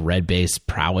kind of red-based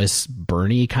prowess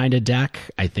Bernie kind of deck.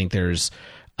 I think there's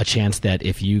a chance that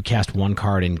if you cast one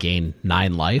card and gain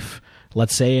 9 life,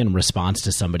 let's say, in response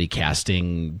to somebody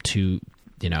casting 2,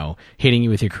 hitting you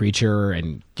with your creature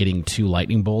and getting 2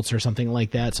 lightning bolts or something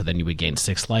like that, so then you would gain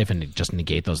 6 life and just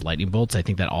negate those lightning bolts. I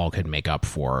think that all could make up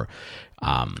for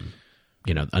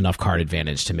enough card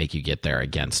advantage to make you get there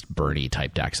against Bernie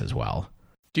type decks as well.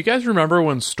 Do you guys remember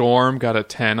when Storm got a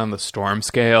 10 on the Storm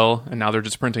scale, and now they're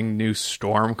just printing new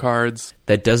Storm cards?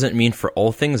 That doesn't mean for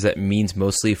all things. That means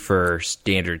mostly for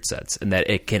standard sets, and that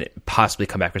it can possibly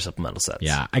come back for supplemental sets.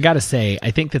 Yeah, I gotta say,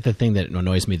 I think that the thing that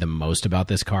annoys me the most about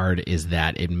this card is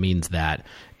that it means that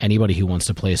anybody who wants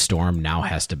to play Storm now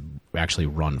has to actually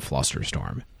run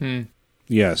Flusterstorm.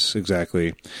 Yes,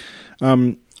 exactly.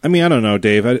 I don't know,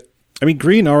 Dave.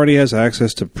 Green already has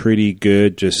access to pretty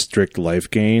good, just strict life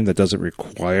gain that doesn't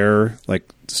require,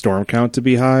 Storm count to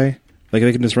be high. Like,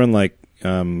 they can just run,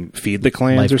 Feed the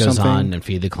Clans life or goes something. on and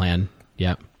Feed the Clan.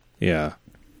 Yep. Yeah.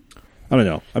 I don't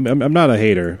know. I'm not a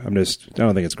hater. I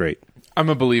don't think it's great. I'm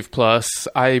a Believe Plus.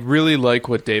 I really like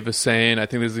what Dave is saying. I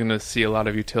think this is going to see a lot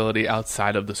of utility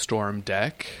outside of the Storm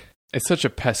deck. It's such a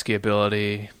pesky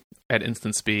ability at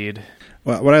instant speed.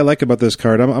 Well, what I like about this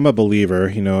card, I'm a believer,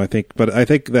 I think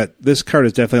that this card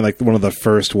is definitely one of the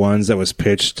first ones that was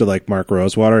pitched to Mark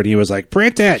Rosewater, and he was like,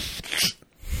 print it!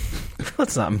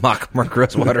 Let's not mock Mark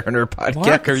Rosewater on our podcast.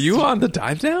 Mark, are you on the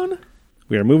dive down?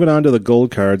 We are moving on to the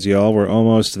gold cards, y'all. We're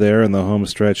almost there in the home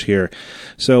stretch here.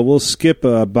 So we'll skip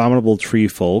Abominable Tree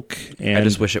Folk. And I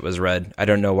just wish it was red. I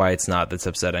don't know why it's not. That's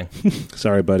upsetting.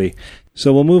 Sorry, buddy.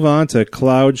 So we'll move on to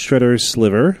Cloud Shredder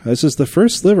Sliver. This is the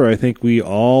first sliver I think we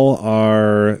all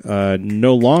are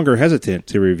no longer hesitant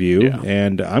to review,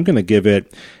 and I'm going to give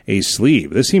it a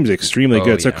sleeve. This seems extremely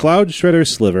good. So Cloud Shredder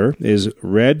Sliver is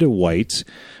red-white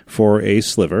for a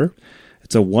sliver.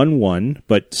 It's a 1/1,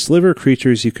 but sliver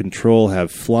creatures you control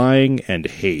have flying and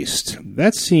haste.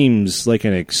 That seems like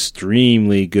an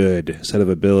extremely good set of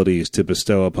abilities to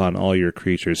bestow upon all your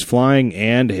creatures. Flying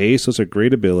and haste, those are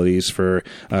great abilities for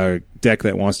a deck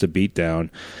that wants to beat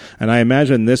down. And I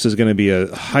imagine this is going to be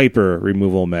a hyper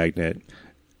removal magnet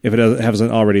if it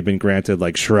hasn't already been granted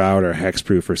Shroud or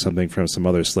Hexproof or something from some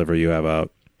other sliver you have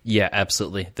out. Yeah,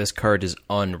 absolutely. This card is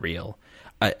unreal.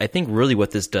 I think really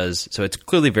what this does, so it's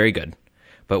clearly very good.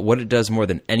 But what it does more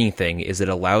than anything is it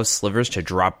allows slivers to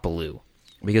drop blue.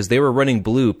 Because they were running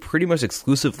blue pretty much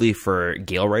exclusively for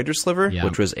Gale Rider Sliver,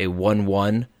 which was a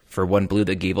 1/1 for 1 blue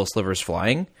that gave all slivers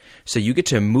flying. So you get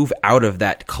to move out of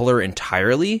that color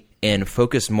entirely and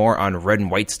focus more on red and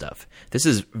white stuff. This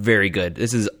is very good.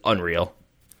 This is unreal.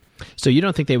 So you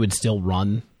don't think they would still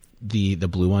run the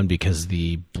blue one because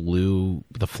the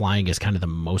flying is kind of the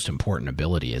most important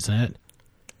ability, isn't it?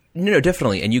 No,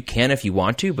 definitely. And you can if you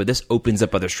want to, but this opens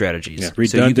up other strategies. Yeah,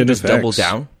 so you can just effects. double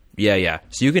down. Yeah.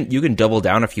 So you can double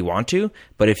down if you want to,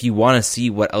 but if you want to see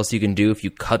what else you can do if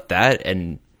you cut that,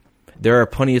 and there are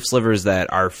plenty of slivers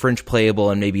that are fringe playable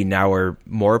and maybe now are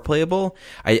more playable.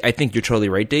 I think you're totally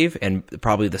right, Dave, and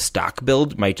probably the stock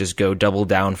build might just go double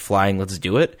down, flying, let's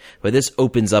do it. But this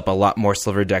opens up a lot more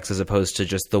sliver decks as opposed to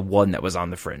just the one that was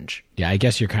on the fringe. Yeah, I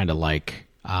guess you're kind of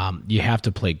you have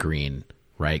to play green,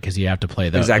 right? Because you have to play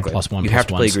the exactly. +1, you have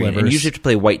to play slivers. green, and you usually have to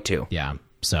play white too. Yeah,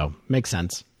 so makes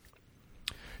sense.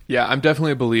 Yeah, I'm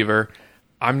definitely a believer.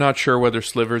 I'm not sure whether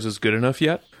Slivers is good enough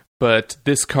yet. but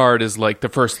this card is like the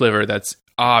first sliver that's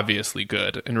obviously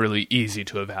good and really easy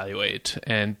to evaluate.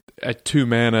 And at 2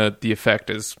 mana, the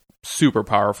effect is super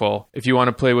powerful. If you want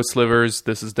to play with slivers,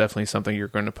 this is definitely something you're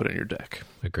going to put in your deck.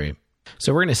 Agree.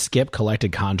 So we're going to skip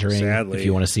Collected Conjuring. Sadly. If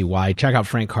you want to see why, check out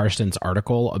Frank Karsten's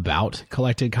article about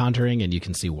Collected Conjuring, and you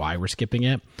can see why we're skipping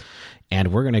it.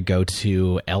 And we're going to go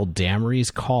to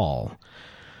Eldamri's Call.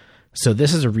 So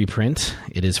this is a reprint.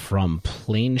 It is from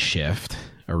Planeshift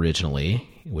originally,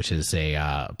 which is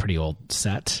a pretty old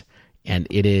set. And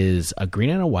it is a green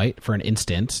and a white for an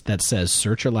instant that says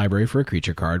search your library for a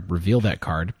creature card, reveal that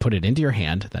card, put it into your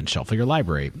hand, then shuffle your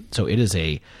library. So it is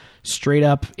a straight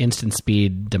up instant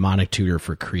speed demonic tutor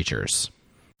for creatures.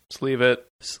 Sleeve it.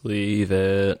 Sleeve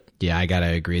it. Yeah, I gotta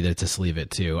agree that it's a sleeve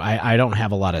it too. I don't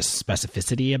have a lot of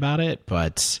specificity about it,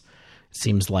 but it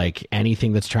seems like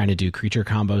anything that's trying to do creature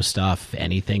combo stuff,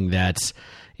 anything that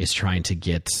is trying to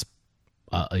get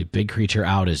a big creature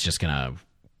out is just gonna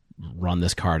run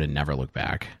this card and never look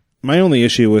back. My only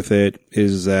issue with it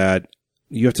is that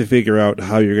you have to figure out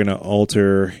how you're going to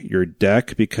alter your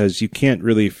deck, because you can't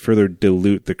really further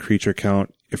dilute the creature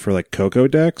count for like Coco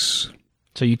decks.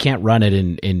 So you can't run it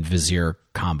in Vizier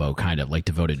combo, kind of like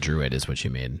Devoted Druid is what you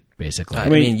mean, basically. I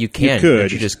mean, you can. you could.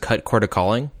 Don't you just cut Court of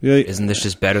Calling? Yeah. Isn't this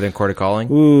just better than Court of Calling?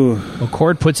 Ooh. Well,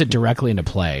 Cord puts it directly into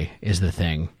play is the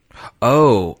thing.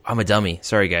 Oh, I'm a dummy.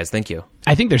 Sorry, guys. Thank you.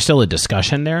 I think there's still a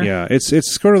discussion there. Yeah,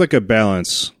 it's sort of like a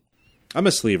balance. I'm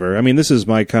a sleever. I mean, this is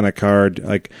my kind of card.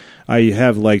 Like, I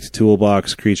have liked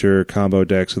toolbox creature combo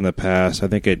decks in the past. I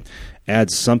think it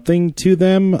adds something to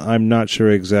them. I'm not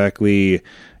sure exactly,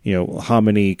 how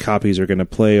many copies are going to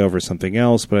play over something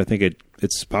else, but I think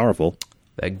it's powerful.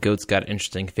 That goat's got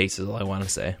interesting faces, all I want to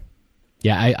say.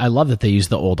 Yeah, I love that they use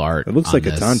the old art. It looks like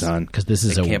a Tauntaun. Because this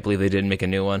is I can't believe they didn't make a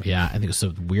new one. Yeah, I think it's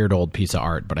a weird old piece of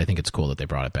art, but I think it's cool that they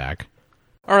brought it back.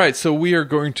 All right, so we are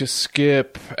going to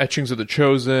skip Etchings of the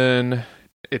Chosen.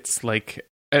 It's like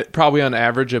probably on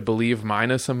average a believe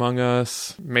minus among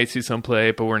us. May see some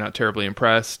play, but we're not terribly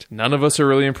impressed. None of us are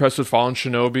really impressed with Fallen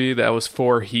Shinobi. That was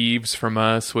 4 heaves from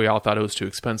us. We all thought it was too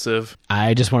expensive.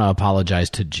 I just want to apologize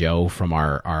to Joe from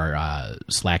our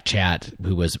Slack chat,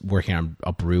 who was working on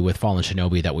a brew with Fallen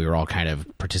Shinobi that we were all kind of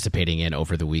participating in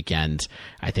over the weekend.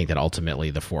 I think that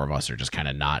ultimately the 4 of us are just kind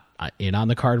of not in on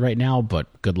the card right now, but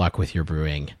good luck with your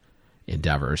brewing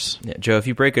endeavors. Yeah, Joe, if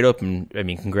you break it open,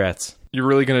 congrats. You're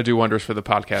really going to do wonders for the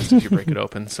podcast if you break it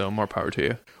open, so more power to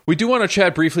you. We do want to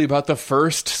chat briefly about the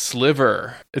first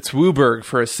sliver. It's Wooburg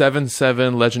for a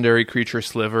 7/7 legendary creature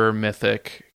sliver,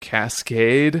 mythic,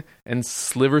 Cascade, and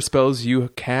sliver spells you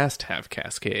cast have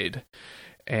Cascade.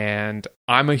 And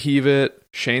I'm a heave it,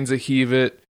 Shane's a heave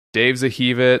it, Dave's a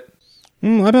heave it.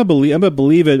 I'm a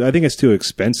believe it. I think it's too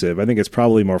expensive. I think it's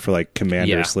probably more for like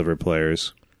Commander Yeah. sliver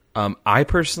players. I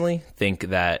personally think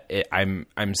that I'm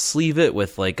sleeve it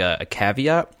with like a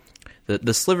caveat.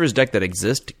 The slivers deck that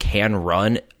exist can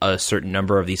run a certain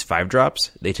number of these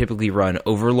 5-drops. They typically run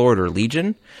Overlord or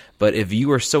Legion, but if you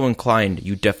are so inclined,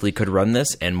 you definitely could run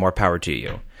this, and more power to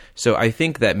you. So I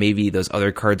think that maybe those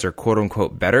other cards are quote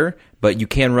unquote better, but you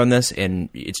can run this, and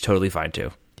it's totally fine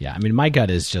too. Yeah, I mean, my gut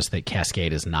is just that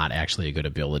Cascade is not actually a good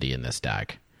ability in this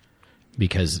deck,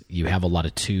 because you have a lot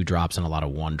of 2-drops and a lot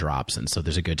of 1-drops, and so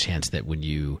there's a good chance that when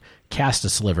you cast a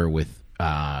sliver with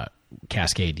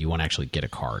Cascade, you won't actually get a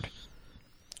card.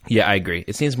 Yeah, I agree.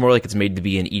 It seems more like it's made to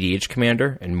be an EDH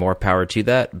commander, and more power to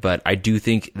that, but I do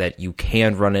think that you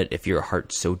can run it if your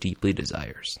heart so deeply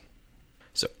desires.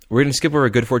 So we're going to skip over a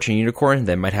Good Fortune Unicorn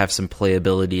that might have some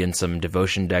playability in some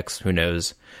devotion decks, who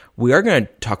knows. We are going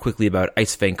to talk quickly about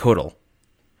Icefang Kotal,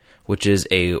 which is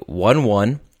a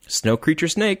 1/1 snow creature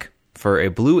snake for a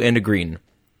blue and a green.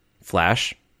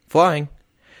 Flash, flying.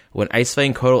 When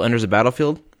Icefang Kotal enters a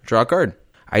battlefield, draw a card.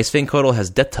 Icefang Kotal has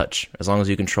Death Touch, as long as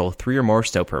you control 3 or more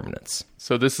snow permanents.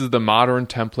 So this is the modern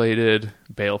templated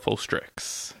Baleful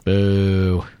Strix.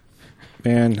 Boo.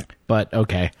 Man, But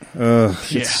okay.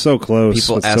 it's so close.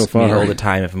 People but ask so far. me all the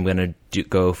time if I'm going to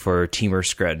go for Teamer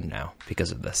Scred now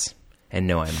because of this. And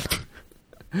no, I'm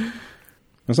not.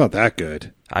 It's not that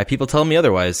good. People tell me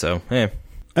otherwise, so,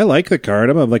 I like the card.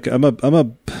 I'm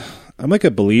like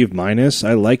a believe minus.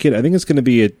 I like it. I think it's going to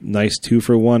be a nice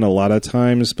 2-for-1 a lot of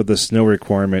times, but the snow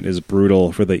requirement is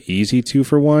brutal for the easy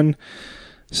 2-for-1.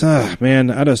 So,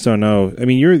 man, I just don't know. I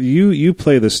mean, you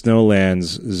play the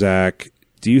Snowlands, Zach.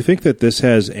 Do you think that this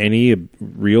has any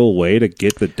real way to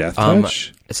get the Death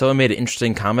Touch? Someone made an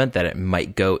interesting comment that it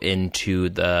might go into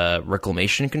the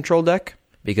Reclamation control deck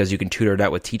because you can tutor it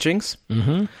out with Teachings.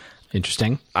 Mm-hmm.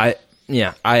 Interesting. I'm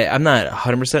not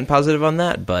 100% positive on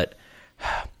that, but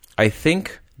I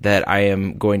think that I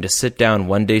am going to sit down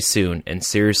one day soon and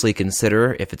seriously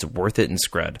consider if it's worth it in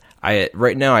Scred.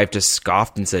 Right now I've just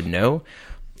scoffed and said no.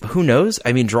 Who knows?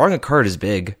 I mean, drawing a card is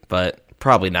big, but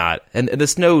probably not. And the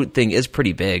snow thing is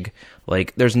pretty big.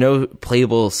 Like, there's no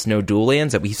playable snow dual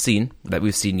lands that we've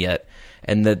seen yet.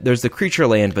 And there's the creature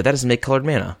land, but that doesn't make colored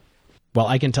mana. Well,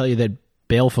 I can tell you that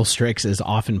Baleful Strix is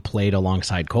often played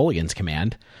alongside Kolaghan's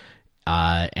Command,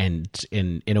 and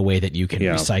in a way that you can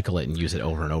recycle it and use it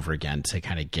over and over again to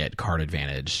kind of get card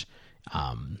advantage.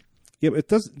 Yeah, but it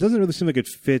doesn't really seem like it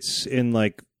fits in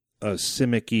like a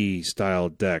Simic-y style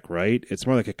deck, right? It's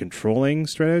more like a controlling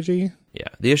strategy. Yeah,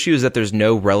 the issue is that there's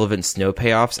no relevant snow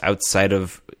payoffs outside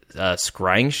of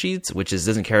Scrying Sheets, which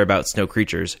doesn't care about snow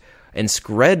creatures. And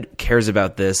Scred cares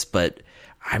about this, but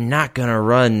I'm not going to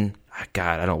run...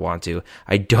 God, I don't want to.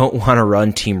 I don't want to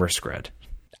run Temur Scred.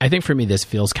 I think for me, this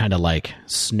feels kind of like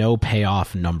snow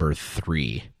payoff number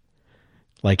 3.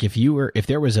 Like if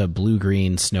there was a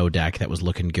blue-green snow deck that was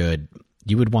looking good,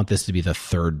 you would want this to be the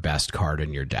 3rd best card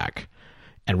in your deck.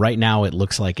 And right now it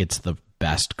looks like it's the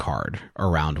best card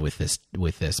around with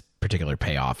this particular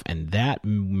payoff. And that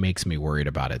makes me worried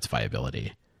about its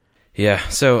viability. Yeah.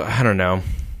 So I don't know.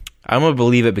 I'm going to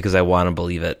believe it because I want to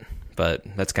believe it, but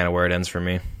that's kind of where it ends for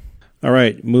me. All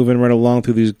right, moving right along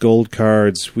through these gold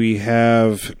cards, we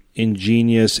have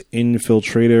Ingenious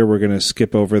Infiltrator. We're going to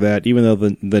skip over that, even though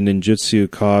the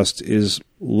ninjutsu cost is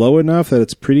low enough that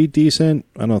it's pretty decent.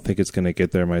 I don't think it's going to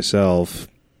get there myself.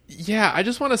 Yeah, I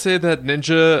just want to say that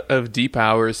Ninja of Deep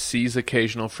Hours sees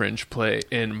occasional fringe play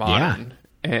in Modern.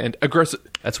 And aggressive...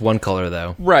 That's one color,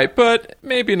 though. Right, but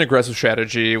maybe an aggressive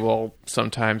strategy will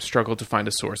sometimes struggle to find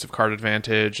a source of card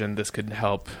advantage, and this could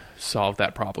help solve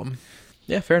that problem.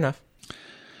 Yeah, fair enough.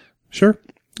 Sure.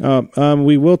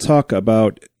 We will talk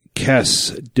about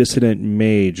Kess, Dissident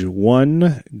Mage.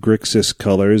 1 Grixis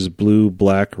colors, blue,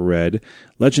 black, red.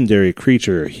 Legendary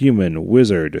creature, human,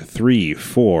 wizard,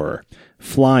 3/4.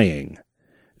 Flying.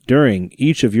 During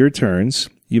each of your turns,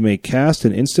 you may cast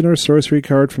an instant or sorcery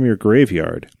card from your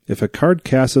graveyard. If a card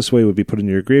cast this way would be put in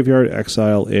your graveyard,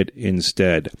 exile it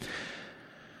instead.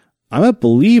 I'm a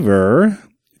believer...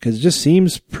 because it just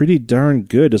seems pretty darn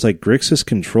good. Does like Grixis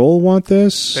Control want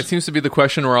this? That seems to be the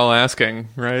question we're all asking,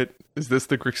 right? Is this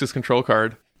the Grixis Control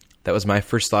card? That was my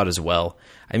first thought as well.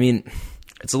 I mean,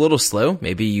 it's a little slow.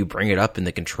 Maybe you bring it up in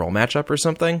the control matchup or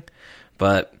something.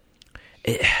 But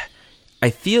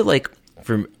I feel like,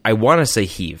 I want to say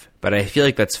heave, but I feel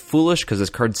like that's foolish because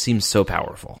this card seems so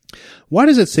powerful. Why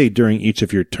does it say during each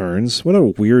of your turns? What a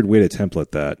weird way to template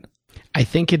that. I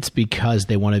think it's because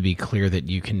they want to be clear that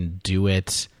you can do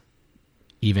it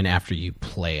even after you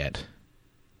play it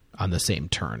on the same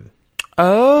turn.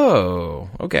 Oh,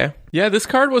 okay. Yeah, this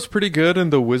card was pretty good in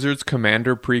the Wizards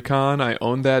Commander Precon. I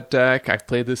owned that deck. I've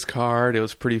played this card. It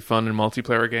was pretty fun in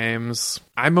multiplayer games.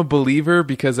 I'm a believer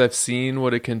because I've seen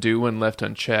what it can do when left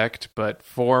unchecked, but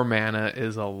 4 mana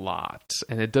is a lot,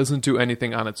 and it doesn't do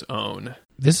anything on its own.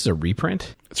 This is a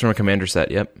reprint? It's from a Commander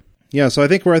set, yep. Yeah, so I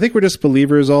think we're just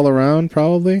believers all around,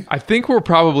 probably. I think we're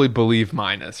probably believe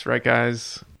minus, right,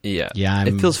 guys? Yeah. Yeah.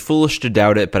 It feels foolish to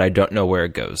doubt it, but I don't know where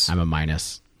it goes. I'm a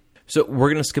minus. So we're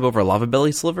going to skip over Lava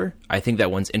Belly Sliver. I think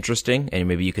that one's interesting, and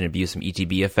maybe you can abuse some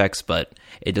ETB effects, but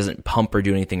it doesn't pump or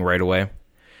do anything right away.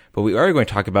 But we are going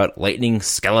to talk about Lightning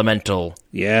Skelemental.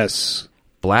 Yes.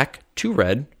 Black, 2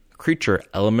 red, creature,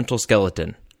 elemental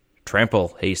skeleton.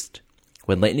 Trample, haste.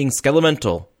 When Lightning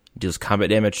Skelemental deals combat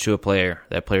damage to a player,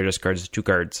 that player discards 2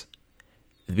 cards.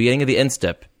 At the beginning of the end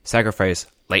step, sacrifice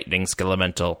Lightning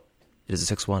Skelemental. It is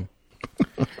a 6/1.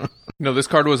 No, this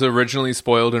card was originally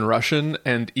spoiled in Russian,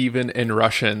 and even in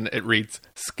Russian, it reads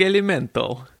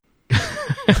Skelemental.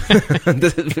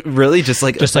 Really? Just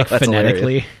like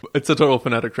phonetically? Hilarious. It's a total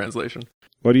phonetic translation.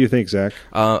 What do you think, Zach?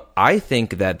 I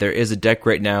think that there is a deck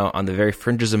right now on the very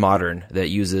fringes of Modern that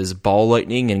uses Ball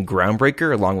Lightning and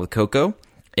Groundbreaker along with Coco.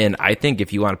 And I think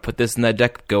if you want to put this in that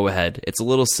deck, go ahead. It's a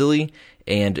little silly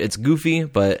and it's goofy,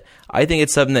 but I think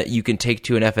it's something that you can take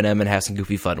to an FNM and have some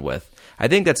goofy fun with. I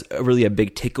think that's really a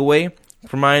big takeaway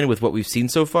for mine with what we've seen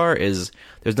so far is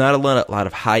there's not a lot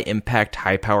of high impact,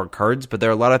 high powered cards, but there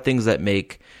are a lot of things that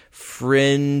make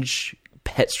fringe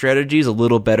pet strategies a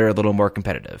little better, a little more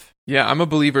competitive. Yeah, I'm a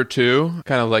believer too.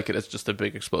 Kind of like it as just a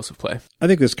big explosive play. I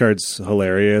think this card's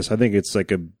hilarious. I think it's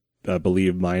like a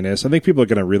believe minus. I think people are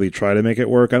going to really try to make it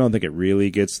work. I don't think it really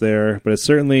gets there, but it's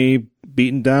certainly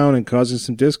beaten down and causing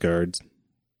some discards.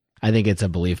 I think it's a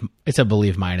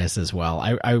believe minus as well.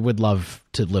 I would love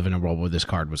to live in a world where this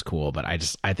card was cool, but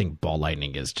I think Ball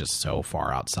Lightning is just so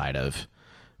far outside of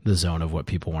the zone of what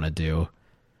people want to do.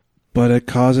 But it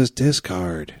causes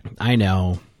discard. I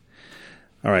know.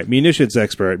 All right, Munitions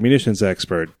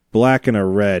Expert. Black and a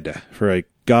red for a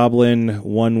Goblin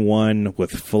 1/1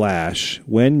 with Flash.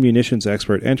 When Munitions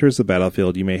Expert enters the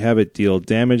battlefield, you may have it deal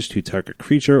damage to target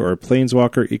creature or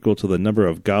planeswalker equal to the number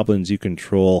of goblins you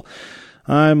control.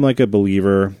 I'm like a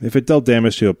believer. If it dealt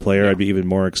damage to a player, I'd be even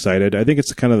more excited. I think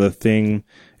it's kind of the thing.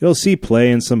 It'll see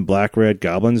play in some black-red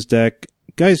goblins deck.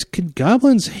 Guys, can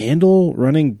goblins handle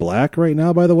running black right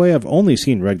now, by the way? I've only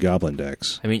seen red goblin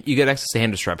decks. I mean, you get access to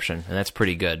hand disruption, and that's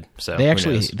pretty good. So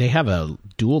They have a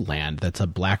dual land that's a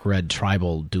black-red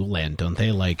tribal dual land, don't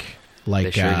they?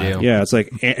 They sure do. Yeah, it's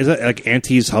like, is that like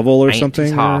Auntie's Hovel or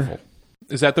something? Hovel.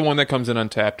 Is that the one that comes in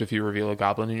untapped if you reveal a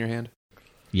goblin in your hand?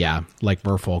 Yeah, like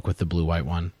Merfolk with the blue-white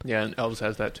one. Yeah, and Elves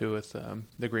has that too with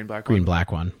the green-black one.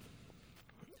 Green-black one.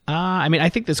 I mean, I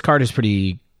think this card is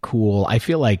pretty cool. I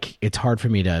feel like it's hard for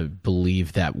me to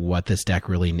believe that what this deck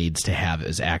really needs to have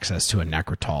is access to a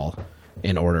Nekrataal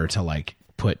in order to like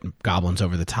put goblins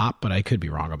over the top, but I could be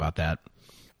wrong about that.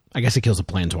 I guess it kills a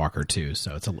planeswalker too,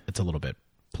 so it's a little bit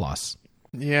plus.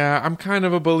 Yeah, I'm kind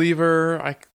of a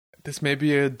believer. This may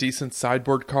be a decent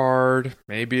sideboard card.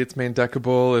 Maybe it's main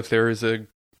deckable if there is a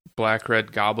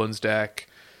black-red goblins deck.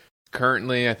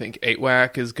 Currently, I think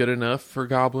 8-whack is good enough for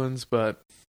goblins, but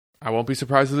I won't be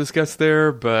surprised if this gets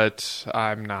there, but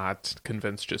I'm not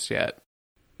convinced just yet.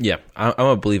 Yeah, I'm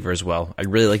a believer as well. I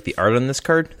really like the art on this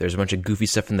card. There's a bunch of goofy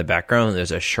stuff in the background.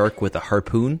 There's a shark with a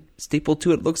harpoon stapled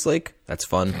to it, looks like. That's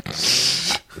fun.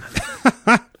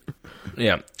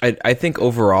 Yeah, I think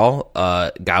overall,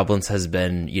 Goblins has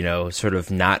been, sort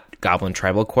of not Goblin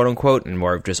tribal, quote-unquote, and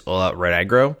more of just all-out red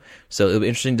aggro. So it'll be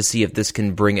interesting to see if this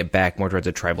can bring it back more towards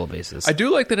a tribal basis. I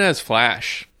do like that it has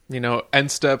Flash.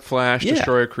 End step Flash,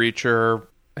 destroy a creature,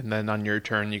 and then on your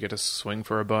turn you get to swing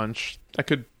for a bunch. That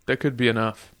could be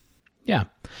enough. Yeah.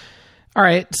 All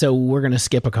right, so we're going to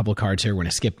skip a couple of cards here. We're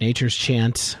going to skip Nature's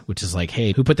Chant, which is like,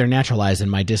 hey, who put their Naturalize in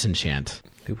my Disenchant?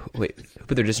 Who put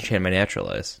their Disenchant in my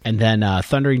Naturalize? And then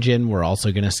Thundering Djinn we're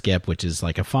also going to skip, which is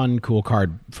like a fun, cool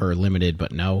card for limited,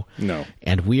 but no.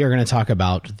 And we are going to talk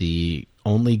about the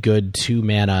only good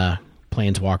 2-mana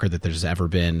Planeswalker that there's ever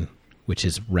been, which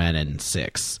is Wrenn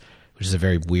 6, which is a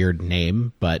very weird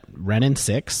name, but Wrenn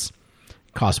 6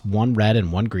 costs 1 red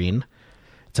and 1 green.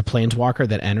 It's a Planeswalker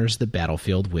that enters the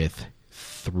battlefield with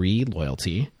 3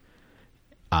 loyalty.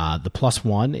 The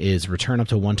 +1 is return up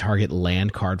to 1 target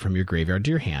land card from your graveyard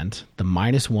to your hand. The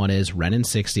 -1 is Wrenn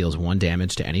 6 deals 1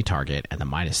 damage to any target. And the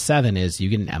 -7 is you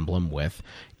get an emblem with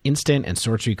instant and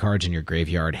sorcery cards in your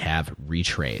graveyard have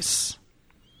Retrace.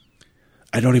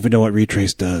 I don't even know what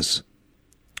Retrace does.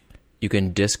 You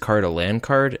can discard a land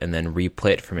card and then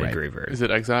replay it from your graveyard. Is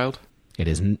it exiled? It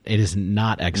is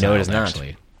not exiled, No, it is not.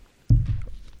 actually.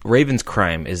 Raven's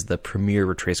Crime is the premier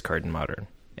Retrace card in Modern.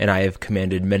 And I have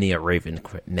commanded many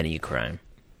a crime.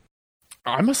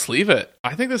 I must leave it.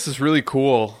 I think this is really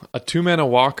cool. A 2-mana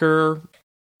walker,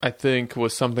 I think,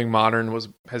 was something Modern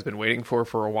has been waiting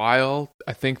for a while.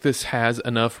 I think this has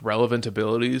enough relevant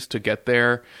abilities to get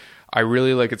there. I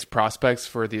really like its prospects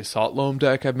for the Assault Loam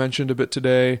deck I mentioned a bit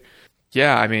today.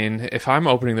 Yeah, I mean, if I'm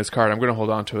opening this card, I'm going to hold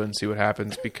on to it and see what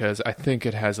happens because I think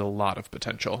it has a lot of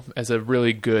potential as a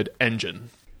really good engine.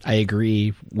 I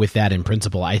agree with that in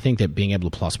principle. I think that being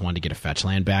able to +1 to get a fetch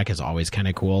land back is always kind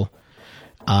of cool.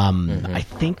 I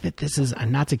think that this is,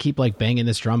 not to keep like banging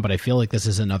this drum, but I feel like this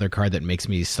is another card that makes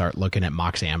me start looking at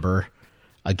Mox Amber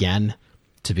again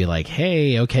to be like,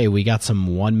 hey, okay, we got some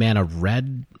 1-mana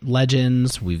red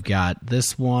legends. We've got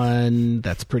this one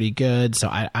that's pretty good. So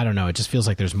I don't know. It just feels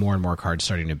like there's more and more cards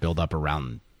starting to build up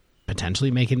around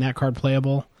potentially making that card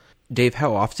playable. Dave,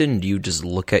 how often do you just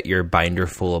look at your binder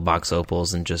full of Mox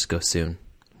Opals and just go soon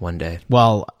one day?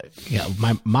 Well, yeah,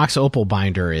 my Mox Opal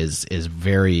binder is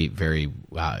very, very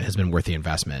has been worth the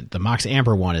investment. The Mox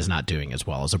Amber one is not doing as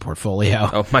well as a portfolio.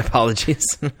 Oh, my apologies.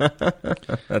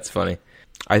 That's funny.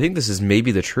 I think this is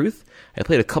maybe the truth. I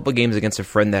played a couple games against a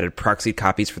friend that had proxy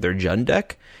copies for their Jund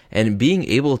deck, and being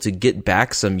able to get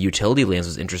back some utility lands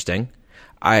was interesting.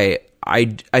 I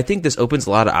think this opens a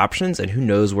lot of options, and who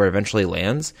knows where it eventually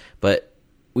lands. But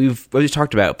we've always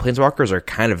talked about Planeswalkers are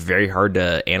kind of very hard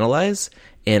to analyze,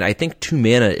 and I think 2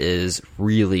 mana is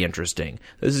really interesting.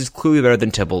 This is clearly better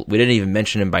than Tibalt. We didn't even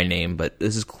mention him by name, but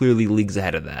this is clearly leagues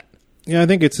ahead of that. Yeah, I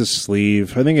think it's a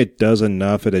sleeve. I think it does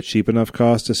enough at a cheap enough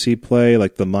cost to see play,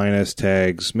 like the minus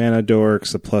tags mana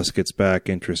dorks, the plus gets back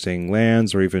interesting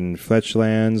lands or even fetch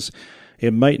lands.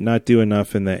 It might not do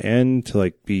enough in the end to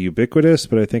like be ubiquitous,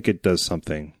 but I think it does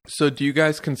something. So do you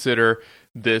guys consider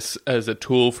this as a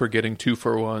tool for getting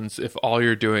 2-for-1s if all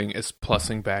you're doing is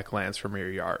plussing back lands from your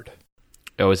yard?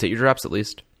 Oh, is it your drops at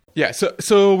least? Yeah,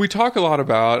 so we talk a lot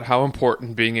about how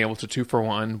important being able to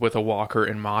 2-for-1 with a walker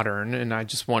in Modern, and I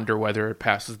just wonder whether it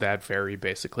passes that very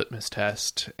basic litmus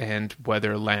test and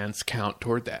whether lands count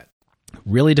toward that.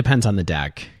 Really depends on the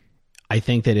deck. I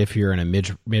think that if you're in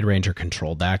a mid-range or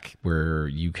control deck where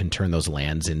you can turn those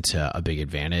lands into a big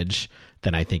advantage,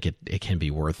 then I think it can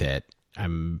be worth it.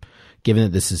 Given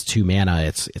that this is 2 mana,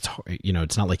 it's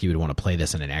not like you would want to play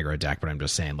this in an aggro deck, but I'm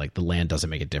just saying like the land doesn't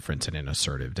make a difference in an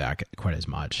assertive deck quite as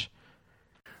much.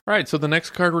 All right, so the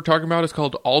next card we're talking about is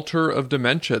called Altar of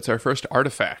Dementia. It's our first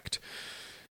artifact.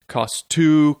 Costs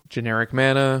 2 generic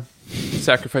mana.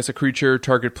 Sacrifice a creature.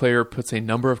 Target player puts a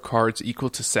number of cards equal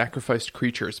to sacrificed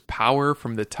creatures' power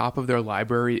from the top of their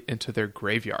library into their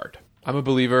graveyard. I'm a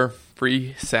believer.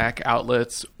 Free sack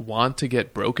outlets want to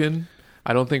get broken.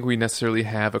 I don't think we necessarily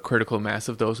have a critical mass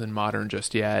of those in Modern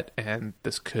just yet, and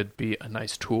this could be a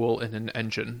nice tool in an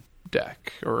engine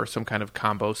deck or some kind of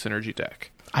combo synergy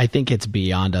deck. I think it's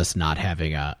beyond us not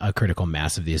having a critical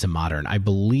mass of these in Modern. I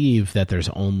believe that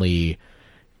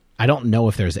I don't know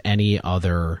if there's any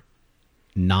other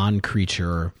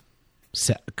non-creature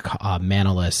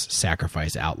manaless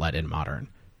sacrifice outlet in Modern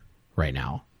right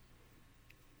now.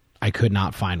 I could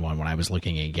not find one when I was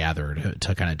looking at Gather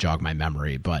to kind of jog my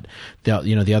memory, but the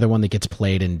other one that gets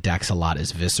played in decks a lot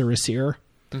is Viscera Seer.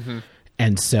 Mm-hmm.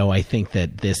 And so I think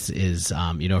that this is,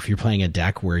 if you're playing a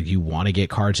deck where you want to get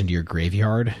cards into your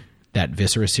graveyard that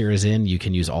Viscera Seer is in, you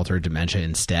can use Altar of Dementia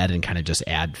instead and kind of just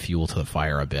add fuel to the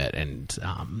fire a bit. And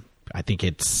I think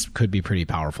could be pretty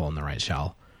powerful in the right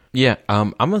shell. Yeah,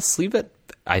 I'm going to sleeve it.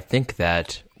 I think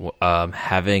that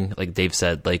having, like Dave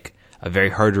said, like a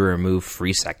very hard to remove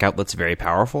free sack outlet's very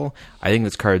powerful. I think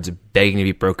this card's begging to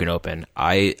be broken open.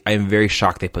 I am very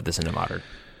shocked they put this into Modern.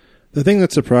 The thing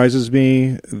that surprises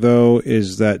me, though,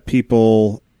 is that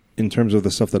people, in terms of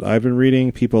the stuff that I've been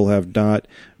reading, people have not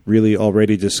really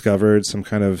already discovered some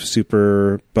kind of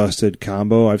super busted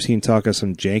combo. I've seen talk of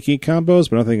some janky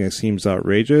combos, but nothing that seems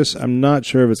outrageous. I'm not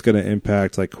sure if it's going to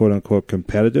impact, like, quote-unquote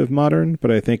competitive Modern, but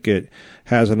I think it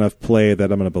has enough play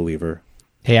that I'm going to believe her.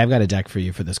 Hey, I've got a deck for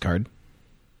you for this card.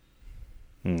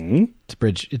 Mm-hmm. It's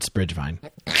Bridgevine.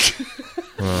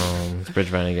 It's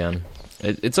Bridgevine again.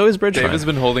 It's always Bridgevine. Dave has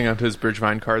been holding on to his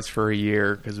Bridgevine cards for a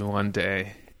year because one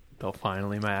day they'll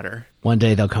finally matter. One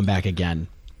day they'll come back again.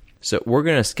 So we're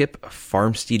going to skip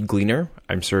Farmsteed Gleaner.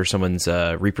 I'm sure someone's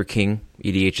Reaper King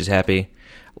EDH is happy.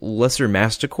 Lesser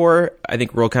Masticore, I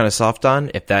think we're all kind of soft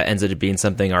on. If that ends up being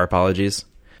something, our apologies.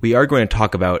 We are going to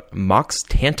talk about Mox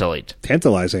Tantalite.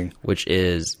 Tantalizing. Which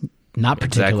is... Not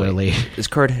particularly. Exactly, this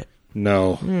card...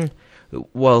 No.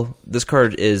 Well, this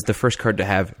card is the first card to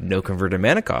have no converted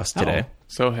mana cost today. Oh,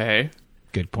 so hey.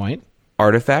 Good point.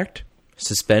 Artifact,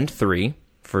 suspend 3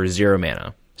 for 0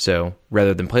 mana. So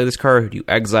rather than play this card, you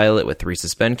exile it with 3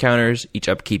 suspend counters. Each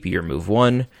upkeep you remove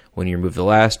 1. When you remove the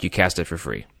last, you cast it for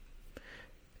free.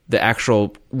 The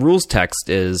actual rules text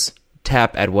is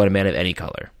tap, add 1 mana of any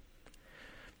color.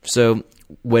 So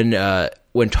when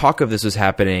talk of this was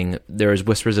happening, there was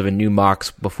whispers of a new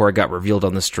Mox before it got revealed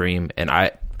on the stream, and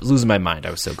I was losing my mind. I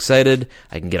was so excited.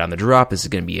 I can get on the drop. This is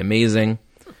going to be amazing.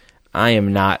 I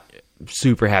am not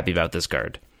super happy about this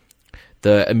card.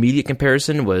 The immediate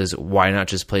comparison was, why not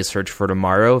just play Search for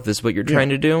Tomorrow if this is what you're trying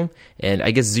to do? And I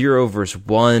guess 0 versus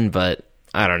 1, but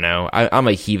I don't know. I'm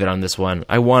going to heave it on this one.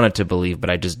 I want it to believe,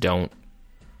 but I just don't.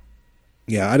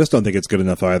 Yeah, I just don't think it's good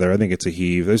enough either. I think it's a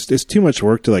heave. There's too much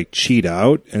work to like cheat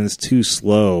out, and it's too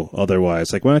slow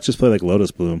otherwise. Like, why not just play like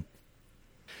Lotus Bloom?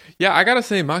 Yeah, I gotta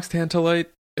say, Mox Tantalite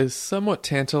is somewhat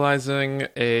tantalizing.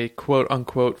 A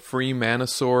quote-unquote free mana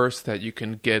source that you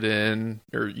can get in,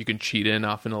 or you can cheat in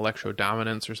off an Electro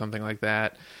Dominance or something like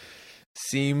that.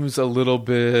 Seems a little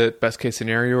bit best case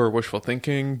scenario or wishful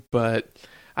thinking, but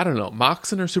I don't know.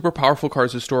 Moxen are super powerful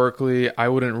cards historically. I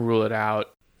wouldn't rule it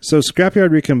out. So Scrapyard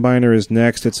Recombiner is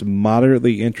next. It's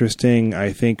moderately interesting.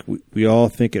 I think we all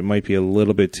think it might be a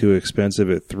little bit too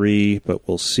expensive at 3, but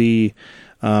we'll see.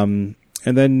 And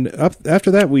then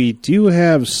after that, we do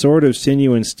have Sword of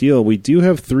Sinew and Steel. We do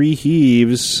have 3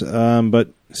 heaves, but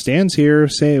stands here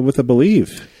with a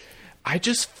believe. I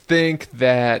just think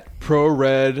that Pro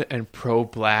Red and Pro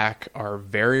Black are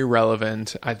very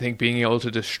relevant. I think being able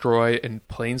to destroy a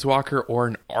Planeswalker or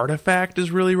an artifact is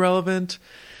really relevant.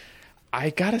 I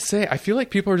gotta say, I feel like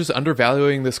people are just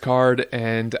undervaluing this card,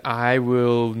 and I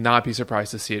will not be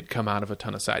surprised to see it come out of a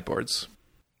ton of sideboards.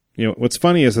 You know, what's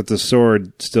funny is that the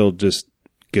sword still just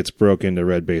gets broken to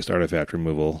red-based artifact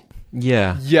removal.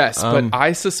 Yeah. Yes, but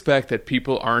I suspect that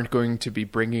people aren't going to be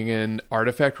bringing in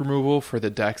artifact removal for the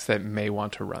decks that may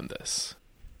want to run this.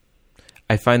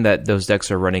 I find that those decks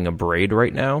are running a Braid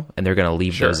right now, and they're going to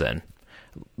leave those in.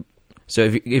 So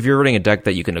if you're running a deck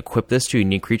that you can equip this to, you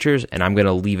need creatures, and I'm going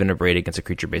to leave in a Braid against a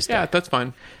creature-based Yeah, deck. that's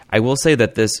fine. I will say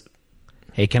that this...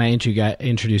 Hey, can I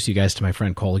introduce you guys to my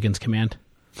friend Colligan's Command?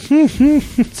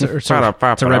 It's a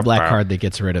red-black card that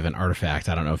gets rid of an artifact.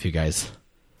 I don't know if you guys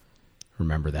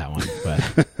remember that one,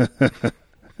 but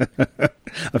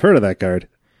I've heard of that card.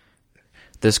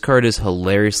 This card is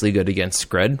hilariously good against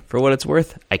Skred, for what it's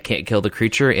worth. I can't kill the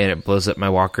creature, and it blows up my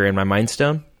Walker and my Mind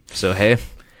Stone. So, hey,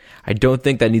 I don't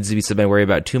think that needs to be something I worry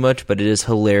about too much, but it is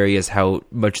hilarious how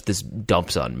much this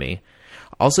dumps on me.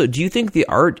 Also, do you think the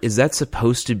art, is that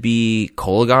supposed to be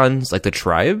Kolagons, like the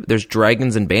tribe? There's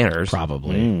dragons and banners.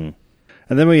 probably.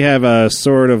 And then we have a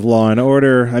Sword of Law and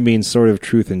Order. I mean, Sword of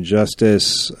Truth and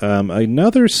Justice.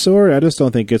 Another sword. I just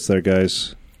don't think gets there,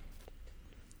 guys.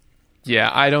 Yeah,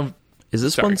 I don't... Is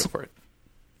this Sorry, one... go for it.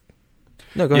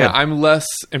 No, go Yeah, ahead. I'm less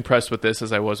impressed with this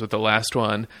as I was with the last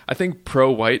one. I think Pro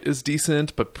White is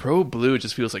decent, but Pro Blue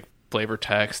just feels like flavor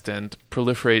text, and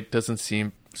Proliferate doesn't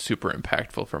seem super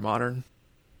impactful for Modern.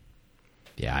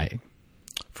 Yeah,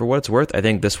 For what it's worth, I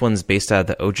think this one's based out of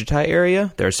the Ojutai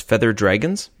area. There's feathered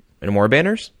dragons and more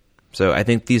banners. So I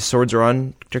think these swords are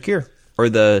on Tarkir. Or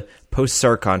the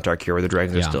post-Sarkhan Tarkir, where the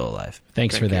dragons are still alive.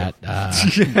 Thanks for that,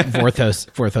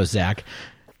 Vorthos Zach.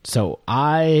 So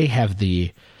I have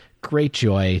the great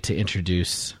joy to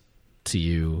introduce to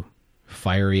you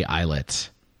Fiery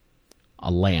Islet, a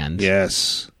land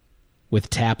Yes. with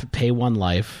tap, pay 1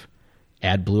 life,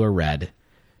 add blue or red.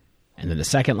 And then the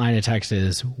second line of text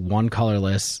is 1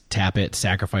 colorless, tap it,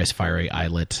 sacrifice Fiery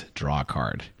Islet, draw a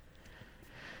card.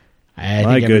 I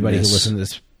My think everybody who goodness. listens to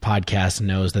this podcast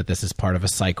knows that this is part of a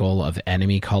cycle of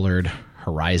enemy-colored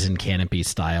Horizon Canopy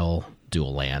style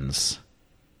dual lands.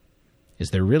 Is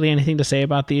there really anything to say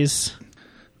about these?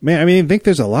 Man, I mean, I think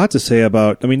there's a lot to say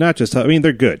about. I mean, not just. I mean,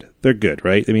 they're good. They're good,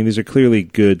 right? I mean, these are clearly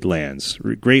good lands,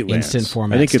 great lands. Instant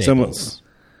format I think it's staples. somewhat.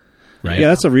 Right? Yeah,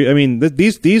 that's a. I mean,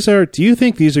 these are. Do you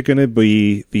think these are going to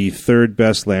be the third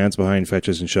best lands behind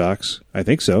fetches and shocks? I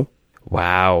think so.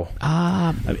 Wow.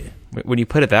 When you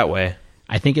put it that way.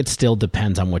 I think it still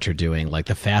depends on what you're doing. Like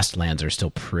the fast lands are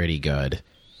still pretty good,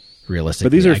 realistically.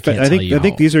 But these are. can't I tell think. you I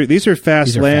think how- these are fast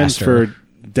these are lands faster. for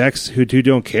decks who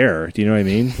don't care. Do you know what I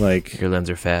mean? Like, Your lands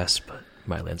are fast, but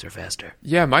my lands are faster.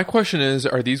 Yeah, my question is,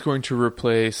 are these going to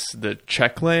replace the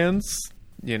check lands?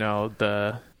 You know,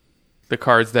 the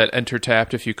cards that enter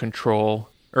tapped if you control...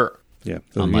 yeah,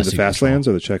 the Unless you fast control. lands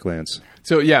or the check lands.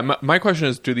 So yeah, my question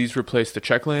is, do these replace the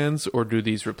check lands or do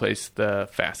these replace the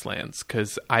fast lands?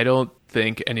 Because I don't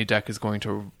think any deck is going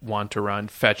to want to run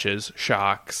fetches,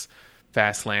 shocks,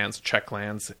 fast lands, check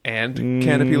lands, and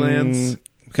canopy lands.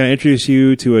 Can I introduce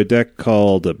you to a deck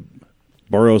called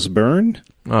Boros Burn?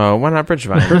 Oh, why not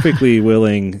Bridgevine?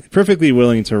 perfectly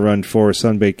willing to run 4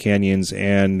 Sunbaked Canyons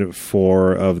and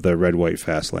 4 of the red-white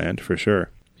fast land for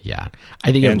sure. Yeah.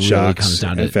 I think it And really shocks comes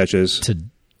down and fetches. to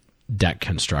deck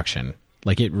construction.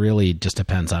 Like it really just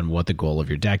depends on what the goal of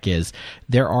your deck is.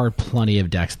 There are plenty of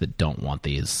decks that don't want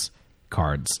these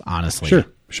cards, honestly.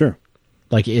 Sure.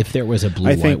 Like if there was a I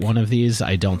blue-white think- one of these,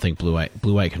 I don't think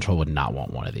blue-white control would not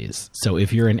want one of these. So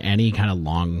if you're in any kind of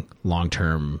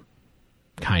long-term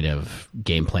kind of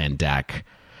game plan deck,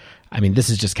 I mean, this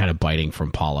is just kind of biting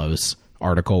from Paulo's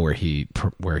article where he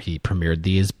premiered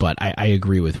these, but I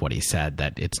agree with what he said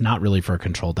that it's not really for a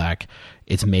control deck.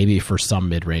 It's maybe for some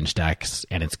mid-range decks,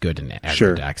 and it's good in aggro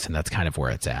Sure. decks, and that's kind of where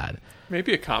it's at.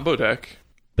 Maybe a combo deck.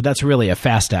 But that's really a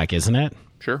fast deck, isn't it?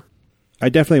 Sure. I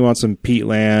definitely want some peat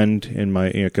land in my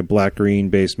like a black-green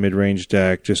based mid-range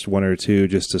deck, just 1 or 2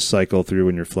 just to cycle through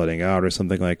when you're flooding out or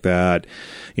something like that.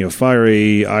 You know,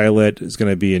 Fiery Islet is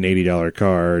going to be an $80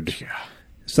 card. Yeah.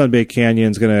 Sunbaked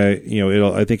Canyon's gonna,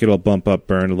 I think it'll bump up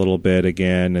burn a little bit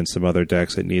again, and some other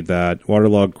decks that need that.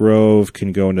 Waterlogged Grove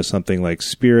can go into something like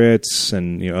Spirits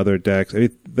and other decks. I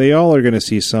mean, they all are going to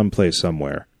see some place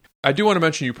somewhere. I do want to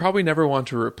mention you probably never want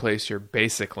to replace your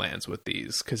basic lands with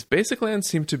these, because basic lands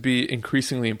seem to be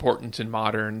increasingly important in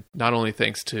Modern, not only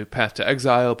thanks to Path to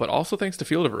Exile, but also thanks to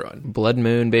Field of Ruin. Blood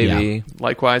Moon, baby.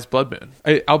 Likewise, Blood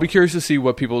Moon. I'll be curious to see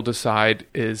what people decide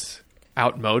is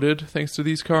outmoded thanks to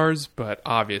these cards, but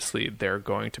obviously they're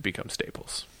going to become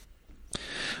staples.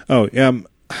 Oh,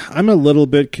 I'm a little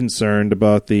bit concerned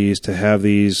about these, to have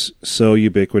these so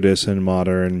ubiquitous in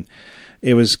Modern.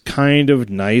 It was kind of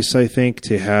nice, I think,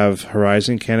 to have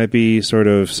Horizon Canopy sort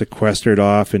of sequestered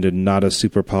off into not a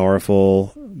super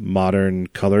powerful Modern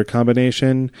color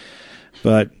combination.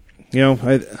 But,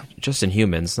 Just in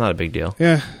humans, not a big deal.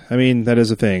 yeah, I mean, that is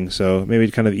a thing. So maybe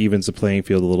it kind of evens the playing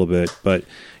field a little bit. But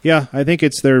yeah, I think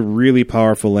they're really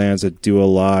powerful lands that do a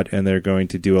lot, and they're going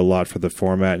to do a lot for the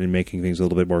format and making things a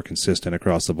little bit more consistent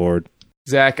across the board.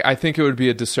 Zach, I think it would be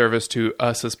a disservice to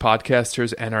us as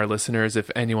podcasters and our listeners if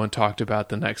anyone talked about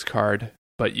the next card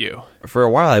but you. For a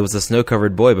while, I was a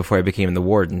snow-covered boy before I became the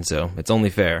warden, so it's only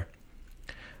fair.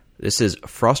 This is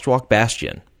Frostwalk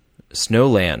Bastion.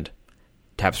 Snowland.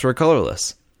 Taps for a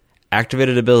colorless.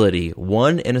 Activated ability,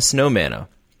 1 and a snow mana.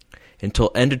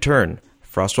 Until end of turn,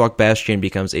 Frostwalk Bastion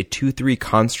becomes a 2/3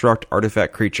 construct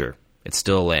artifact creature. It's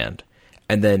still a land.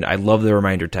 And then I love the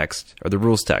reminder text, or the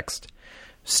rules text.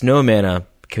 Snow mana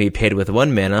can be paid with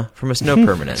 1 mana from a snow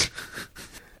permanent.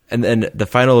 And then the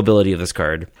final ability of this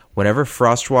card, whenever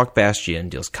Frostwalk Bastion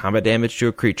deals combat damage to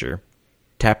a creature,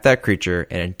 tap that creature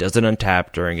and it doesn't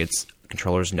untap during its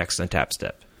controller's next untap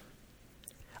step.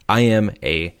 I am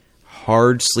a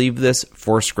hard sleeve this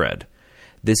for Skred.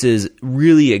 This is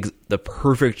really the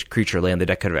perfect creature land the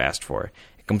deck could have asked for.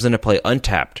 It comes into play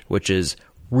untapped, which is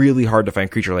really hard to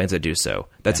find creature lands that do so.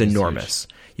 That's enormous.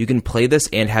 You can play this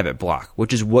and have it block,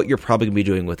 which is what you're probably going to be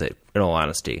doing with it, in all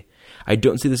honesty. I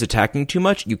don't see this attacking too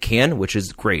much. You can, which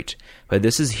is great. But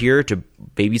this is here to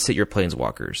babysit your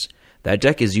planeswalkers. That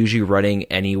deck is usually running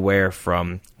anywhere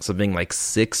from something like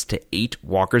 6 to 8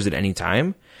 walkers at any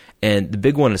time. And the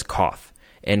big one is Koth.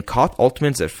 And Koth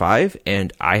ultimates at 5,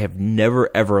 and I have never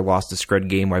ever lost a Skred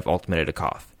game where I've ultimated a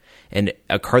Koth. And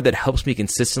a card that helps me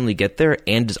consistently get there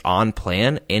and is on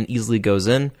plan and easily goes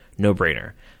in, no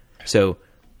brainer. So,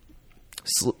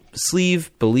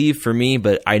 sleeve, believe for me,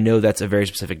 but I know that's a very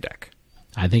specific deck.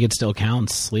 I think it still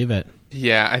counts. Sleeve it.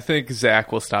 Yeah, I think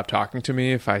Zach will stop talking to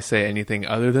me if I say anything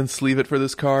other than sleeve it for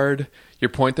this card. Your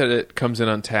point that it comes in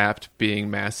untapped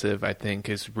being massive, I think,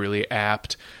 is really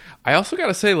apt. I also got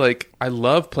to say, like, I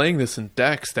love playing this in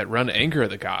decks that run Anger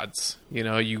of the Gods. You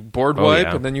know, you board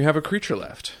wipe and then you have a creature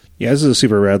left. Yeah, this is a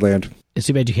super rad land. It's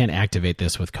too bad you can't activate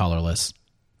this with colorless.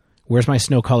 Where's my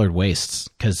snow-colored wastes?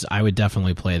 Because I would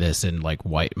definitely play this in, like,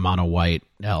 white, mono-white,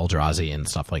 Eldrazi and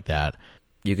stuff like that.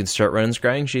 You can start running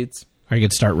scrying sheets. Or you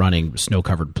could start running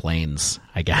snow-covered plains,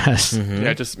 I guess. Mm-hmm.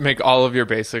 Yeah, just make all of your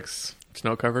basics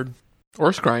snow-covered.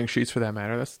 Or scrying sheets, for that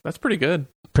matter. That's pretty good.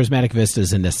 Prismatic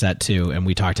Vista's in this set, too, and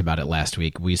we talked about it last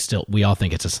week. We all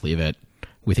think it's a sleeve it.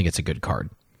 We think it's a good card.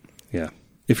 Yeah.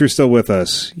 If you're still with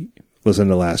us, listen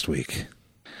to last week.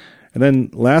 And then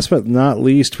last but not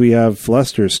least, we have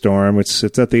Flusterstorm, which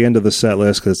it's at the end of the set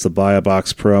list because it's the buy a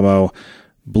box promo.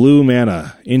 Blue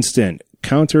mana, instant.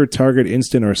 Counter target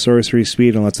instant or sorcery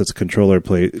speed unless its controller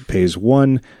pays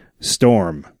 1.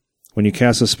 Storm. When you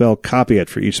cast a spell, copy it.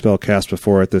 For each spell cast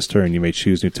before it this turn, you may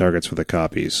choose new targets for the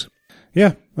copies.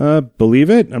 Yeah, believe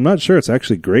it? I'm not sure it's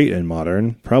actually great in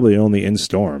Modern. Probably only in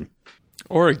Storm.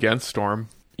 Or against Storm.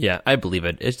 Yeah, I believe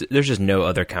it. There's just no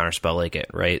other counterspell like it,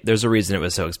 right? There's a reason it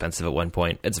was so expensive at one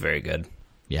point. It's very good.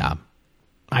 Yeah.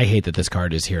 I hate that this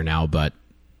card is here now, but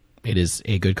it is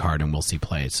a good card and we'll see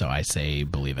play, so I say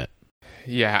believe it.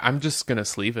 Yeah, I'm just going to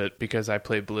sleeve it because I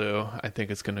play blue. I think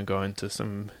it's going to go into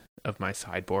some of my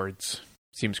sideboards.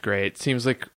 Seems great. Seems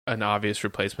like an obvious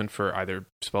replacement for either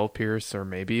Spell Pierce or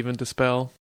maybe even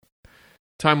Dispel.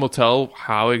 Time will tell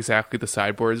how exactly the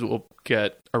sideboards will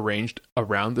get arranged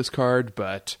around this card,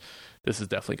 but this is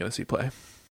definitely going to see play.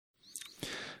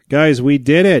 Guys, we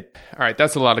did it. All right,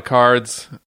 that's a lot of cards.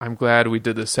 I'm glad we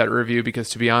did the set review because,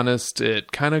 to be honest,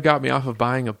 it kind of got me off of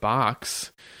buying a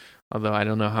box. Although I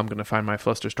don't know how I'm going to find my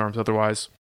Flusterstorms otherwise.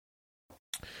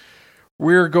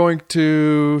 We're going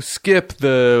to skip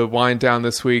the wind down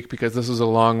this week because this was a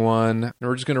long one. And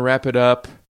we're just going to wrap it up.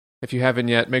 If you haven't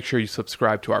yet, make sure you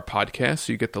subscribe to our podcast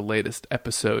so you get the latest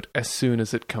episode as soon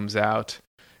as it comes out.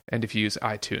 And if you use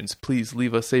iTunes, please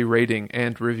leave us a rating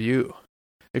and review.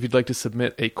 If you'd like to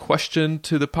submit a question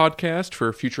to the podcast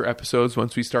for future episodes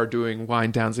once we start doing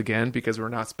wind downs again because we're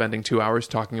not spending 2 hours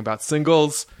talking about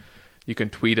singles, you can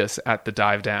tweet us at The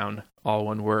Dive Down, all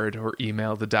one word, or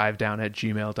email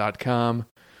thedivedown@gmail.com.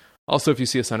 Also, if you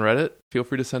see us on Reddit, feel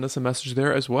free to send us a message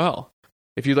there as well.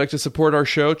 If you'd like to support our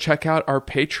show, check out our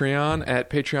Patreon at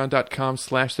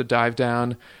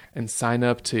patreon.com/thedivedown and sign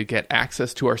up to get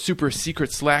access to our super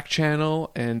secret Slack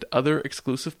channel and other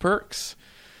exclusive perks.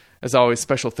 As always,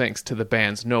 special thanks to the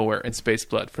bands Nowhere and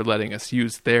Spaceblood for letting us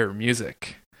use their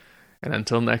music. And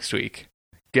until next week,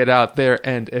 get out there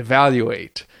and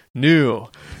evaluate new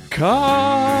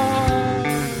cards.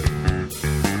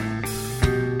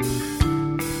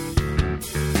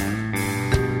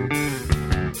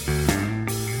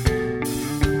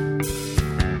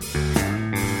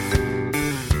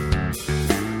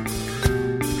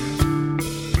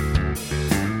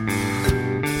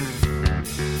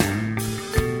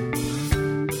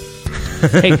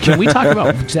 Hey, can we talk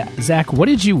about Zach? What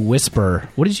did you whisper?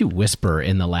 What did you whisper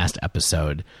in the last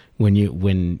episode when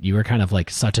you were kind of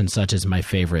like such and such is my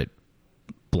favorite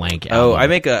blank Oh,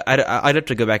 album. I'd have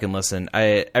to go back and listen.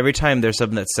 Every time there's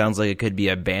something that sounds like it could be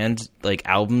a band, like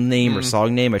album name or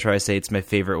song name, I try to say it's my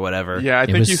favorite whatever. Yeah, I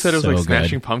think was you said it was so like good.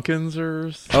 Smashing Pumpkins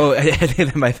or Oh, I think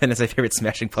that might have been my favorite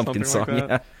Smashing Pumpkins Something song, like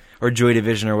that. yeah. Or Joy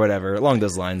Division or whatever, along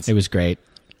those lines. It was great.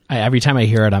 Every time I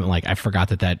hear it, I'm like, I forgot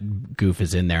that goof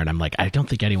is in there, and I'm like, I don't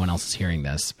think anyone else is hearing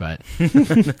this, but